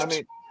ist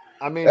Luft.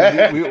 I mean,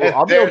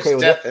 I'll be okay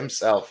with Death it.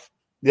 himself.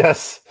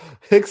 Yes,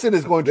 Hickson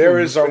is going to. There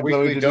is our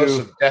weekly dose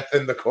of death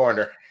in the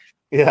corner.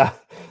 Yeah.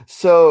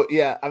 So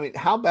I mean,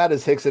 how bad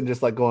is Hickson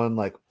just like going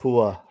like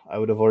Pua?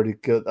 I've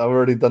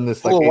already done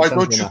this. Like, why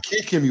don't you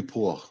kick him, you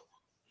Pua?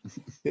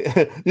 You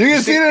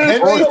can see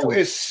it. Henzo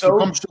is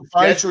so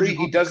deadly,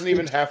 he doesn't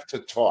even have to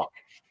talk.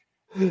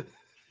 He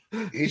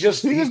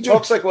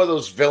talks like one of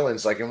those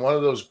villains, like in one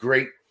of those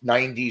great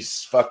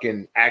 90s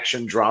fucking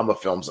action drama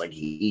films like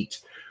Heat,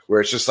 where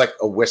it's just like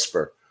a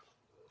whisper.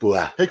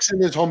 Blah.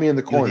 Hickson is homie in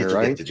the corner,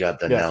 right? Get the job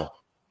done now.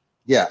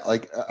 Yeah,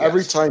 like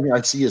every time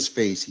I see his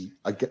face,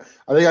 I think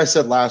I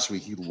said last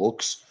week, he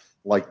looks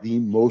like the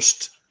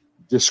most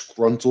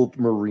disgruntled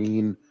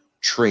Marine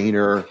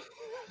trainer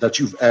that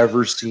you've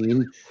ever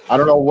seen. I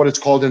don't know what it's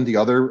called in the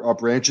other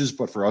branches,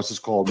 but for us, it's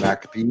called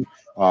MACP,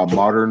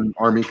 Modern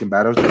Army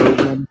Combative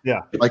Program.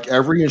 Yeah. Like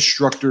every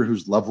instructor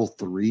who's level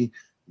 3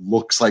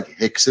 looks like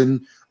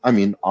Hickson. I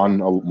mean,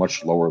 on a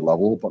much lower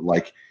level, but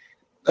like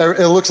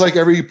it looks like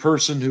every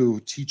person who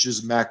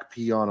teaches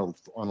MACP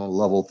on a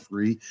level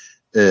 3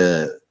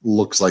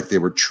 looks like they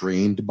were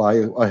trained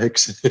by a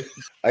Hickson.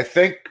 I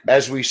think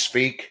as we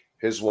speak,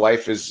 his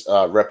wife is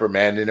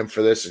reprimanding him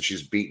for this, and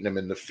she's beating him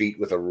in the feet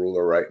with a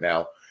ruler right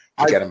now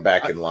to get him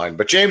back in line.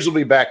 But James will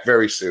be back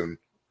very soon.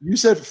 You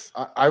said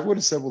I would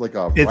have said like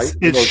a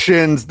it's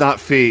shins, not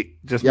feet.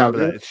 Just remember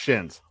that it's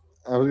shins.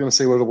 I was gonna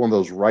say one of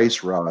those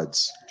rice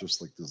rods,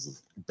 just like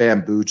this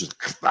bamboo, just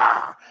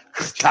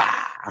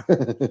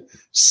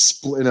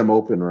splitting him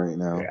open right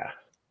now. Yeah.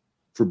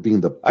 For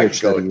being the I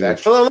bitch could go with that.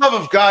 For the love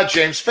of God,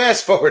 James,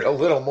 fast forward a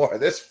little more.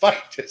 This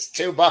fight is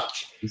too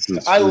much.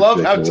 I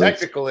love how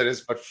technical it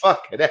is, but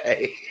fucking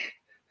A.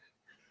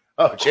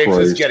 Oh, James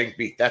is getting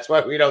beat. That's why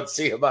we don't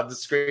see him on the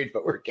screen,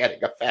 but we're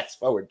getting a fast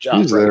forward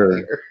job. He's there.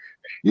 Here.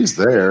 He's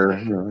there.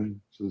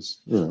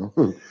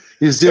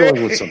 He's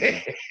dealing with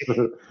something.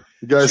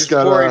 You guys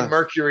got pouring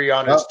mercury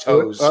on his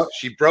toes.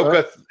 She broke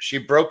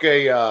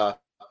a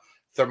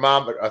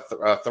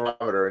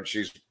thermometer, and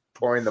she's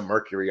pouring the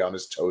mercury on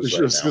his toes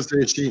right now.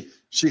 Say,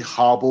 she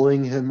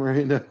hobbling him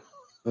right now.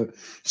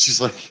 She's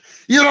like,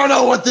 "You don't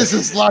know what this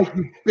is like,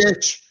 you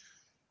bitch.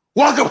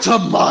 Welcome to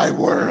my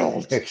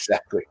world."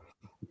 Exactly.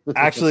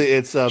 Actually,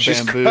 it's she's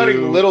bamboo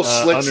cutting little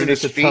slits in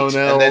his feet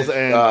toenails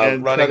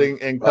and cutting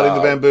the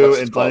bamboo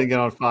and lighting it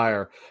on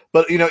fire.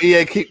 But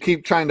EA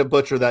keep trying to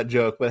butcher that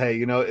joke. But hey,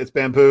 it's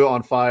bamboo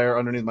on fire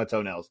underneath my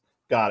toenails.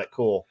 Got it.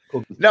 Cool.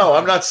 No,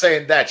 I'm not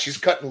saying that. She's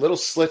cutting little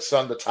slits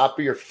on the top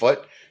of your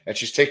foot, and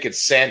she's taking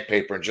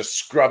sandpaper and just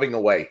scrubbing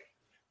away.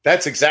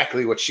 That's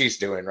exactly what she's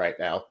doing right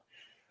now.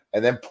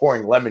 And then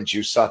pouring lemon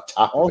juice on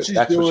top of it.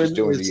 That's what she's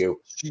doing to you.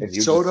 She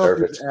sewed up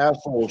his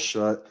asshole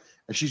shut,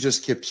 and she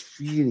just keeps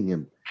feeding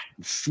him,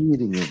 and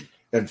feeding him,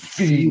 and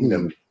feeding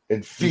him,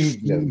 and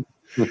feeding him.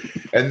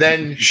 And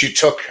then she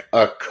took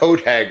a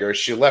coat hanger.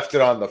 She left it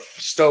on the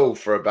stove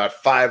for about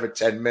 5 or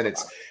 10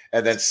 minutes,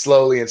 and then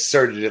slowly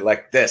inserted it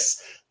like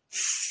this.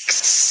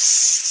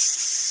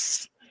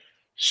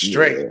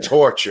 Straight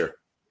torture.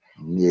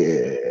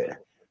 Yeah.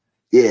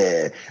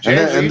 James,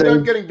 are you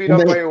done getting beat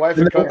up by your wife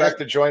and come back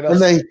to join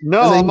us?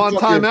 I'm on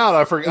timeout.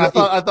 I forgot.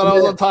 I thought I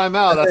was on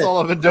timeout. That's all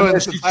I've been doing.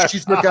 She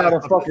took out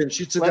a fucking.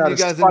 She took out. You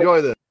guys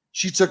enjoy this.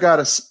 She took out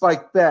a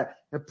spike bat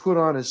and put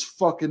on his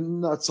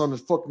fucking nuts on the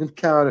fucking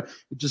counter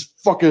and just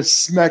fucking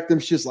smacked him.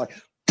 She's like,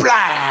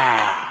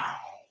 blah.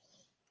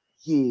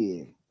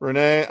 Yeah.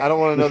 Renee, I don't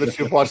want to know that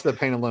you've watched the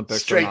Pain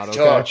Olympics. Straight or not,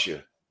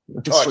 torture.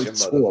 Okay? Torture,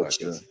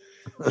 motherfuckers.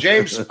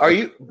 James,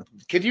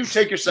 can you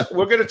take yourself?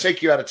 We're going to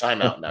take you out of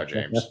timeout now,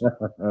 James.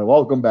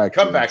 Welcome back.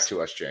 Come back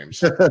to us,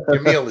 James.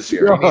 Emil is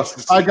here.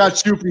 I got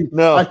Choopy.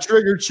 No. I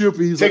triggered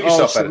Choopy. He's take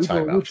yourself out of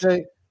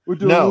timeout. We're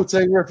doing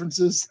Wu-Tang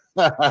references.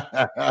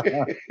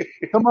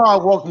 Come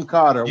on, welcome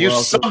Carter. You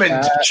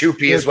summoned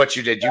Choopy is what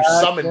you did. You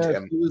summoned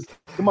him.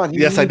 Come on.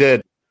 I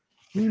did.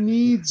 He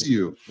needs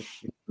you.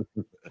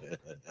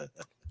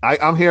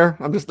 I'm here.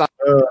 I'm just not.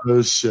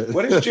 Oh, shit.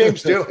 What is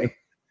James doing?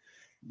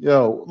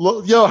 Yo,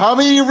 how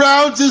many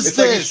rounds is it's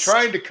this? Like he's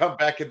trying to come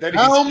back, and then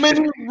how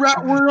many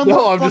rounds?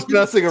 No, I'm just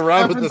messing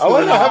around with this. I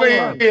wonder how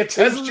many attempts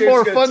this is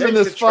more fun than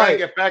this fight.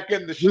 Get back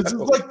in the show. This is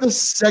like the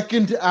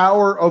second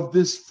hour of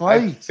this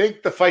fight. I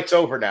think the fight's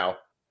over now.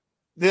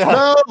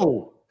 Yeah.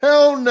 No,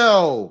 hell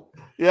no.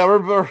 Yeah,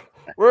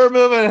 we're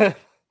moving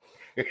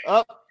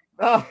up.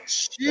 Oh,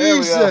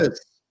 Jesus.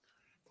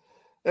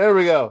 There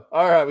we go.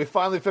 All right, we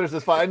finally finished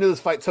this fight. I knew this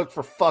fight took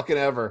for fucking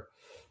ever.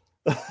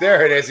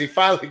 There it is. He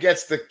finally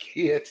gets the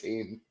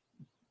guillotine.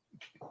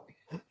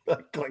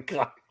 Click,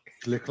 clack.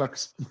 Click,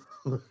 clacks.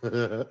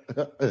 There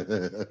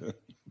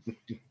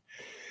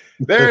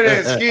it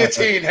is.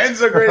 Guillotine.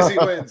 Henzo Gracie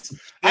wins.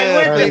 I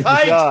win the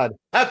fight. God.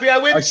 Happy I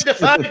win the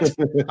fight.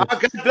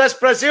 God bless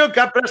Brazil.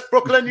 God bless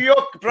Brooklyn, New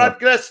York. God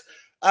bless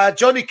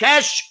Johnny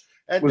Cash.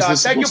 And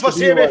thank you for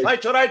seeing me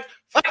fight tonight.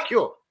 Fuck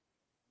you.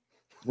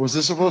 Was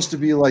this supposed to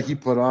be like he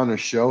put on a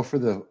show for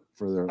the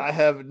I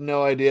have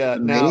no idea.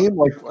 Name?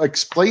 Like,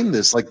 explain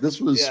this. Like,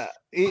 this was. Yeah.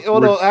 Well,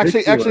 no,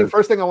 actually,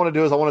 first thing I want to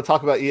do is I want to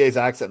talk about EA's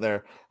accent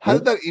there. How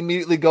did that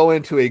immediately go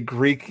into a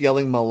Greek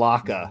yelling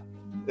Malacca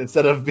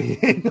instead of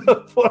being a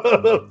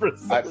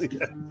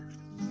Brazilian?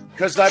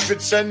 Because I've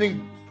been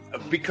sending,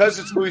 because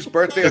it's Louis'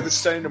 birthday, I've been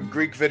sending him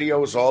Greek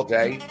videos all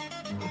day.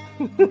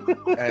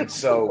 And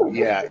so,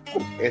 yeah,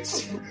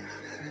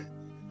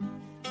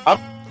 I'm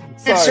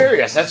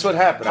serious. That's what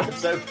happened. I've been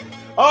sending.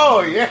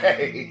 Oh,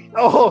 yay.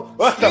 Oh,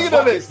 what the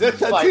fuck is this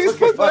like? Look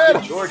at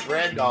fucking George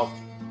Randolph.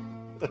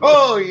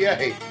 Oh,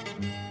 yay.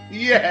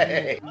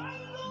 Yay.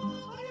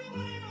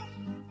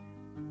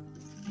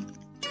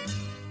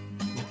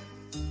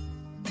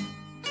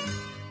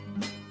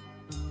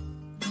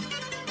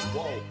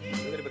 Whoa,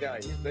 look at the guy.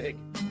 He's big.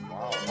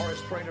 Wow.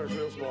 Horace Trainer is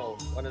real small.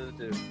 One of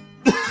the two.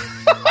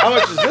 How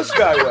much does this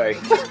guy weigh?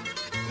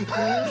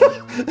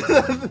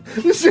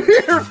 Did you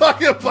hear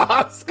fucking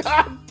boss?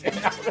 God damn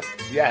it.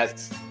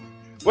 Yes.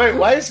 Wait,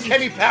 why is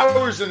Kenny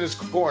Powers in his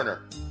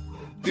corner?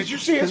 Did you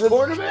see his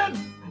corner, man?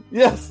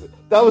 Yes,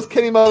 that was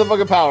Kenny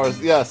motherfucking Powers.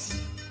 Yes.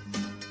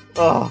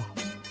 Oh.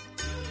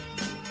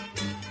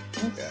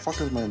 What the fuck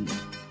is my...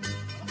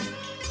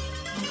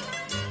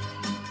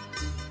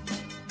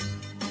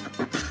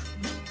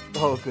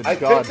 Oh, good I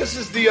God. think this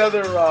is the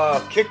other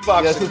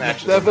kickboxing Yes, this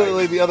match. is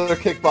definitely the other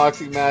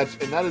kickboxing match,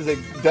 and that is a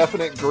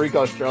definite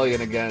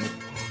Greek-Australian again.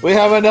 We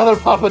have another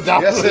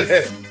Papadopoulos. Yes, it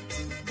is.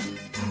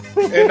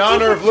 In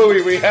honor of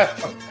Louis, we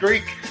have a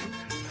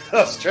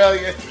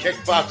Greek-Australian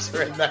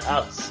kickboxer in the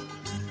house.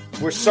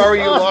 We're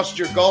sorry you lost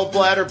your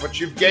gallbladder, but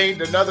you've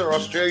gained another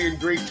Australian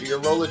Greek to your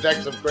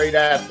Rolodex of great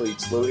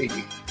athletes, Louis.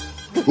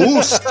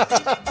 Oos!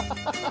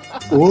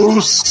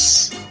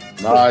 Oos!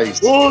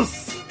 Nice.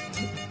 Oos!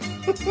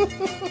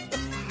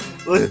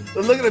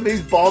 Look at him,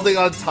 he's balding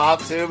on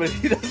top too, but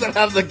he doesn't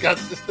have the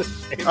guts just to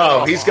shave.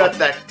 Oh, he's got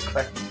that.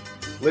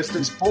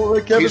 Listen,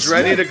 he's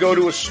ready to go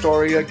to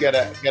Astoria, get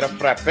a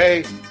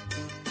frappe.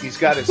 He's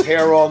got his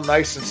hair all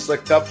nice and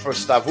slicked up for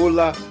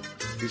Stavula.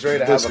 He's ready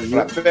to have a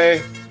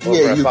frappe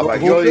over at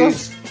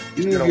Babayolis.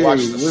 He's going to watch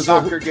the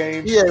soccer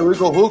game. Yeah, we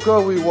go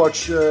hookah, we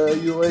watch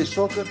UA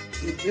soccer.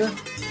 Yeah.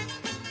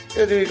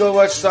 We go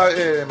watch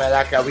soccer,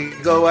 Malaka. We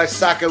go watch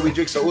soccer, we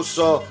drink some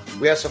uso,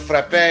 we have some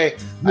frappe.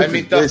 I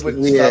meet up with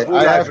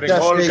Stavula, I bring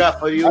Olga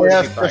for you. I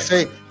have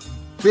cafe.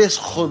 Best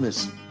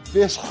hummus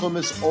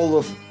all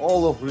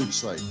of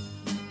Ridgeside.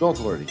 Don't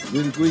worry.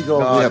 We go.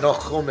 No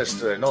hummus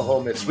today. No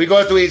hummus. We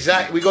go to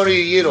Isaac. We go to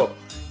Yiro.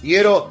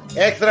 Yiro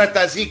extra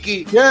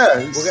tzatziki. Yeah,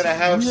 we're gonna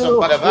have some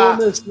palava.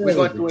 We're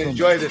going to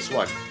enjoy this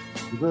one.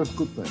 We're going to have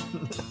a good time.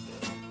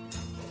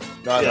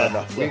 No. I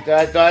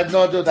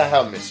don't do the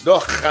hummus. No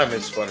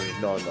hummus for me.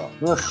 No.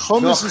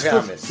 Hummus is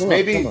hummus.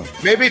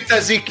 Maybe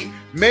tzatziki.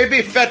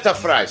 Maybe feta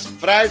fries.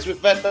 Fries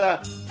with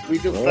feta. We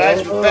do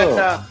fries with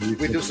feta.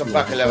 We do some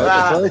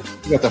baklava.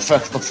 You got the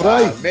feta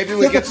fry. Maybe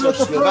we get some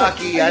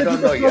Slovaki. I don't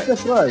know yet.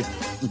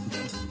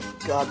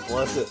 God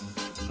bless it.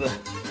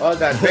 All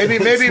that. Maybe.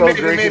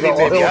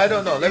 I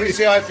don't know. Let me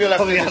see how I feel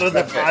after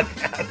this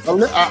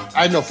podcast.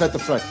 I know feta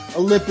fry.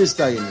 Olympus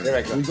diner. There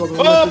I go. We go to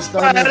Olympus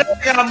diner.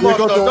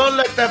 Don't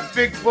let that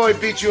big boy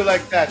beat you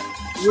like that.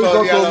 We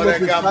go to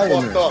Olympus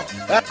diner.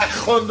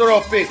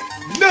 Chondropi.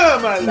 No,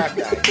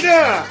 malaka.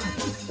 No.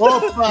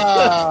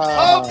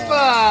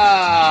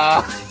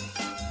 Opa!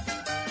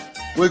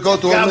 We go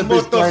to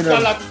Olympus diner.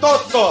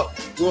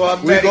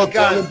 We go to Olympus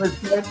diner.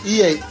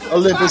 EA.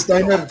 Olympus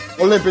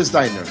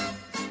diner.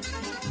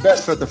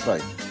 Best feta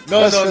fry.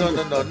 No,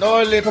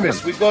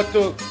 Olympus. We go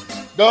to.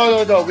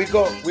 No. We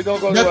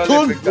don't go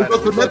Neptune. to Olympic. We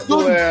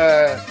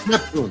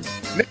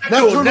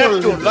go to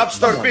Neptune.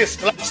 Lobster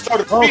bisque.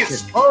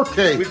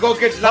 Okay. We go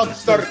get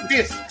lobster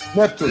bisque.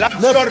 Neptune.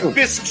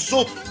 Bisque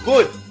soup.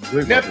 Good.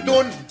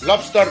 Neptune.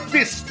 Lobster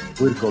bisque.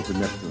 We'll go to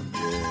Neptune.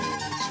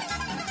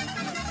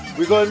 Yes.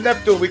 We go to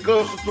Neptune. We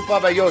go to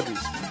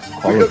Papayotis.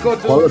 We go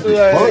to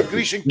the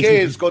Grecian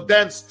caves. Go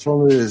dance.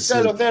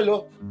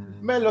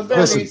 Melo.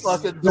 Fucking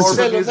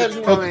Zorba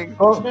music coming.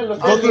 I'm going to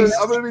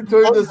be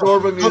doing the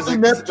Zorba music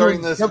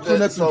during this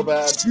bit so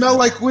bad. Smell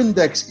like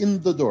Windex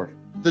in the door.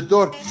 The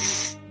door,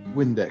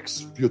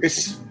 Windex.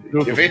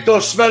 If it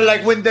don't smell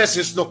like Windex,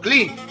 it's not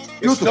clean.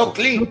 It's not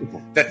clean.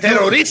 Beautiful. The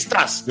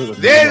terroristas,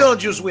 they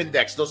don't use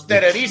Windex. Those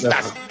terroristas,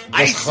 That's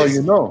ISIS, how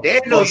you know. they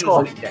don't use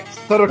Windex.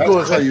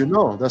 That's how you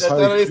know. That's how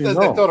you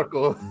know.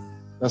 Turco.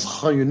 That's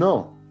how you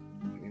know.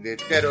 The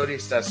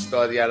terrorista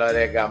storia la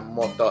rega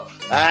moto.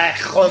 Ay,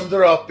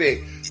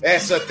 Chondropi.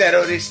 Eso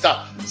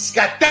terrorista.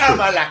 Skata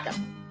malaka.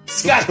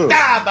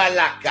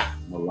 Malaka.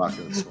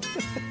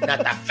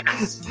 Not that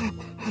fast. I mean,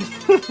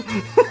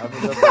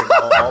 that's like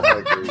all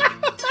my Greek.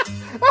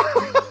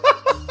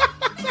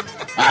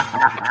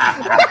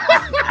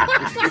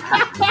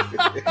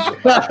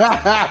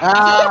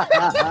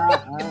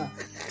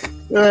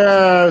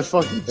 Yeah,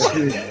 fucking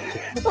shit.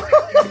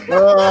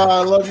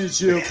 I love you,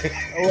 Chip.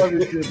 I love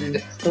you, Chippy.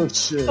 Oh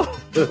shit.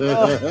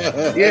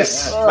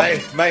 Yes,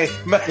 my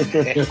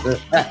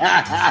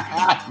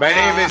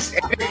name is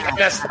Eric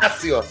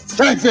Anastasios.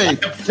 Take me.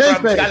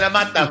 From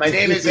Kalamata. My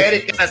name is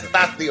Eric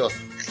Anastasios,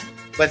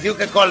 but you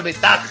can call me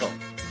Tazo.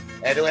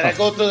 And when I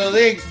go to the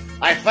ring,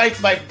 I fight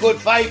my good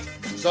fight,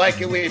 so I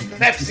can win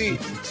Pepsi,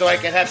 so I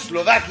can have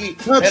Slovaki,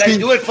 and I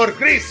do it for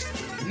Greece.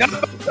 Number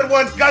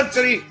one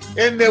country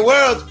in the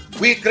world.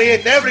 We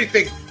create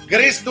everything.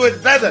 Greece do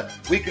it better.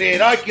 We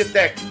create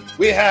architect.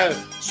 We have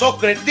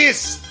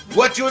Socrates.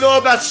 What you know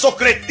about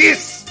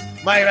Socrates,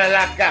 my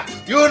malaka?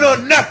 You know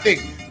nothing.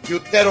 You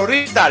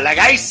terrorista like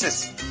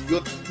ISIS. You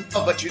know,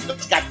 but you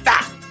don't got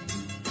that.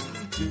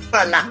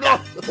 Malaka.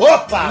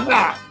 Opa.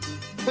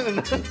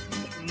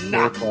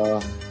 Nah.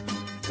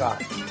 God.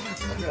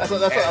 That's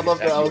what I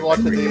love. I was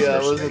watching the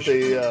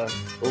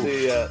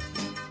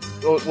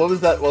What was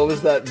that? What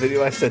was that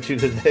video I sent you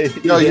today?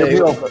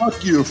 Yo,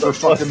 fuck you for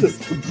fucking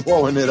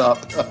blowing it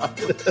up.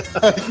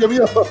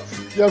 Yo,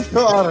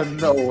 out of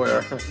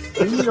nowhere.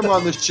 We need him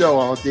on the show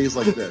on days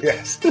like this.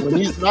 Yes. When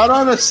he's not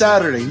on a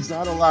Saturday, he's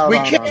not allowed. We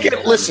can't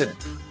get. Listen,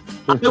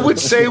 I would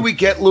say we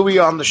get Louis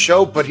on the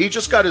show, but he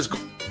just got his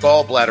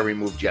gallbladder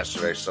removed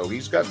yesterday, so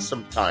he's got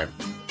some time.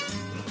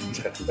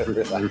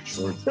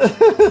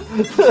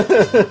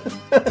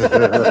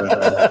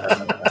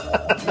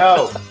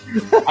 No,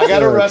 I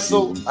gotta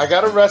wrestle. I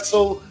gotta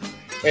wrestle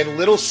in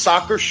little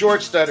soccer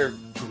shorts that are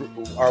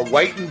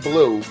white and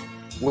blue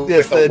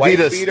with a white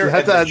beater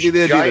and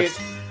the giant.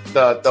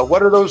 The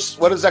what are those?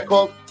 What is that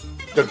called?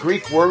 The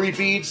Greek worry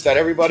beads that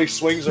everybody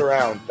swings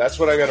around. That's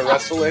what I gotta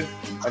wrestle in,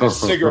 and a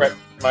cigarette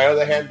in my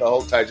other hand the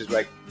whole time, just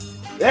like,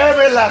 yeah,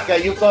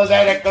 Malaka, you go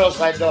there close.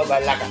 I know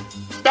Malaka.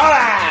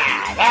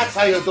 That's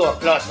how you do a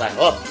close line.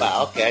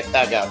 Opa, okay,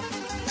 tag out.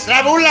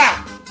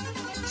 Slavula!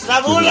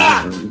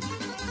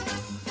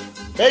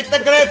 Make the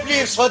grape,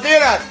 please, for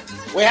dinner.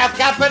 We have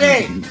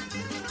company.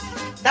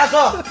 That's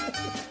all.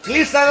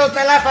 Please no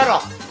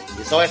telephone.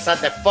 He's always on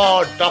the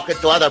phone talking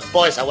to other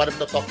boys. I want him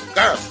to talk to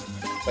girls,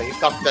 but he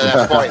talks to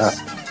the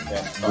boys.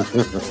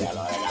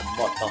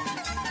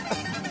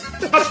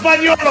 No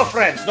Spaniolo,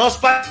 friends. No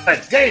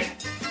Spanish.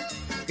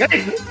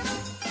 Game.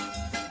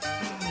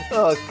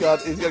 Oh God,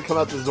 he's gonna come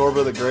out to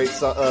Zorba the Great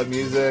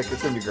music.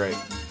 It's gonna be great.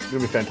 It's gonna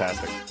be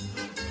fantastic.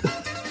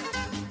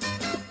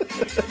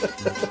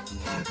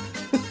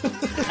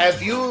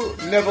 Have you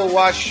never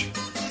watched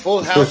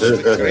Full House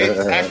with great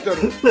actor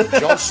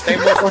John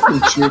Stamos?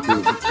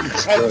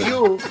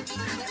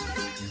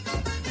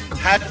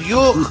 Have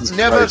you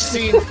never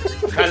seen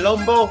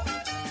Columbo?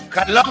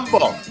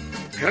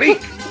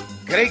 Greek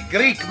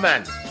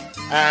man.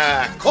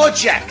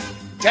 Kojak,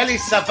 Telly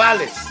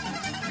Savalas,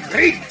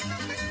 Greek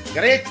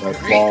that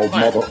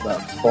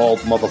bald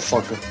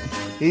motherfucker.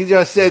 He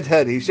just shaved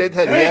head. He shaved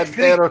head. He had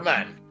hair.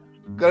 Man.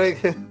 Great.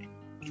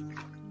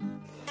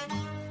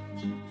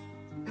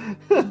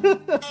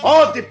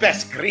 All the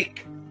best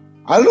Greek.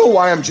 I don't know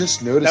why I'm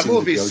just noticing the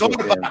movie the dojo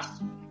pants.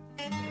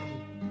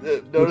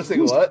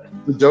 Noticing what?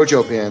 The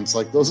dojo pants.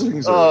 Like those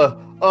things are.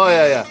 Oh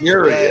yeah.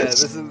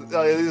 Furious. These are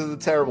the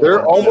terrible. They're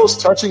ones,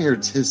 almost touching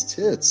his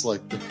tits.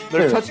 Like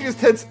they're touching his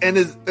tits and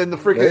the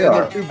freaking.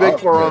 They're too big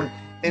for him.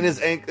 And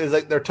his ankle is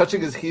like they're touching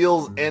his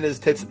heels and his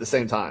tits at the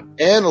same time.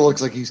 And it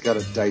looks like he's got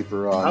a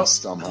diaper on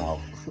somehow.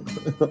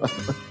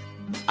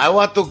 I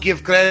want to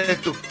give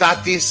credit to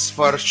Tatis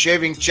for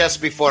shaving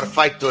chest before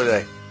fight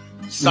today.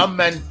 Some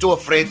men too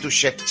afraid to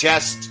shave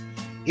chest.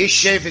 He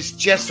shaved his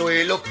chest so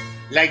he look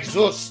like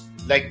Zeus,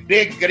 like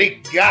big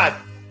Greek god.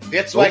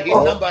 That's why he's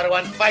number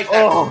one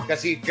fighter,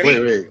 because he's Greek.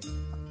 Wait.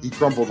 He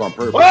crumpled on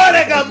purpose.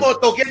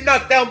 Oregamoto, get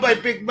knocked down by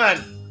big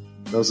man.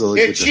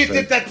 He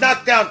cheated that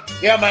knockdown.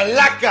 Yeah,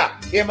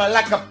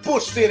 Malaka,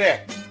 pussy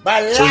there.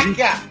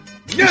 Malaka.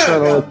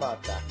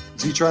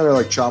 Is he trying to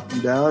like chop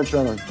him down?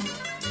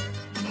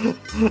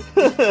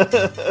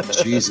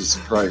 Jesus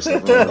Christ.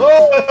 Oregamoto.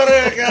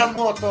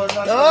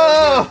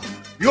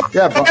 You're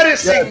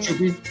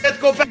embarrassing. Let's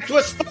go back to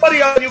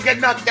Astoria and you get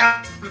knocked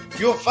down.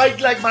 You fight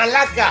like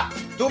Malaka.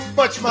 Too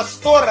much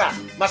Mastura.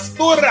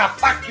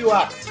 Fuck you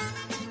up.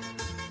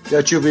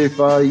 Yeah, Chubi,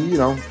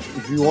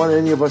 if you want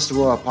any of us to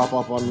pop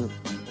up on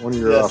one of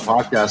your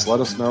podcasts,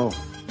 let us know.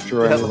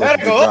 Sure,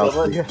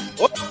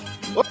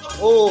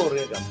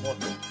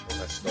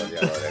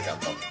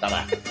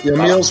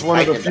 Neil's one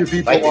of the few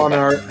people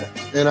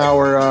in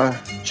our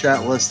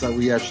chat list that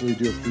we actually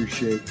do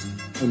appreciate,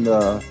 and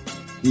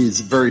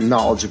he's very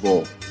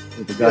knowledgeable.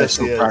 The guy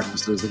still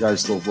practices. The guy's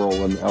still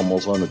rolling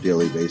almost on a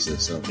daily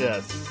basis. So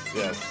yes.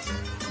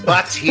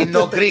 But he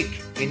no Greek.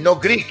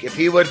 If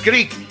he were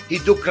Greek,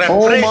 he'd do creme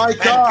Oh my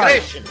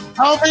God!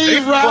 How many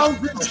Greek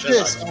rounds is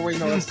this? Oh wait,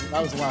 no,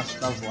 that was the last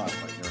fight.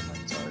 Never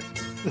mind. Sorry.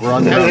 We're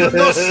on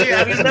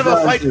have you never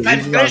fight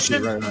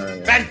pancreation?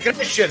 Right.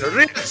 Pancreation,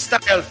 real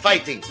style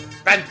fighting.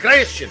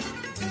 Pancreation.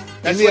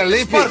 That's In the what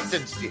Olympics.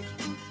 Spartans did.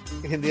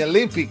 In the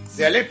Olympics.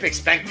 The Olympics,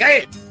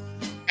 pancreation.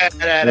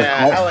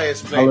 How I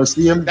explain?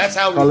 Coliseum. That's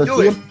how we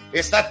do it.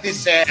 It's not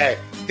this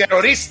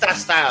terrorista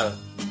style.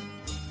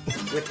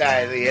 With the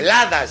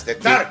heladas, the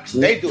Turks,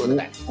 they do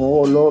that.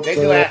 They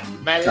do a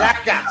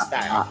Malaka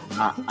style.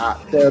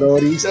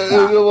 Terrorista.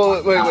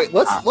 Wait.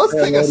 Let's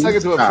take a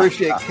second to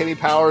appreciate Kenny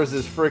Powers'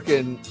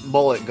 freaking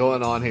mullet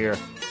going on here.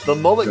 The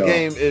mullet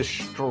game is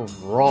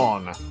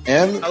strong.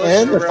 And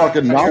the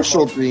fucking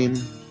nostril theme.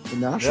 The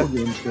nostril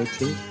theme's good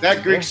too.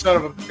 That Greek son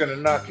of a is going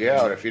to knock you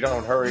out if you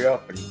don't hurry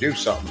up and do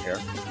something here.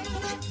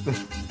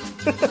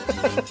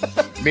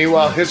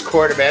 Meanwhile, his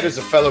quarterback is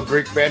a fellow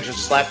Greek man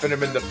just slapping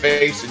him in the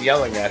face and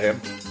yelling at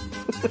him.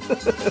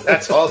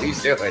 That's all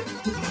he's doing.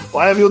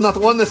 Why have you not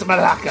won this,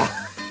 Malaka?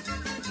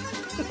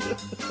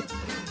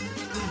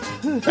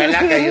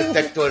 Malaka, you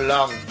take too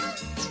long.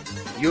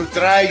 You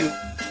try.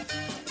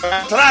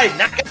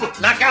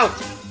 Knock out.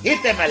 Hit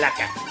him,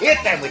 Malaka. Hit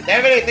him with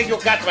everything you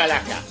got,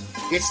 Malaka.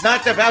 It's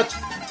not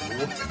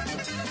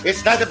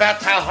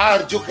about how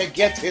hard you can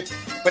get hit,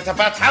 but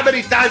about how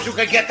many times you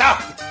can get up.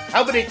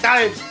 how many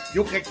times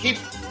you can keep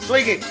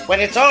swinging when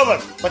it's over.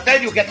 But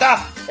then you get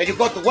up and you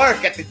go to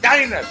work at the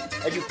diner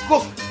and you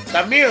cook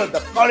the meal, the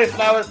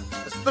cauliflower,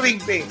 the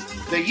string beans,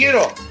 the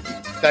gyro,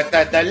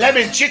 the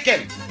lemon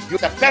chicken, the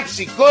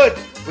Pepsi good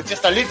with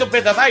just a little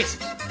bit of ice.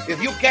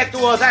 If you can't do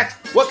all that,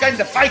 what kind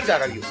of fighter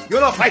are you?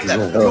 You're not a fighter.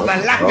 You're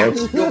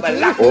malaka. You're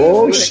malaka.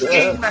 You're the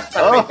king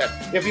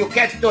masturbator. If you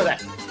can't do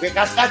that,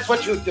 because that's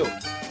what you do.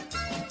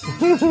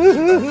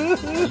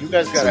 You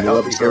guys gotta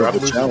help me here. I'm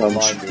losing my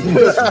mind,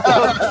 dude.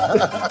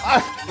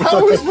 How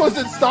are we supposed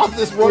to stop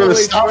this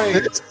runaway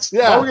train?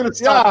 Yeah, we're gonna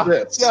stop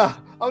this. Yeah,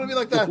 I'm gonna be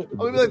like that. I'm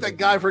gonna be like that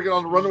guy freaking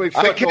on the runaway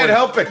train. I can't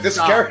help it. This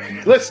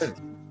character.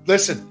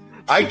 Listen.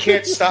 I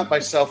can't stop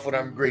myself when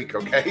I'm Greek.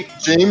 Okay,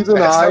 James and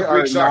I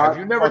are not. Have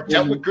you never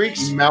dealt with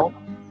Greeks?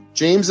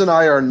 James and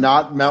I are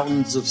not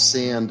mountains of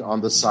sand on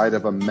the side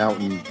of a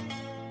mountain,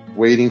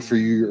 waiting for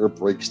your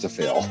brakes to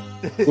fail.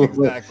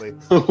 Exactly.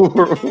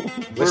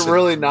 We're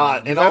really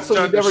not, and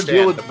also we never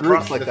deal with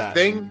groups like that.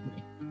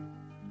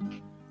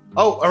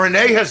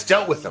 Renee has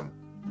dealt with them.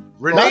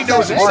 Renee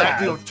knows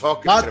exactly what I'm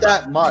talking about. Not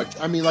that much.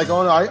 I mean, like,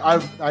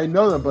 I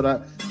know them, but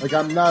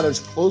I'm not as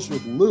close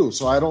with Lou,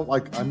 so I don't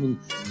like. I mean,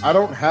 I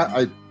don't have.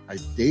 I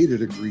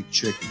dated a Greek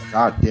chick.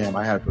 God damn,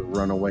 I had to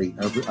run away.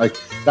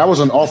 That was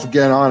an off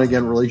again, on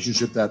again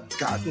relationship. That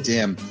God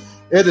damn,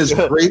 it is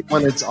great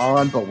when it's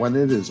on, but when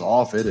it is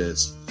off, it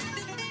is.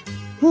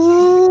 She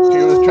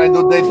was trying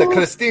to date the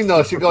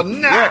Cristino. She go,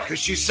 nah. Yeah, because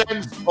she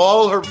sends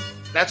all her.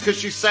 That's because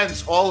she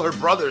sends all her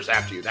brothers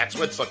after you. That's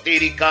when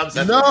Sotiri comes.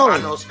 That's when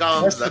Panos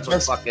comes. That's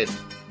what fucking.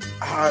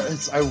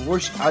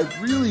 I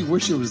really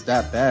wish it was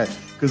that bad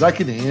because I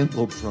can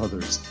handle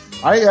brothers.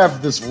 I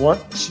have this one.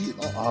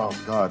 Oh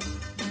God.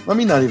 Let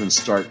me not even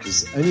start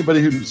because anybody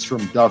who's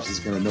from Duff's is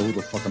going to know who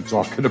the fuck I'm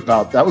talking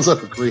about. That was a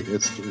great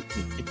history.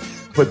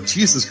 But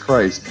Jesus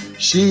Christ,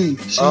 she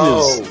is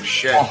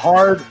a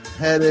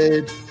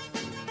hard-headed,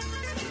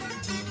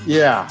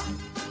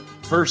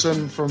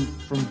 person from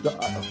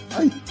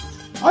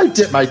I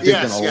dip my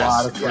dick in a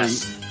lot of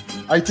crazy.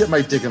 I dip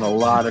my dick in a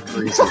lot of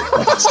crazy.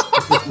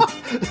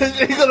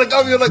 He's gonna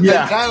come you like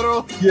that,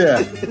 Cairo.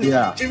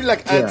 Yeah. She'd be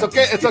like, it's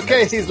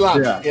okay. He's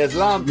Islam. Yeah.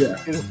 Islam.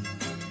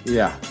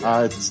 Yeah.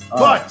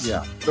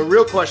 The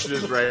real question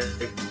is,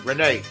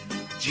 Renee,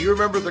 do you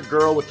remember the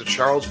girl with the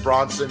Charles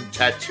Bronson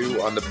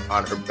tattoo on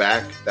her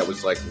back that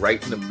was like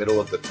right in the middle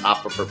of the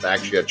top of her back?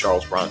 She had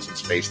Charles Bronson's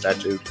face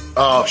tattooed.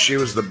 Oh, she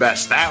was the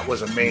best. That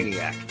was a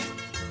maniac.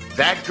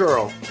 That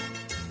girl,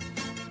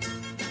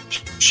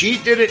 she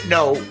didn't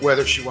know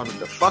whether she wanted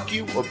to fuck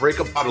you or break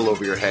a bottle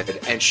over your head,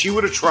 and she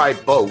would have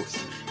tried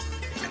both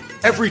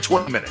every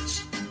 20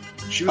 minutes.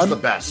 She was the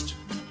best.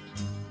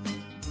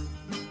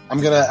 I'm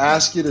gonna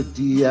ask you to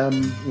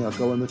DM,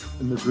 go in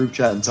the group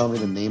chat and tell me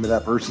the name of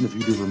that person if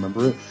you do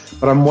remember it.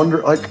 But I'm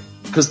wondering,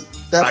 because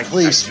that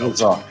place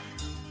was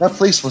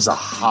a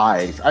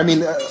hive. I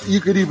mean,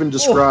 you could even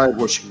describe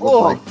what she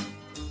looked like.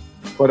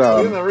 But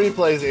in the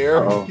replays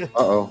here.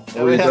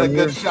 We had a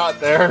good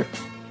shot there.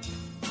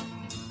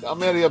 I'm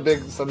really a big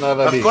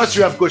Sanada. Of course,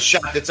 you have good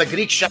shot. It's a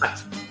Greek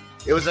shot.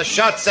 It was a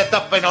shot set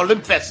up in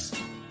Olympus.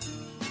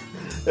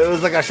 It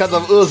was like a shot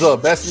of Uzo,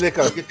 best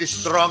liquor. Look at these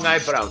strong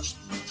eyebrows.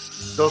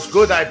 Those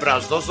good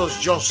eyebrows. Those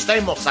Joe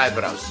Stamos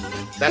eyebrows.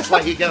 That's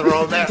why he can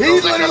roll there.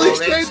 He literally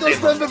straightened those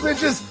sons of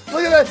bitches.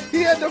 Look at that.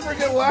 He had to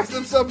freaking wax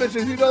them some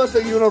bitches. You know that's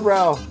a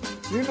unibrow.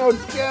 You know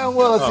damn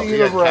well it's a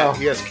unibrow.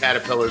 He has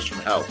caterpillars from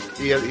hell.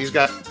 He's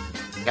got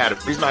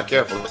caterpillars. He's not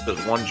careful.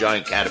 There's one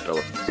giant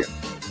caterpillar.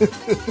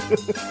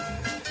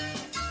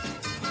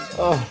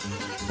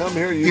 Come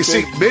here, you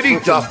see, Mini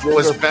Duff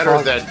was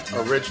better than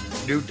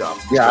new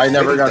Duff. Yeah, I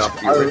never got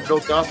the original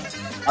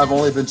Duff. I've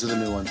only been to the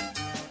new one.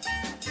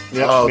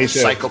 Yeah, the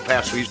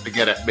psychopaths we used to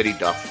get at Mini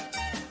Duff.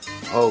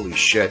 Holy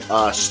shit.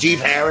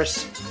 Steve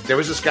Harris. There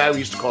was this guy we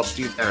used to call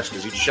Steve Harris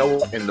because he'd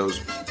show up in those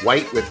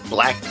white with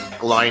black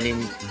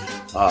lining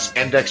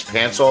spandex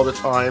pants all the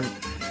time.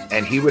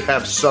 And he would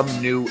have some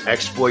new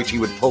exploit he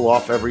would pull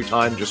off every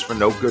time just for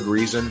no good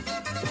reason.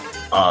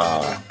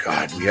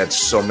 God, we had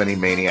so many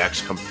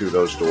maniacs come through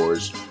those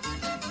doors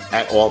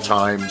at all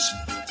times.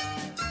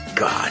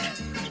 God,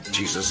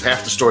 Jesus,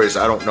 half the stories,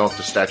 I don't know if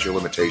the statute of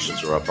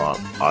limitations are up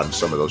on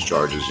some of those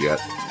charges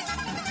yet.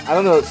 I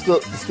don't know. It's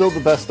still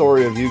the best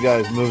story of you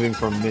guys moving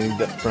from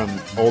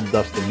old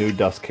Duffs to new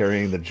Duffs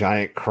carrying the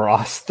giant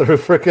cross through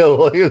frickin'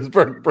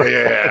 Williamsburg.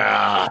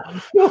 Yeah.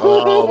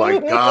 Oh my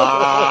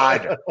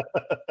God.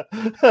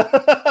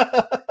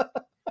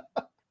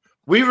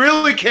 We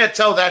really can't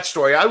tell that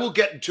story. I will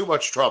get in too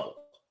much trouble.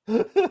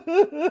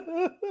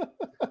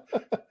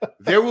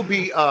 There will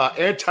be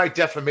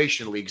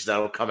anti-defamation leagues that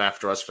will come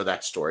after us for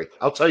that story.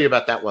 I'll tell you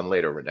about that one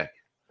later, Renee.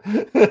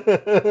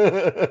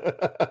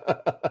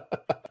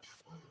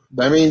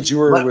 That means you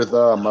were with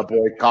my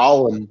boy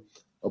Colin.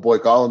 My boy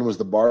Colin was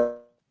the bar.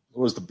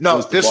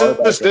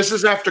 This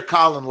is after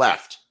Colin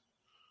left.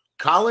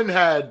 Colin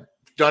had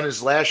done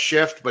his last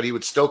shift, but he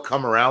would still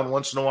come around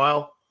once in a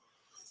while.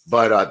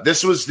 But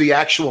this was the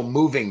actual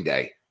moving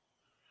day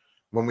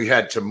when we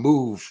had to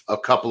move a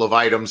couple of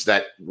items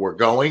that were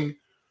going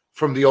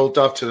from the old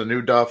Duff to the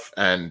new Duff,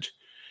 and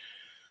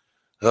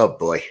oh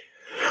boy.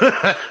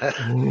 Not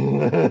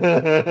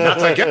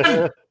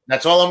again.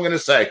 That's all I'm going to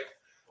say.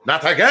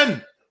 Not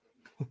again.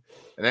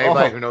 And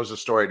anybody who knows the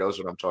story knows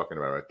what I'm talking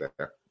about right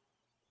there.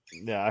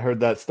 Yeah, I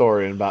heard that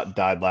story and about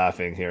died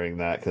laughing hearing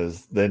that,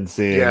 because then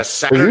seeing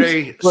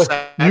Saturday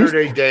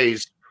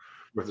days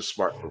were the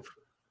smart move.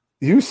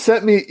 You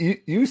sent me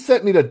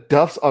to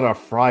Duff's on a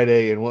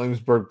Friday in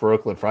Williamsburg,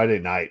 Brooklyn, Friday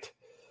night.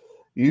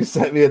 You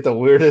sent me at the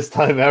weirdest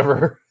time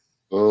ever.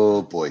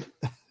 Oh boy.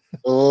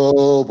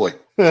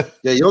 Yeah,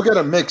 you'll get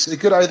a mix. It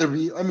could either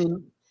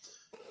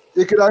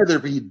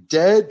be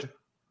dead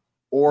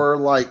or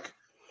like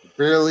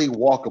barely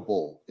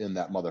walkable in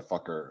that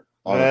motherfucker.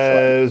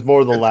 It was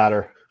more the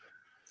latter.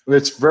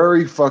 It's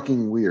very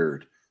fucking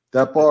weird.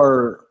 That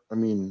bar, I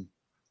mean,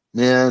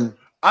 man.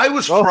 I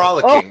was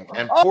frolicking,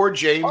 and poor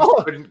James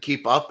couldn't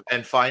keep up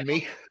and find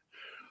me.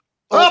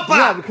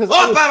 Because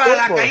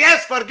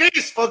yes, for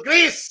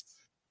Greece.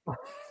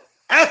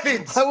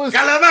 Athens,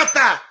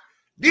 Kalamata.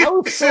 I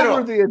was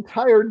sober the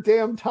entire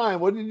damn time.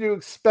 What did you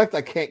expect?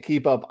 I can't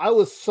keep up. I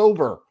was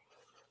sober.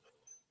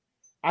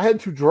 I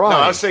had to drive. No,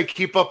 I was saying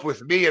keep up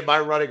with me and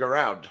my running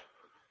around.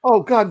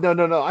 Oh, God,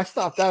 no. I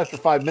stopped that after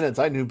 5 minutes.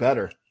 I knew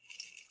better.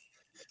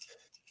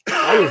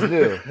 I was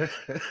new.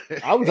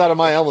 I was out of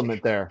my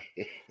element there.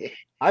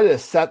 I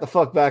just sat the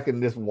fuck back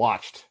and just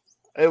watched.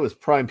 It was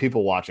prime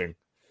people watching.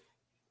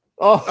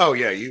 Oh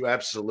yeah, you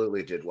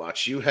absolutely did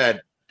watch. I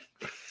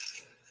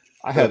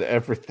had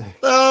everything.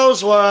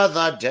 Those were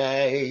the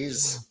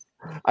days.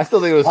 I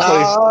still think it was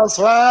funny. Those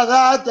were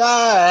the days.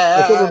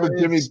 I still remember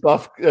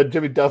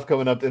Jimmy Duff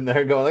coming up in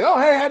there going like, "Oh,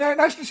 hey,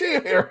 nice to see you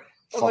here."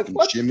 Fucking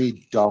like,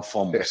 Jimmy Duff,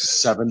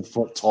 almost 7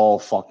 foot tall,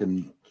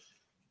 fucking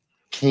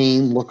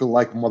Kane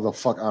lookalike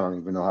motherfucker. I don't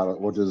even know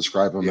what to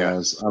describe him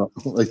as. I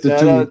don't like the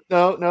two.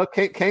 No,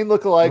 Kane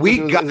lookalike. We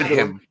got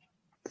him.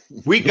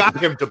 We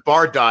got him to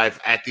bar dive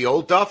at the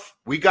old Duff.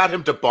 We got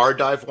him to bar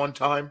dive one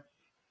time.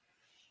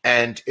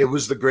 And it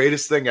was the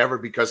greatest thing ever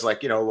because,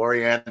 like,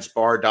 Lorianne's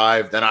bar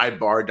dive, then I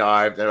bar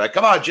dive. They're like,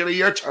 come on, Jimmy,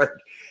 your turn.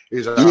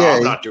 He's like,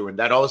 I'm not doing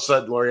that. All of a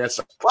sudden, Lorianne's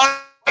like,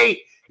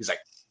 "Play." He's like,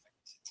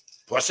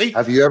 pussy.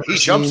 Have you ever He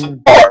jumps the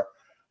bar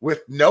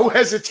with no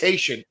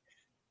hesitation.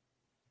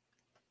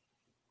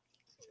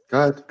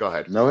 Go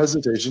ahead. No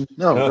hesitation.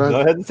 No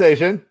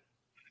hesitation.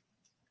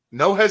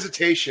 No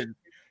hesitation.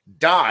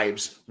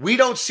 Dives. We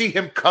don't see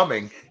him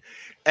coming.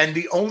 And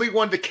the only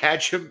one to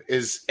catch him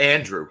is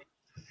Andrew.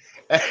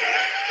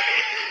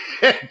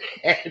 And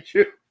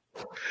Andrew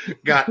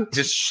got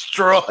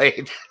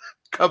destroyed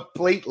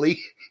completely.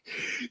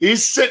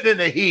 He's sitting in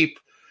a heap.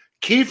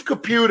 Mina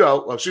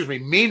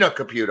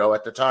Caputo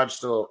at the time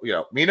still,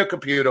 Mina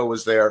Caputo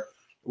was there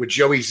with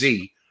Joey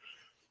Z.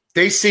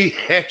 They see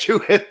Andrew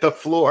hit the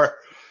floor.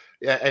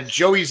 Yeah, and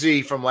Joey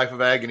Z from Life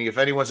of Agony, if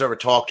anyone's ever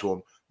talked to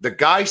him, the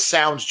guy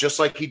sounds just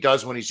like he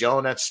does when he's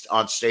yelling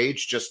on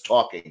stage, just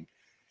talking.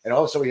 And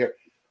all of a sudden we hear,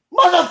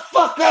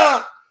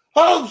 "Motherfucker!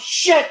 Oh,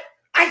 shit!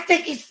 I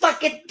think he's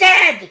fucking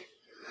dead!"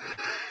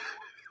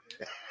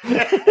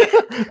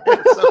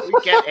 So we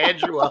get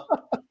Andrew up.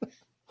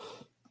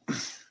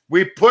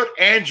 We put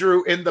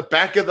Andrew in the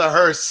back of the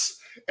hearse,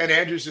 and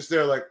Andrew's just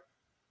there like,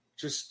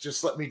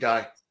 just let me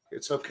die.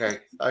 It's okay.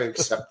 I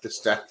accept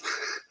this death.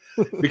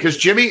 Because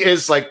Jimmy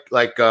is like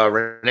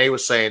Renee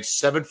was saying,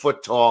 7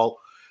 foot tall.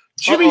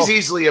 Jimmy's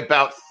easily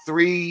about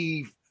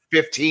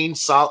 315,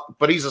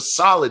 but he's a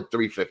solid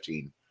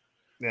 315.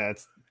 Yeah,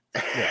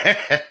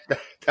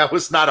 that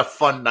was not a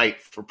fun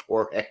night for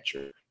poor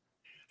Andrew.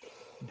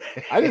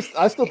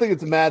 I still think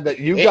it's mad that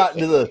you got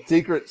into the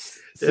secret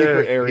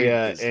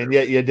area and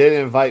yet you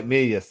didn't invite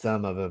me, you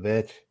son of a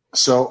bitch.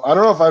 So I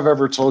don't know if I've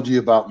ever told you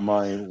about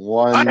my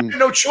one. I had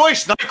no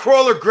choice.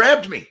 Nightcrawler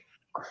grabbed me.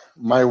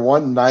 My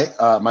one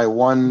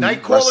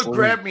Nightcrawler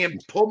grabbed me and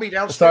pulled me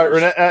downstairs. Sorry,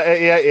 Renee.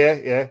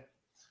 Yeah.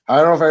 I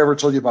don't know if I ever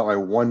told you about my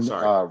one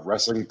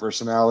wrestling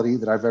personality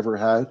that I've ever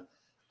had.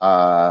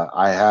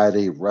 I had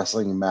a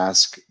wrestling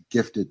mask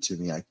gifted to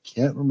me. I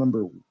can't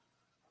remember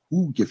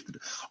who gifted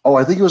it. Oh,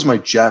 I think it was my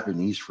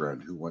Japanese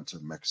friend who went to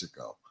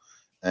Mexico.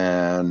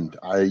 And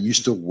I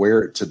used to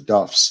wear it to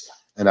Duff's.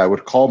 And I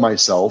would call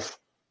myself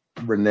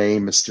Rene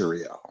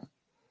Mysterio.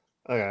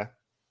 Okay.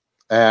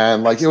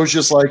 And like it was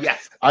just like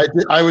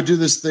I would do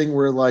this thing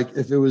where like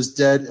if it was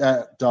dead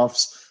at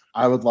Duff's,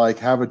 I would like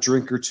have a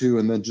drink or two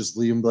and then just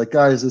leave and be like,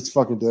 guys, it's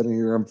fucking dead in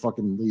here. I'm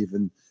fucking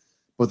leaving.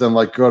 But then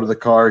like go to the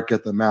car,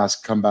 get the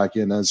mask, come back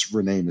in as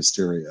Rene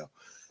Mysterio.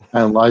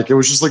 And like it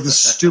was just like the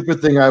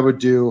stupid thing I would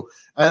do.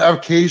 And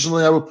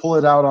occasionally I would pull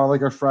it out on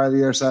like a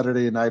Friday or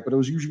Saturday night, but it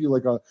was usually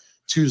like a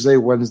Tuesday,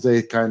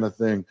 Wednesday kind of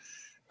thing.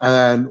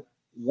 And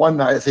one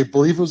night, I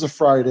believe it was a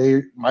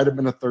Friday, might have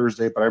been a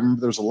Thursday, but I remember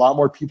there was a lot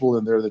more people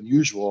in there than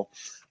usual.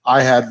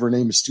 I had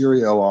Rene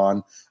Mysterio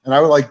on, and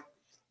I would like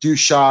do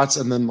shots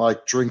and then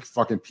like drink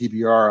fucking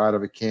PBR out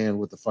of a can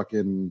with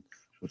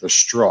a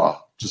straw,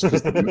 just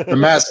because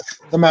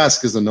the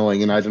mask is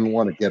annoying, and I didn't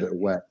want to get it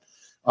wet.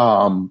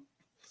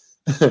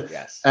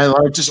 Yes, and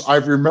I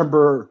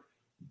remember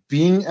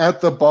being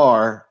at the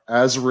bar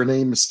as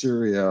Rene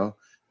Mysterio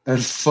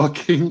and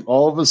fucking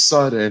all of a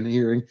sudden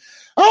hearing,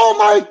 "Oh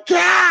my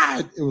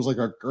God!" It was like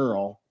a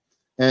girl.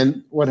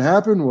 And what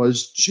happened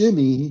was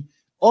Jimmy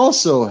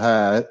also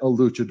had a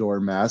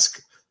luchador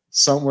mask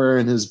somewhere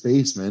in his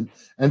basement,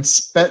 and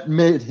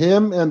made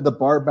him and the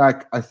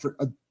barback.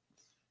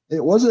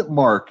 It wasn't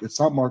Mark. It's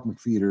not Mark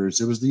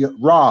McFeeters. It was the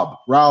Rob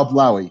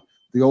Lowy,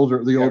 the older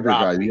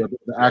guy, the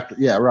actor.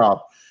 Yeah,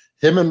 Rob.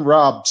 Him and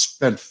Rob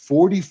spent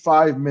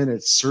 45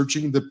 minutes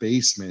searching the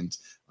basement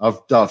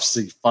of Duff's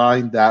to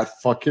find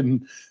that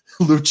fucking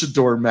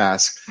luchador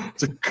mask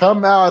to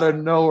come out of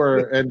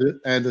nowhere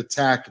and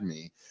attack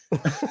me.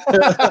 And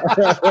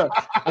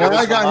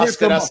I got hit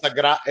from,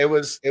 it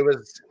was.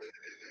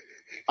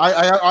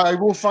 I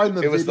will find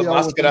the video. It was the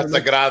Máscara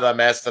Sagrada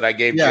mask that I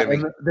gave Jimmy.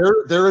 And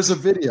there is a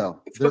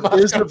video.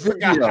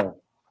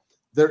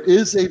 There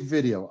is a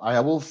video. I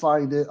will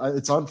find it.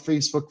 It's on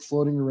Facebook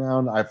floating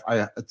around.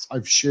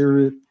 I've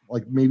shared it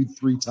like maybe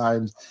 3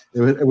 times.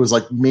 It was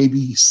like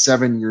maybe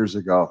 7 years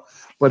ago,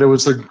 but it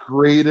was the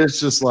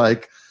greatest. Just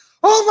like,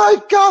 oh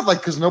my God, like,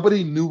 because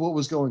nobody knew what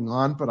was going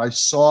on, but I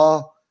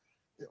saw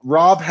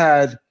Rob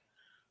had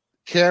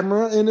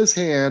camera in his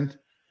hand,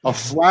 a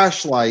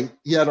flashlight,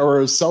 or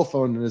a cell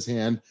phone in his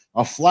hand,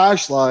 a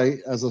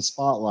flashlight as a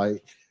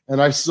spotlight,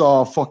 and I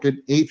saw a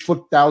fucking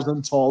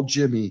 8'1" tall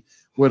Jimmy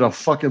with a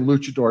fucking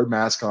luchador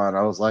mask on.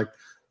 I was like,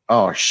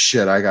 oh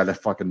shit, I gotta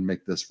fucking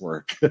make this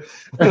work.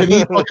 And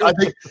he, I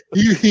think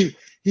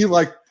he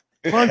like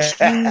punched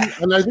me,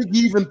 and I think he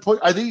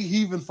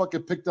even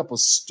fucking picked up a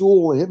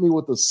stool and hit me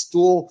with a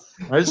stool.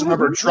 And I just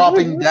remember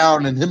dropping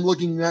down and him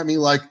looking at me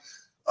like,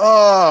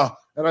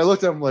 and I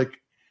looked at him like,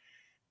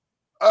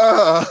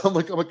 I'm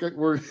like,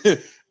 we're,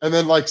 and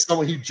then like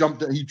he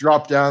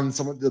dropped down, and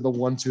someone did the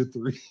 1, 2,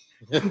 3.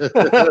 So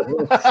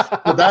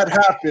that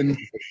happened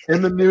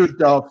in the new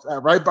Duff,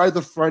 right by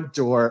the front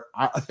door.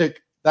 I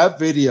think that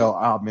video,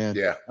 oh man,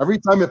 yeah. Every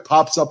time it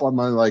pops up on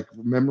my like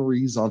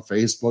memories on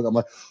Facebook, I'm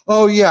like,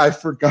 oh yeah, I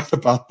forgot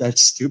about that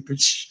stupid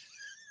shit.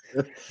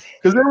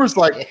 Because there was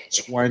like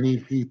 20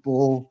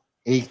 people,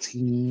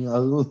 18.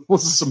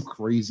 This is some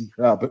crazy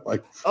crap, but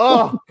like,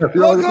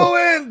 Loco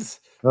wins.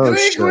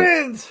 Greek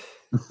wins.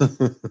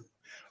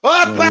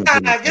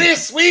 Opa!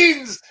 Chris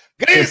wins!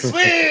 Chris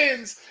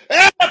wins!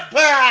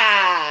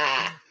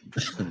 Opa!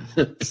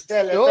 Yo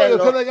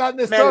could have gotten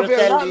this trophy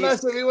a lot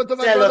less if he went to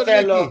my brother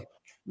Mickey.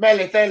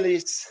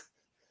 Melefelis.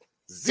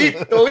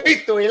 Zitto,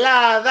 ito,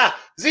 ilada.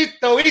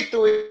 Zitto,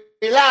 ito,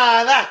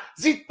 ilada.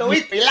 Zitto,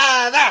 ito,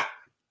 ilada.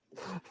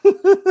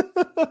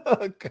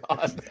 Oh,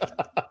 God.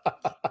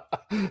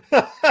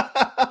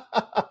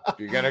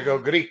 You're going to go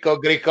Greek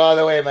all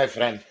the way, my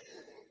friend.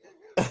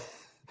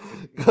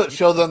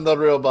 Show them the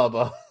real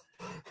Bubba.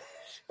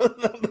 Show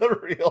them the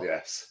real.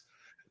 Yes.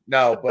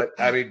 No, but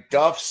I mean,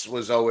 Duff's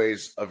was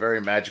always a very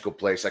magical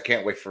place. I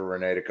can't wait for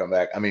Renee to come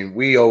back. I mean,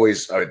 we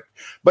always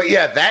but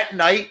yeah, that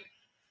night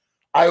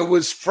I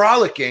was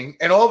frolicking,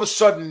 and all of a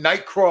sudden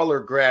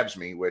Nightcrawler grabs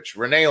me, which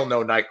Renee will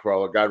know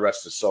Nightcrawler, God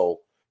rest his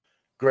soul.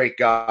 Great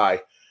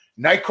guy.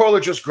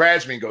 Nightcrawler just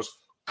grabs me and goes,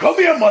 "Come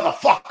here,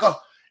 motherfucker."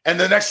 And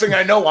the next thing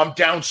I know, I'm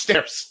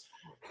downstairs.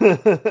 and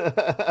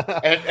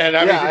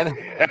I mean,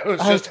 that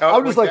was just how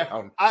it went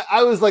down.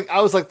 I was like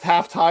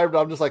half tired,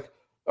 but I'm just like,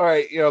 all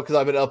right, because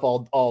I've been up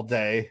all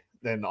day,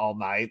 then all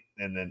night,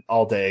 and then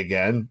all day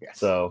again. Yes.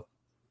 So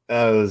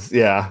I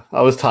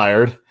was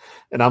tired,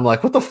 and I'm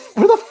like, where the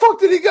fuck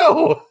did he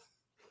go?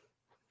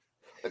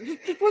 Where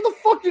the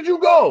fuck did you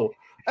go?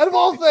 Out of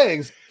all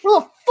things, where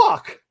the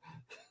fuck?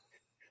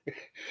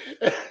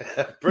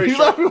 You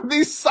left me with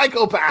these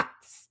psychopaths.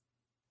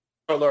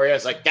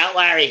 Loria's like, don't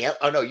worry.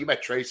 Oh no, you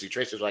met Tracy.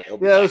 Tracy was like, it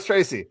was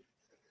Tracy.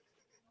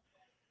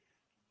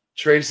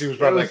 Tracy was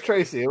probably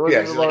Tracy. It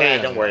was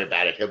like, don't worry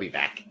about it. He'll be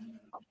back.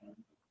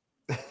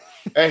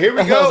 And here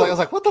we I go. was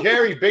like, what the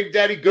Gary Big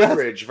Daddy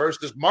Goodridge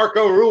versus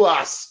Marco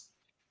Ruas,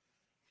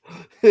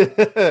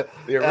 the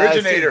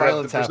originator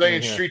of the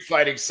Brazilian street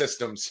fighting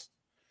systems.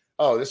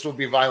 Oh, this will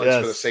be violence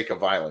for the sake of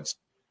violence.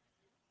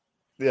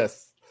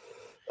 Yes.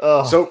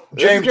 So,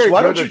 James,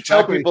 why don't you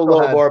tell people a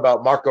little more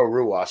about Marco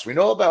Ruas? We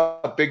know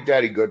about Big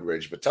Daddy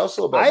Goodridge, but tell us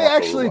a little about Marco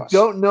actually Ruas.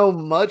 Don't know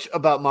much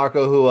about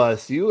Marco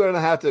Ruas. You're going to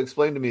have to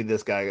explain to me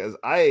this guy, because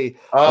I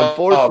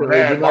unfortunately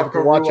did not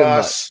watch him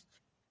much.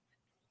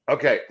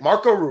 Okay,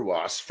 Marco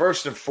Ruas,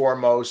 first and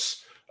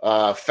foremost,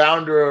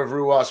 founder of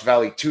Ruas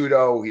Vale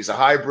Tudo. He's a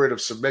hybrid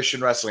of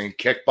submission wrestling and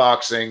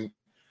kickboxing.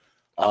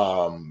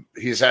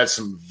 He's had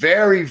some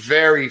very,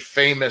 very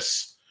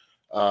famous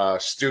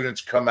students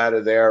come out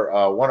of there.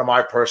 One of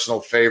my personal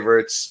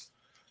favorites.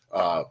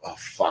 I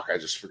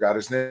just forgot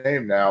his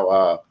name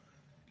now.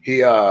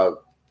 He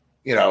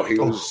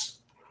was.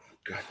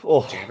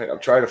 God damn it! I'm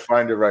trying to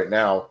find it right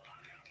now.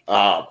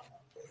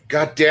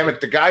 God damn it!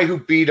 The guy who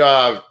beat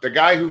the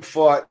guy who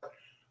fought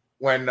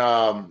when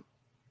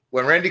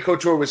Randy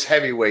Couture was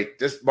heavyweight.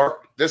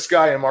 This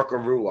guy and Marco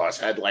Ruas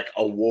had like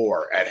a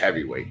war at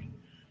heavyweight,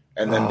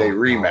 and then they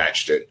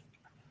rematched it.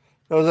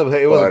 It wasn't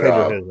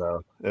Pedro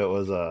Hizzo. It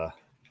was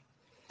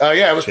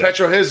it was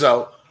Petro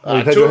Hizzo.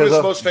 Two of his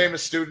most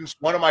famous students,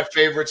 one of my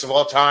favorites of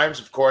all times,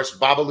 of course,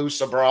 Babalu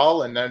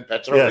Sabral, and then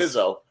Petro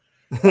Hizzo.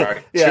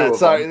 Yeah,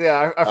 sorry.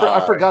 Yeah,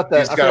 I forgot that.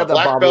 He's got a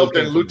black belt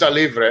in Luta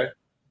Livre.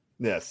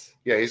 Yes.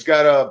 Yeah, he's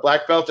got a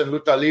black belt in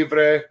Luta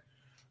Livre.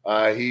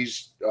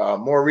 He's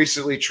more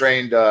recently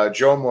trained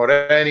Joe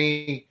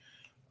Moreni.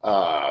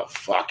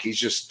 He's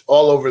just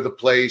all over the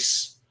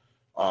place.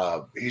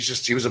 He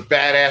was a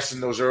badass in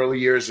those early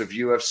years of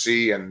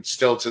UFC, and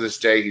still to this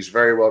day, he's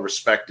very well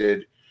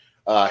respected.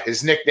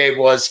 His nickname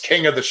was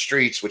King of the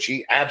Streets, which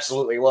he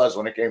absolutely was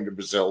when it came to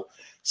Brazil.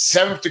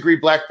 7th degree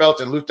black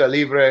belt in Luta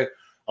Livre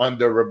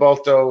under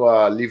Roberto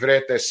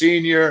Livrete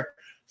Sr.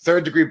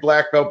 3rd degree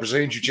black belt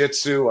Brazilian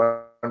Jiu-Jitsu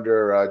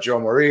under Joe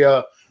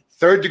Maria.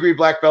 3rd degree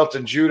black belt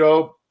in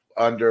Judo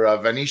under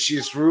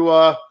Vinicius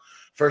Rua.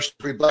 1st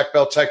degree black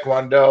belt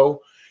Taekwondo.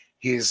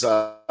 He's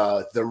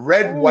the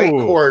red white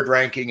cord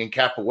ranking in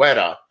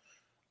Capoeira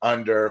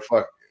under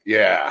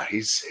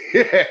he's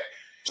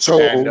so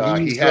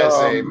he has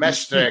a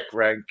mestre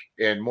rank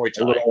in Muay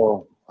Thai.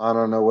 I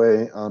don't know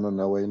way.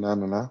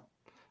 No.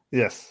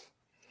 Yes.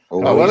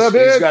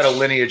 He's got a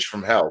lineage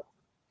from hell.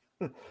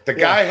 The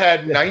guy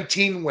had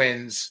 19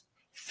 wins,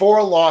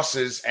 4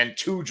 losses, and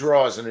 2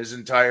 draws in his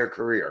entire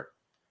career.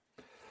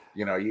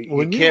 You know,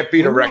 you can't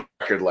beat a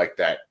record like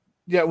that.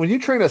 Yeah, when you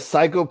train a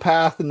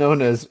psychopath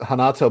known as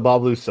Hanato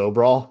Babalu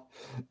Sobral,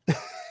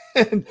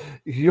 and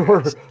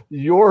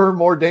you're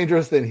more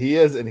dangerous than he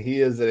is, and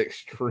he is an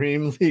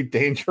extremely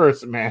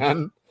dangerous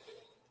man.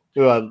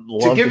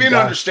 To give you an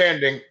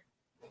understanding,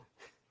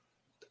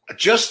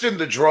 just in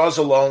the draws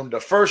alone, the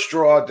first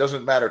draw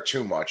doesn't matter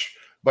too much,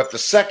 but the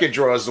second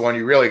draw is the one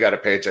you really got to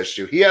pay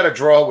attention to. He had a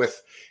draw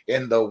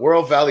in the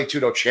World Valley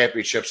Tudo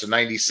Championships in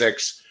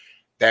 '96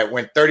 that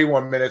went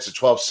 31 minutes and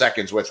 12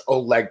 seconds with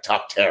Oleg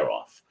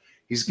Toktarov.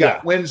 He's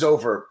got wins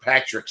over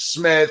Patrick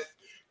Smith,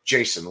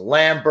 Jason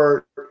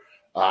Lambert.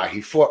 He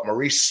fought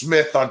Maurice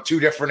Smith on 2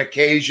 different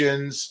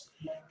occasions.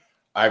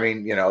 I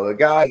mean, you know, the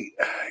guy,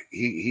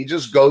 he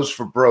just goes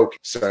for broke.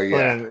 So,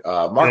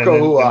 Marco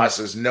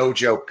Ruas is no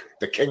joke.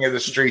 The king of the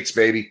streets,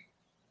 baby.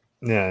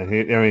 Yeah, I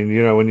mean,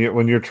 you know,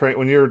 when you're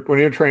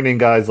training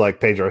guys like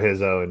Pedro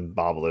Hizzo and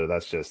Babalu,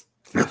 that's just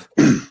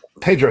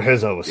Pedro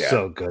Hizzo was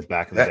so good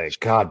back in the day.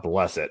 God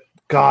bless it.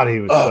 God, he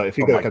was if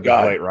he could have kept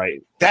the weight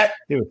right. That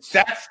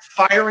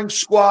firing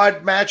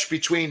squad match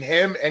between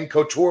him and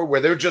Couture,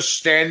 where they're just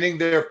standing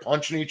there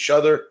punching each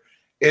other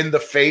in the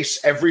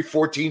face every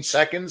 14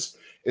 seconds,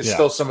 is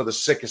still some of the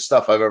sickest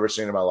stuff I've ever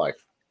seen in my life.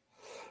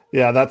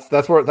 Yeah,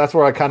 that's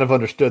where I kind of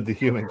understood the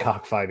human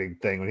cockfighting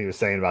thing when he was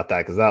saying about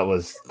that, because that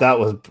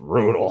was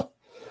brutal.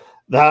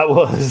 That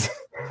was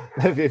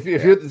if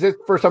you're the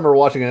first time we're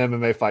watching an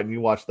MMA fight and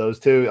you watch those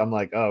two, I'm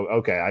like, oh,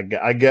 okay,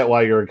 I get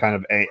why you're kind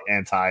of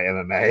anti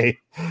MMA.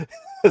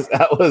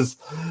 that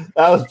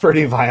was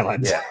pretty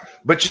violent. Yeah,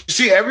 but you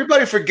see,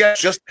 everybody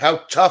forgets just how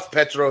tough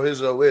Petro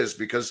Hizzo is,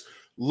 because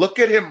look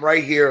at him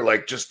right here,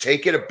 like just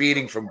taking a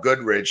beating from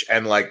Goodridge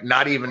and like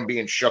not even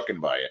being shooken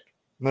by it.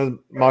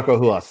 Marco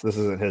Ruas. This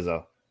isn't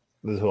Hizzo.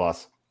 This is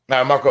Ruas.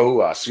 No, Marco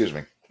Ruas. Excuse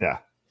me. Yeah,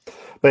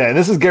 but yeah,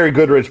 this is Gary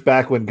Goodridge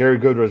back when Gary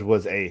Goodridge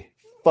was a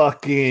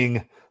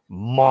fucking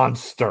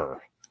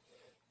monster.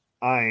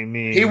 I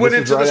mean, he went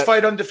into this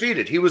fight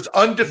undefeated. He was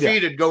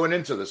undefeated going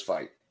into this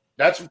fight.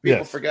 That's what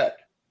people forget.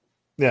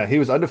 Yeah, he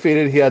was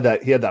undefeated. He had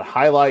that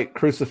highlight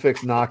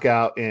crucifix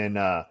knockout in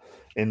the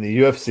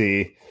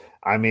UFC.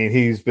 I mean,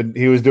 he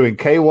was doing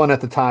K1 at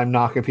the time,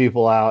 knocking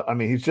people out. I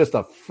mean, he's just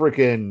a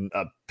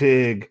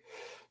big,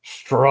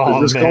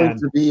 strong is this man. Going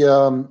to be,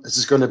 is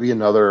this going to be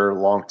another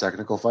long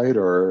technical fight,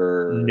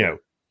 or no?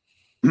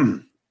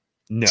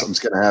 No, something's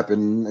going to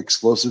happen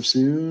explosive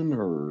soon,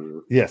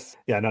 or yes,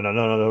 yeah,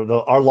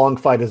 no. Our long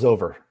fight is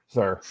over,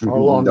 sir. Our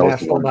long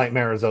national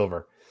nightmare is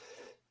over.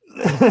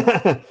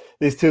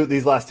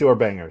 These last 2 are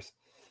bangers.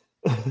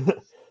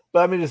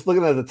 But I mean, just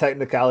looking at the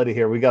technicality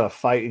here, we got a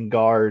fight in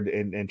guard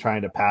and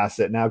trying to pass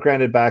it. Now,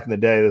 granted, back in the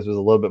day, this was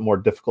a little bit more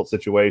difficult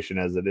situation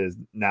as it is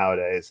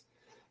nowadays.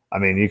 I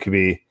mean, you could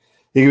be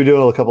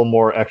doing a couple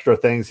more extra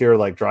things here,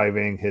 like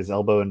driving his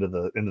elbow into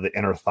the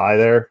inner thigh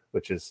there,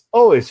 which is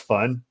always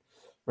fun.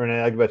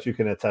 Renee, I bet you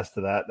can attest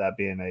to that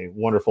being a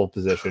wonderful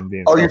position.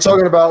 You're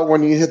talking about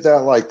when you hit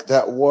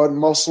that one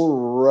muscle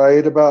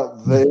right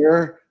about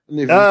there, and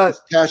if you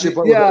catch it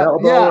with an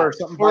elbow or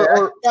something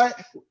by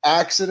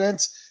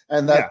accident,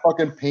 and that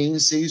fucking pain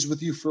stays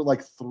with you for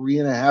like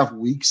 3.5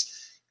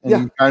 weeks, and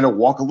you kind of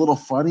walk a little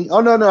funny.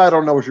 Oh no, I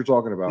don't know what you're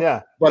talking about.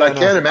 Yeah, but I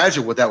can't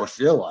imagine what that would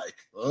feel like.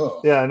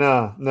 Ugh. Yeah,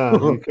 no,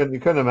 you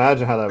couldn't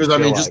imagine how that would feel.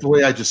 Because I mean, just the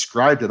way I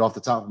described it off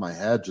the top of my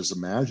head, just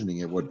imagining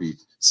it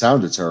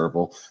sounded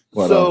terrible.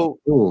 But so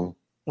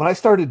when I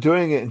started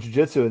doing it in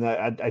jiu-jitsu, and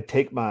I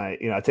take my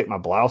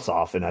blouse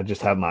off and I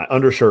just have my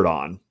undershirt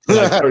on.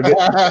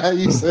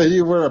 You say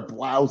you wear a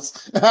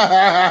blouse.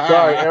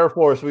 Sorry, Air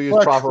Force. We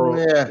use proper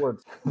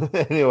words.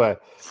 Anyway,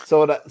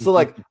 so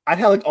like I'd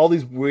have like all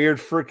these weird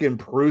freaking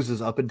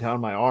bruises up and down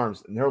my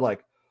arms, and they're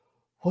like,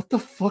 "What the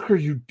fuck are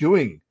you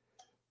doing?"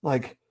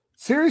 Like,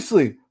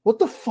 seriously, what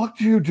the fuck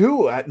do you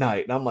do at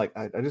night? And I'm like,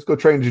 I just go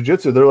train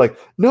jiu-jitsu. They're like,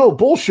 no,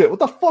 bullshit. What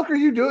the fuck are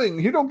you doing?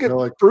 You don't get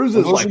like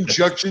bruises those like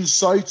injection this.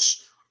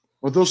 Sites.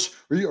 Are those?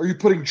 Are you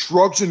putting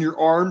drugs in your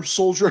arm,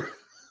 soldier?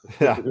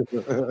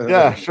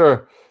 Yeah,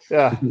 sure.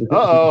 Yeah.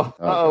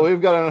 Uh-oh.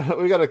 We've got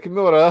a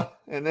Kimura,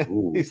 and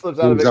then he slips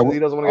out of it because he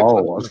doesn't want to get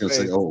punched. I was going to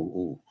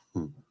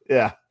say,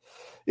 Yeah.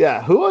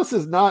 Yeah. Who else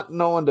is not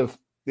no one to,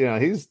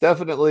 he's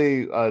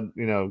definitely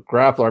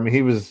grappler. I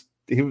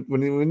mean,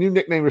 when you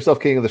nickname yourself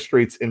King of the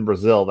Streets in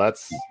Brazil,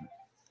 that's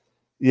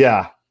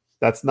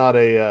not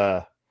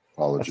a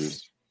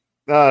apologies.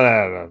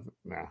 No.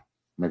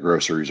 My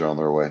groceries are on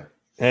their way.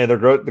 Hey, the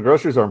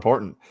groceries are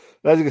important.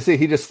 But as you can see,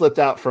 he just slipped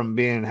out from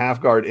being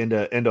half guard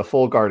into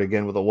full guard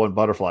again with a one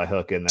butterfly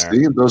hook in there.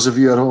 See, those of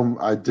you at home,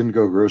 I didn't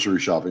go grocery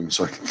shopping,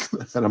 so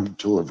I'm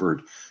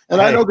delivered,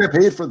 and I don't get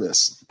paid for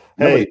this.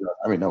 Hey,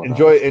 no.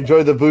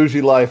 Enjoy the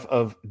bougie life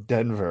of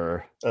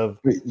Denver.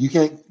 Wait, you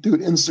can't,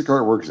 dude.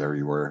 Instacart works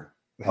everywhere.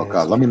 Oh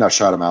God, let me not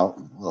shout him out.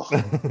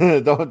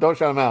 Don't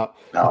shout him out.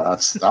 No,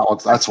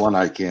 that's one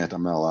I can't.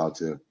 I'm not allowed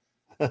to.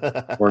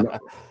 Or no.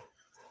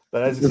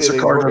 But as you see,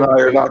 Instacart and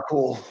I are not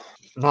cool.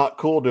 Not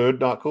cool, dude.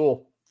 Not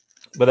cool.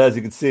 But as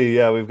you can see,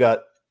 yeah,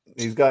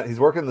 he's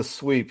working the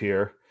sweep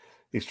here.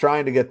 He's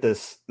trying to get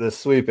this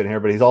sweep in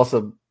here, but he's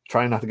also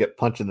trying not to get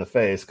punched in the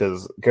face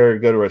because Gary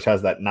Goodrich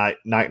has that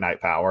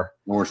night power.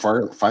 Well,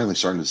 we're finally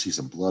starting to see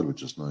some blood,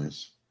 which is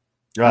nice.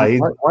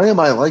 Right? Why am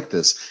I like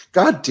this?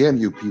 God damn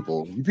you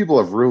people! You people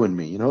have ruined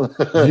me. You know,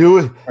 you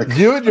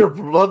and your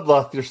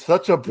bloodlust. You're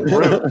such a brute.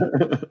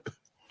 You're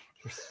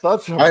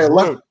such a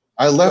brute.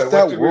 I left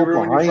that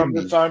world behind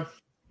me.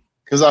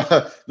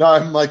 Because now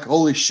I'm like,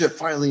 holy shit!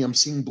 Finally, I'm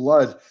seeing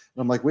blood. And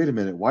I'm like, wait a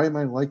minute, why am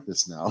I like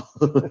this now?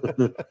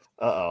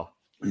 Uh-oh.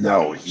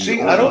 No.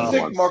 See, I don't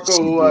think Marco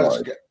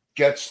Ruas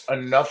gets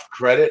enough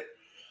credit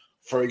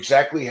for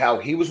exactly how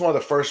he was one of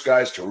the first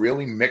guys to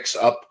really mix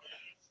up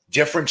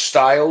different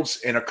styles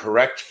in a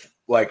correct,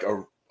 like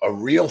a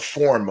real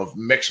form of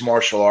mixed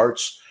martial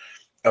arts,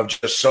 of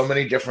just so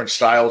many different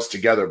styles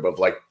together, but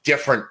like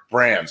different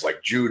brands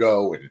like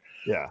judo and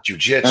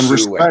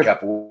jiu-jitsu and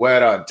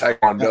capoeira and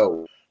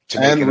taekwondo to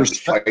make it a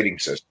fighting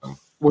system.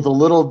 With a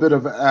little bit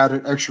of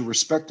added extra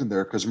respect in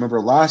there, because remember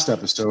last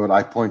episode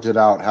I pointed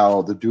out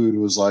how the dude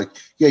was like,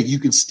 yeah, you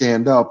can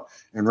stand up,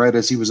 and right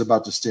as he was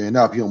about to stand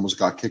up, he almost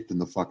got kicked in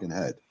the fucking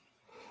head.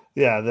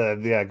 Yeah,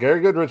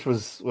 Gary Goodrich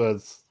was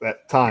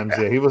at times,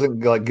 he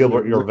wasn't like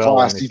Gilbert Yorvel.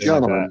 Classy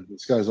gentleman. Like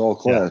this guy's all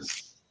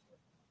class.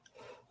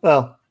 Yeah.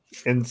 Well,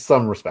 in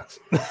some respects.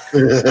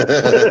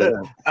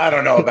 I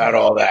don't know about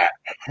all that.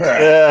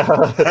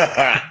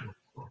 Yeah.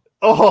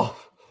 Oh,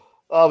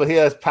 but he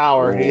has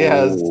power. He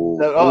has.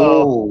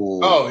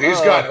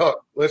 He's got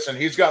hook. Listen,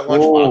 he's got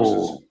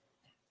lunchboxes.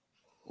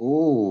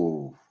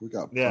 Oh, we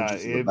got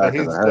but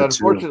he's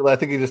unfortunately, I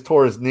think he just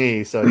tore his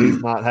knee, so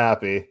he's not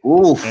happy.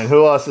 Oof. And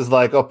who else is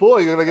like, oh boy,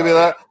 you're gonna give me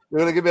that? You're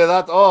gonna give me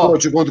that? Oh,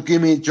 you're going to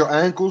give me your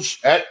ankles?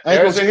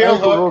 There's a heel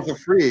hook. Are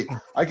free.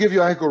 I give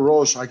you ankle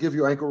rolls. I give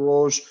you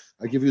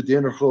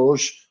dinner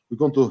rolls. We're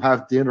going to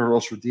have dinner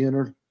rolls for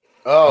dinner.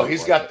 Oh,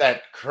 he's got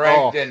that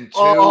cranked in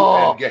too,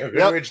 and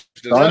Goodrich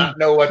does not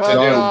know what to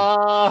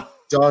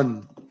do.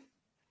 Done.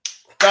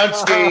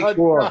 Dunsky.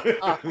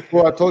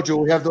 Well, I told you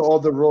we have all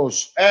the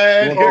rolls.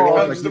 And here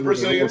comes the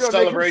Brazilian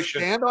celebration.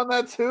 Stand on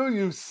that too,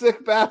 you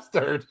sick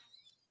bastard.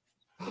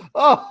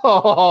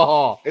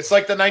 Oh, it's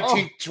like the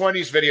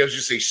 1920s videos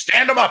you see.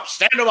 Stand him up,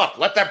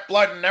 let that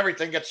blood and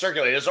everything get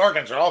circulated. His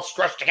organs are all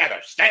scrushed together.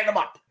 Stand him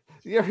up.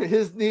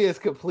 His knee is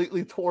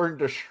completely torn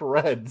to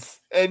shreds,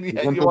 and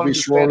yet you want to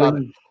stand on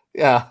it.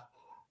 Yeah,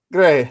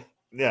 great.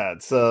 Yeah,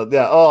 it's Yep,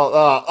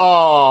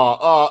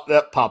 pop.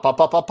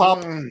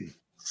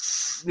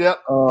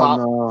 Yep. Oh pop.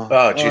 no.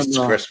 Oh Jesus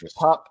Christmas.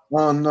 Pop.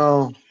 Oh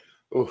no.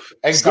 Oof.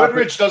 And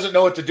Goodrich doesn't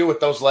know what to do with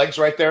those legs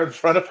right there in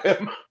front of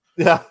him.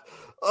 Yeah.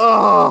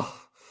 Oh.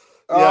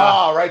 Yeah.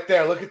 Oh, right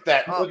there. Look at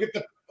that. Look at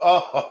the.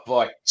 Oh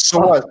boy. So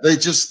what? They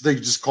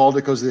just called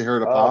it because they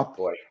heard a pop.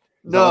 Boy.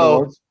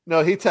 No,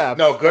 he tapped.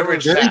 No,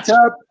 Goodrich. Did he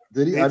tap?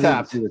 Did he? He I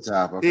tapped. didn't see the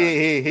tap.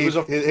 Okay. It was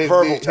a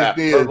verbal tap,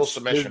 verbal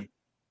submission.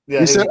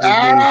 He said,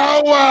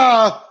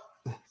 "Ow!"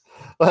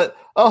 But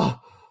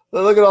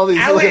look at all these.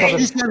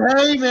 He said,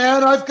 "Hey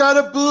man, I've got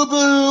a boo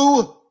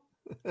boo."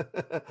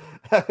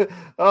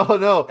 Oh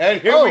no!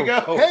 And here we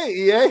go. Hey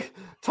EA,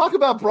 talk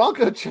about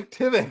Bronco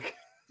Chektivik.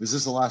 Is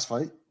this the last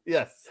fight?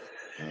 Yes.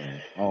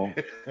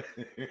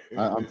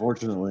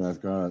 Unfortunately,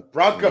 I've got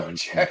Bronco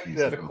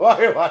Chektivik.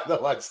 Why am I the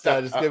one just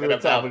give me a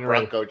tap when you're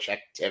ready. Bronco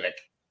Chektivik.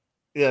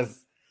 Yes.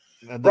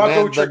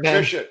 Bronco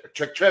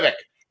Chektivik.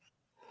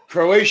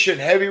 Croatian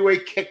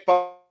heavyweight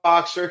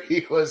kickboxer.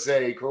 He was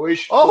a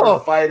Croatian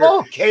fighter,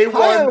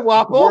 K1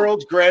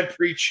 World Grand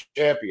Prix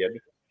champion.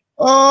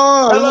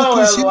 Oh,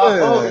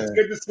 hello. It's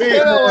good to see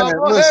you.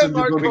 Listen,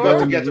 we got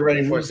to get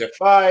ready for the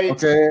fight.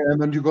 Okay,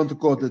 and then you're going to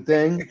go the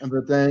dang and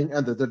the dang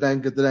and the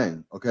dang and the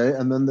dang. Okay,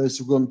 and then they're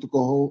going to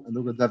go home and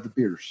they're going to have the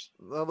beers.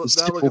 The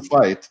simple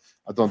fight.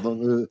 I don't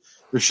know.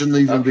 There shouldn't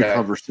even be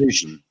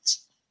conversation.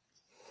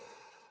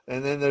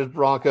 And then there's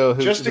Bronco,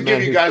 who just to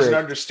give you guys an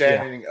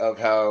understanding of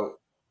how.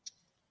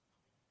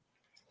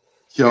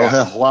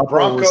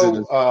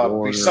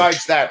 Bronco,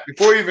 besides that,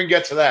 before you even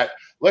get to that,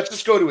 let's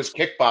just go to his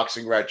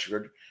kickboxing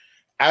record.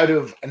 Out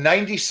of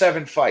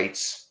 98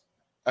 fights,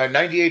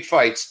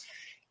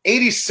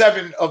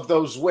 87 of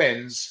those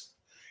wins,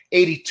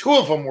 82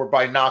 of them were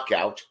by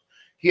knockout.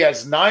 He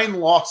has 9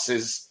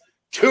 losses,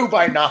 2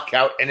 by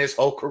knockout in his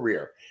whole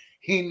career.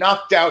 He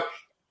knocked out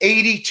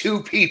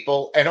 82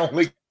 people and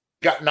only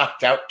got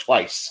knocked out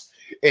twice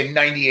in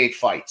 98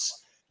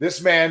 fights.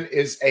 This man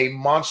is a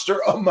monster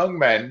among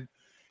men.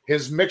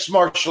 His mixed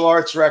martial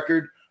arts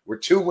record were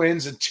 2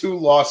 wins and 2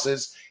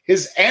 losses.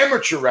 His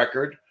amateur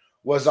record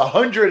was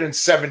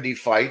 170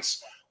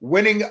 fights,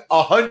 winning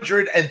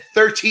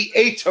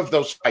 138 of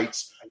those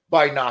fights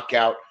by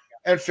knockout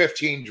and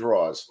 15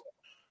 draws.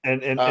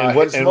 And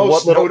his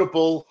most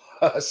notable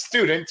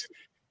student.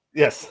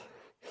 Yes.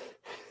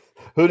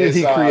 Who did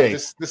he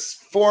create? This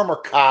former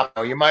cop.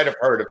 You might have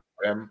heard of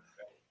him.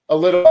 A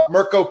little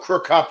Mirko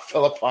Krukop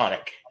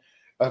Filiponic.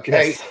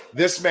 Okay? Yes.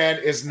 This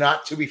man is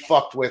not to be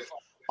fucked with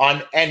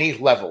on any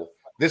level.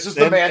 This is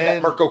the man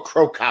that Mirko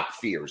Krukop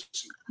fears.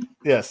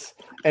 Yes.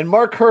 And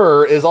Mark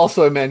Kerr is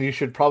also a man you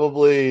should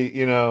probably,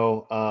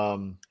 not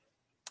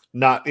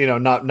meet in a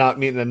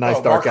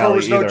nice dark alley. Mark Kerr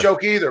was no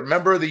joke either.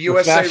 Member of the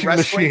USA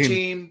Wrestling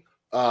Team.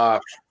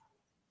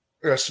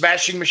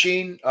 Smashing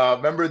Machine.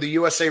 Member of the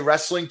USA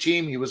Wrestling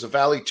Team. He was a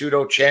Vale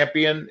Tudo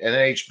champion in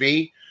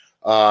NHB.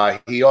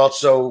 He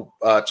also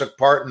took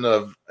part in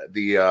the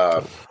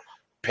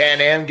Pan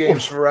Am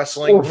Games for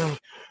wrestling.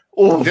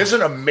 There's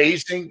an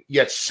amazing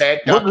yet sad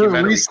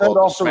documentary called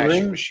The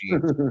Smashing Machine.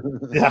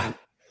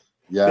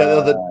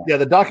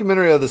 The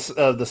documentary of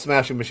the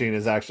Smashing Machine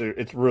is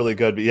it's really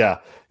good.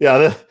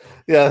 But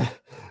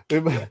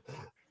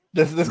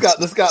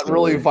this got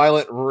really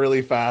violent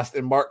really fast,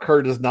 and Mark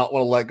Kerr does not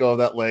want to let go of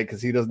that leg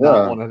because he does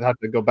not want to have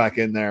to go back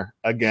in there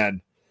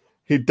again.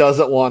 He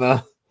doesn't want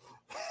to.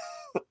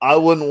 I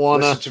wouldn't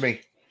want to. Listen to me.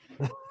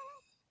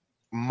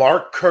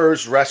 Mark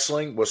Kerr's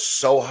wrestling was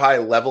so high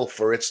level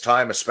for its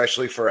time,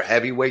 especially for a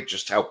heavyweight,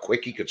 just how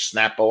quick he could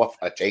snap off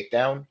a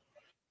takedown.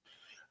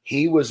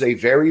 He was a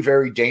very,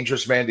 very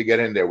dangerous man to get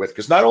in there with,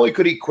 because not only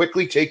could he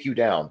quickly take you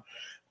down,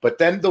 but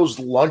then those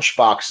lunch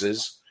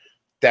boxes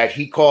that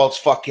he calls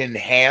fucking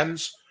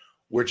hands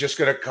were just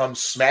going to come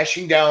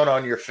smashing down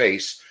on your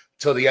face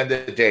till the end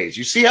of the days.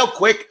 You see how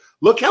quick?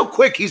 Look how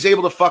quick he's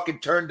able to fucking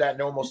turn that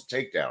and almost a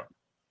takedown.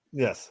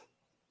 Yes.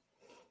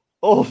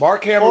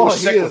 Mark Hammer was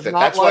sick with it.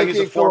 That's why he's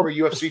a former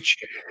UFC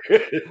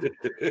champion.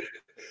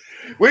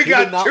 We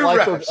got 2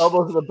 reps.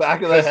 Elbows to the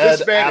back of the head.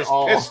 This man is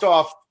pissed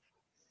off.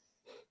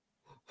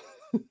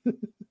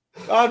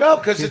 Oh, no,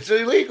 because it's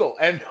illegal.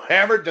 And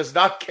Hammer does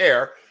not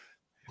care.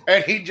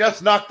 And he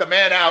just knocked the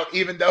man out,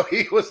 even though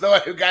he was the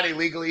one who got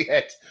illegally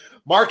hit.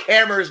 Mark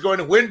Hammer is going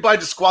to win by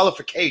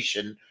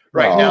disqualification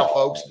now,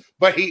 folks.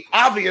 But he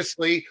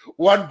obviously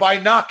won by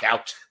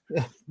knockout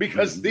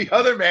because the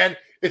other man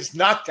is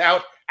knocked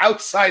out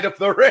outside of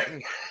the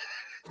ring.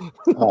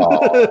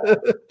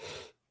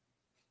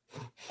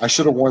 I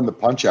should have worn the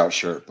Punch-Out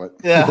shirt, but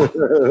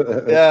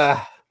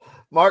yeah.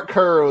 Mark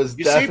Kerr was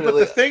but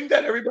the thing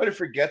that everybody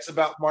forgets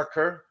about Mark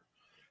Kerr,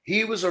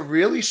 he was a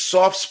really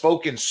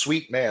soft-spoken,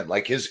 sweet man.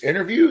 Like his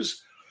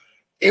interviews,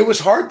 it was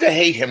hard to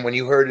hate him when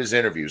you heard his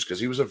interviews because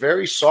he was a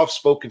very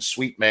soft-spoken,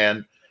 sweet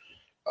man.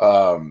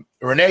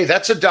 Renee,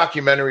 that's a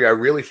documentary I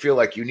really feel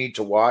like you need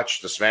to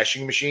watch, The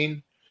Smashing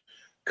Machine,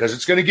 because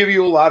it's going to give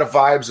you a lot of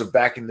vibes of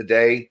back in the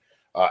day,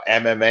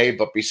 MMA.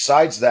 But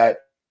besides that,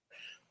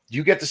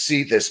 you get to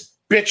see this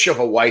bitch of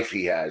a wife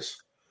he has.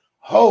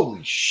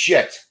 Holy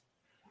shit.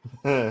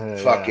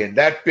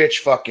 That bitch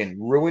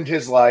fucking ruined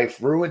his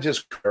life, ruined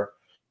his career.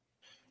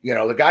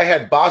 The guy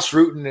had Boss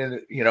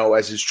Rutan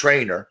as his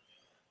trainer,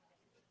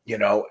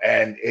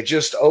 and it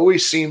just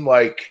always seemed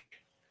like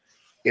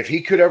if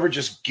he could ever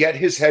just get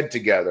his head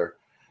together,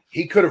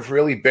 he could have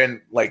really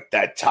been like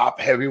that top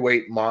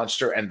heavyweight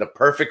monster and the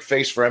perfect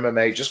face for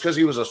MMA just because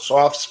he was a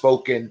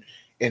soft-spoken,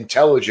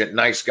 intelligent,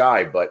 nice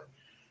guy. But,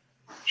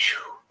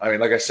 I mean,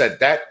 like I said,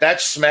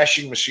 that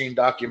Smashing Machine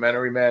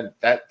documentary, man,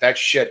 that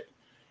shit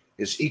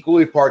is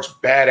equally parts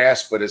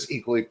badass, but is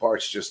equally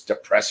parts just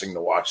depressing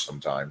to watch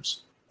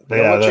sometimes.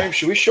 James,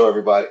 should we show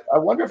everybody? I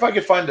wonder if I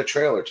could find the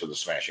trailer to The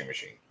Smashing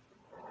Machine.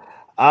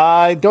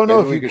 I don't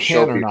know if you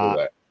can or not.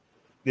 That.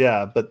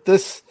 Yeah, but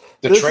this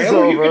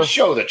trailer, you can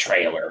show the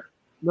trailer.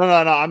 No.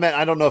 I meant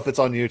I don't know if it's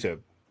on YouTube.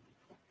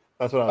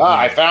 That's what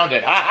I found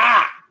it.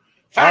 Ha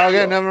ha.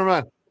 Okay, never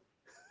mind.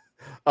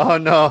 Oh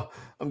no,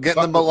 I'm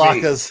getting the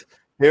malakas.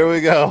 Here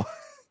we go.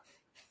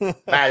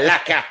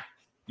 Malaka.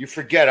 You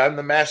forget I'm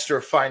the master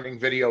of finding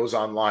videos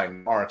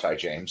online, aren't I,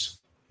 James?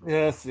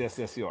 Yes,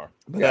 you are.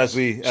 Yes.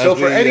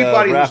 For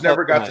anybody who's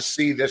never got to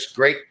see this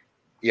great,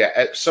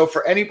 so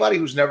for anybody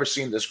who's never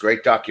seen this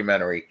great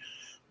documentary,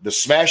 The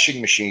Smashing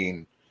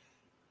Machine,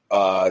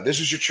 this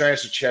is your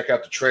chance to check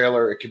out the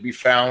trailer. It can be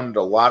found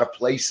a lot of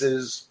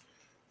places.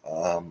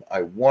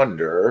 I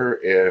wonder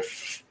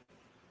if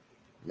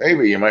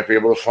Maybe you might be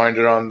able to find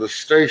it on the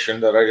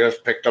station that I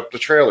just picked up the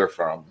trailer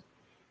from,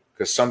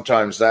 because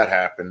sometimes that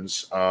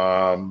happens.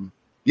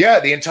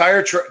 Yeah, the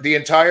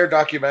entire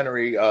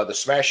documentary, The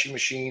Smashing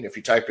Machine, if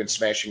you type in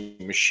Smashing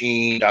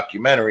Machine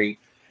documentary,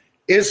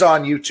 is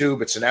on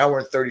YouTube. It's an hour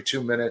and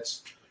 32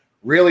 minutes.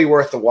 Really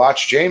worth the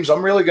watch. James, I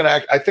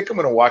think I'm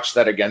going to watch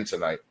that again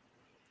tonight.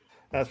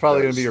 That's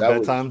probably going to be your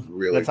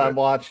bedtime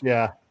watch.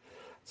 Yeah.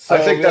 So, I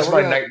think that's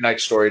my night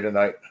story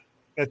tonight.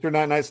 That's your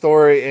night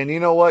story. And you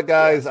know what,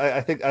 guys? Yeah.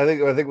 I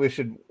think we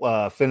should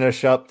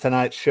finish up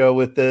tonight's show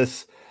with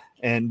this.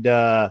 And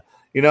I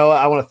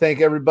want to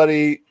thank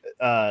everybody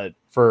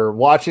for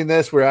watching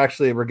this.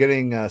 We're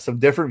getting some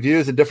different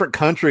views in different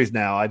countries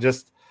now.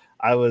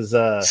 I was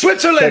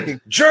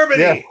Switzerland,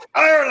 Germany,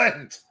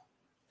 Ireland,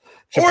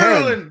 Japan.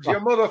 Ireland, you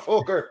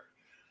motherfucker.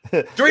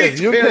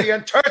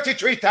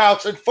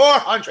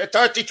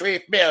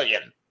 3,033,433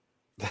 million.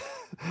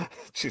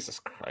 Jesus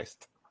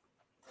Christ.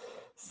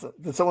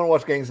 Did someone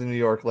watch Gangs in New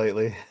York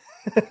lately?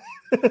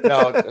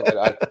 No,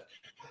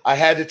 I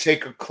had to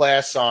take a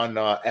class on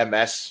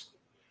MS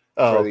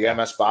for the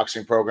MS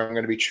boxing program I'm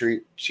going to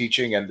be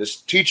teaching, and this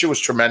teacher was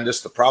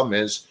tremendous. The problem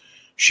is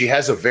she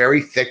has a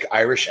very thick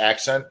Irish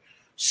accent,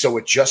 so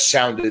it just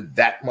sounded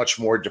that much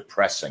more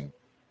depressing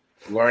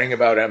learning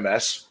about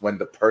MS when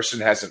the person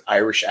has an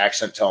Irish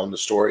accent telling the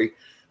story,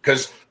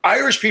 because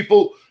Irish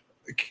people,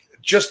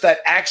 just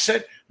that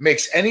accent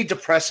makes any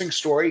depressing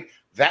story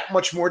that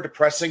much more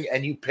depressing.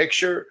 And you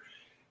picture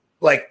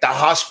like the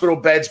hospital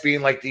beds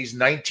being like these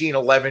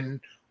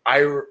 1911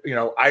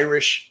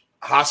 Irish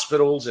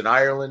hospitals in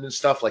Ireland and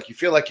stuff. Like you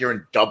feel like you're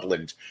in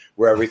Dublin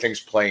where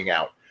everything's playing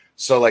out.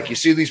 So like you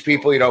see these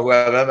people, who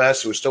have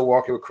MS, who are still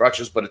walking with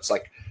crutches, but it's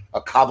like a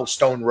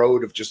cobblestone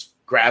road of just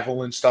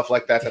gravel and stuff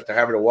like that they're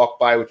having to walk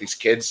by with these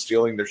kids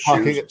stealing their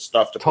shoes and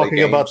stuff to play games.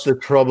 Talking about the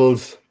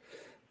troubles.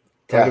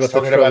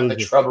 Talking about the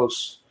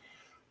troubles.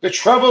 The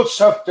troubles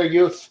of the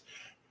youth.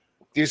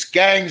 These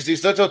gangs,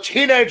 these little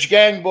teenage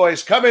gang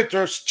boys coming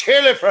to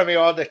steal it from you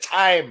all the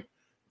time.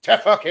 They're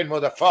fucking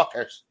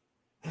motherfuckers.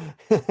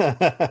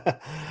 But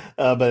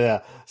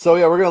yeah. So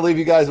yeah, we're going to leave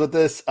you guys with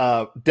this.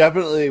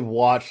 Definitely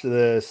watch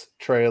this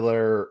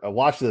trailer.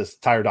 Watch this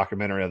entire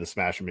documentary of the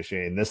Smashing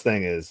Machine. This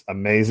thing is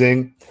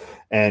amazing.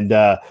 And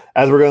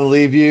as we're going to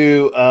leave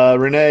you,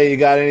 Renee, you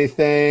got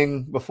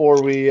anything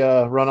before we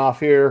run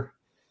off here?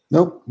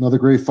 Nope. Another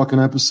great fucking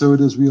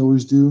episode as we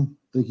always do.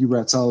 Thank you,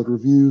 Rat Solid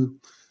Review.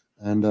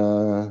 And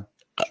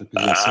check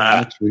us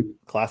out next week.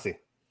 Classy.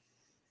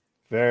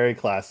 Very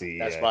classy.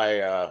 That's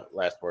my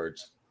last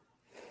words.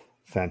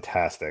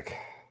 Fantastic.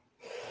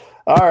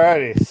 All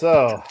righty.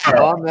 So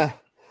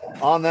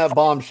on that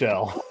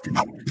bombshell.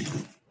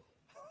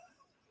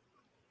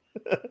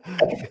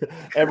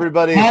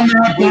 Everybody,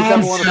 please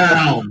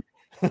everyone.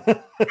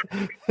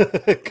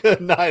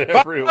 Good night,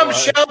 everyone.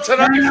 Bombshell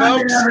tonight,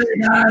 folks.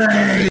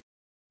 Everybody.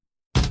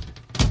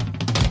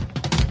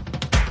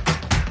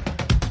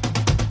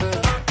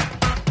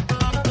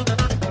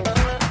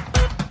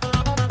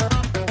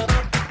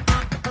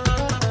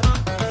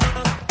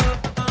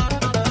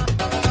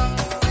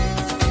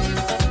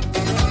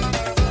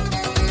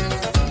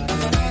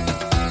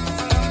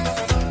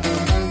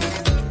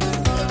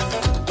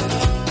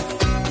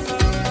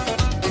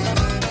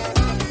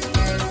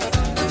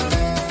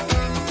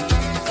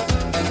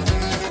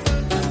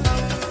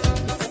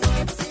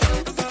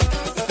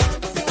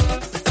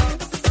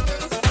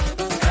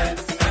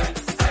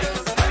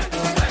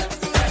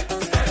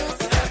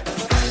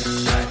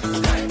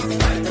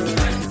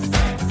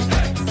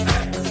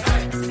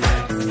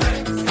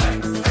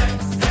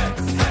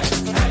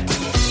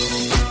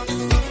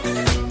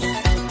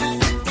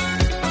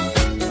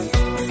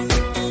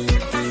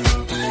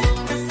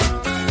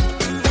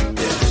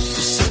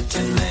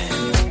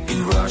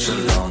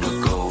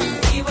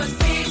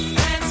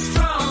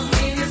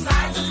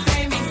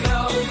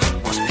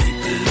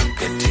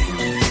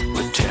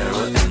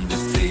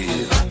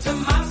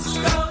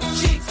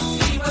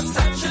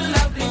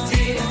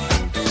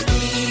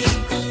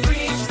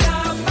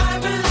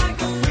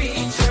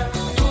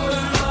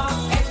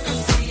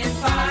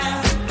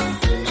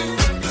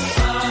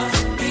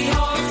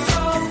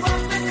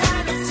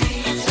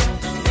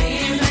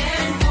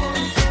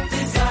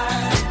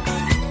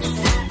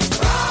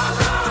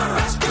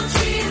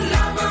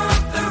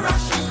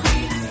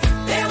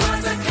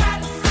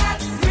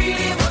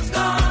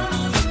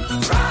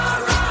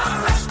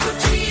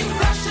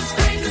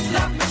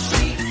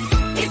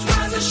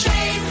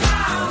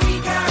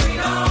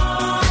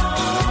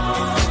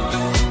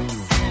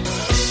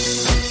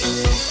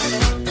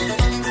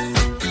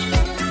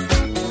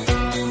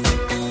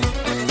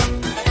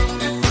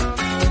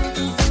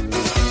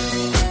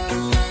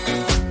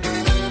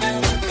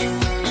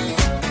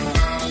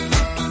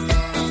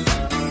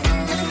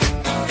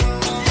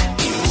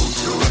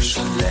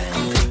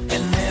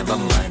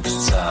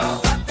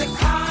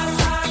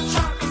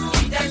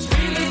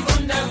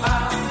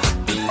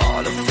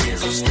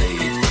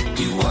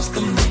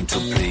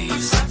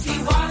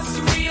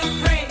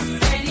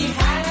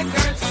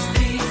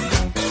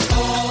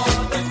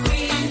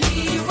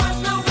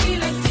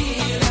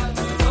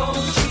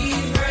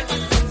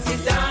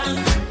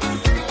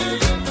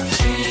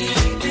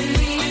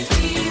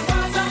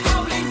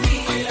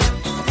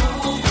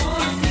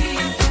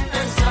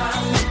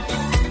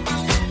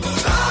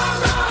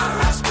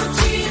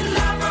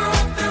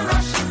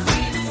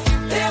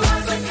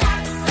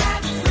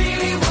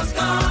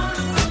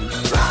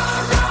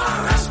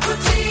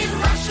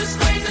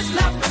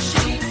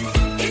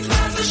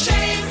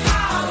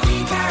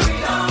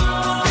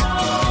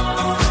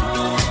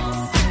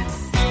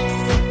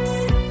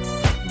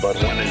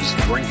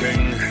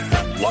 drinking,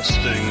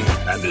 lusting,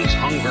 and his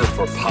hunger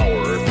for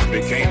power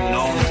became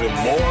known to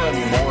more and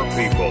more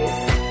people,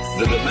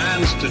 the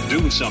demands to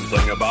do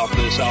something about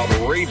this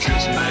outrageous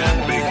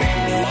man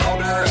became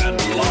louder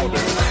and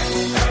louder.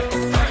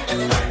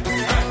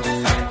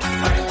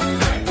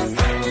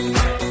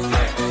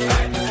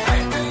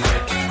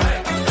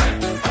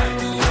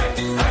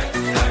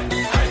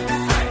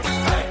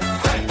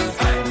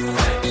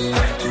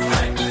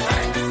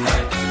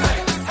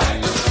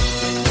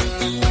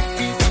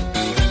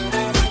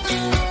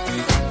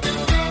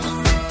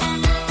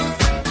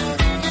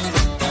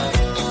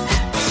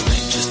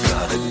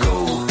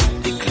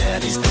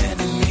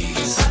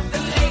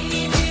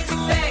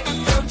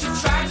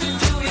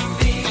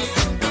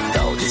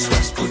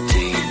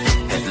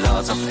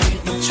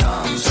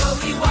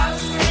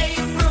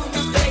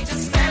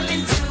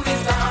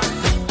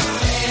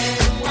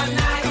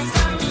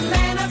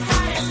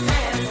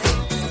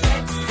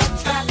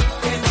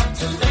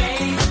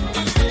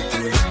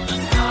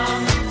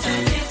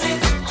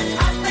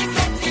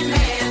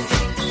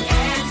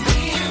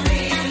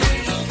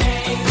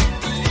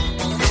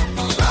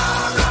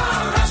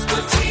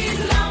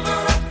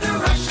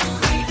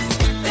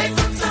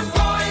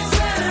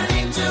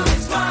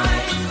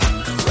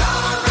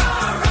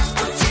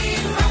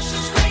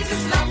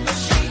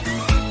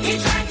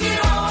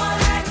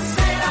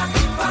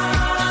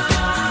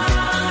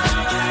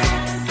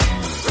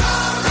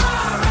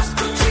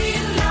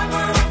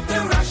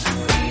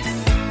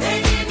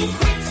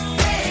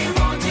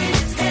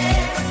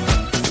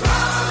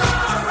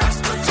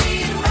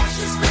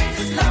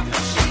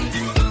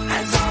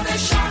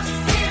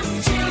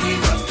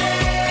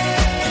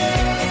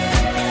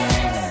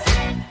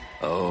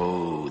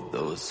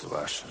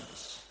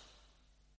 Russians.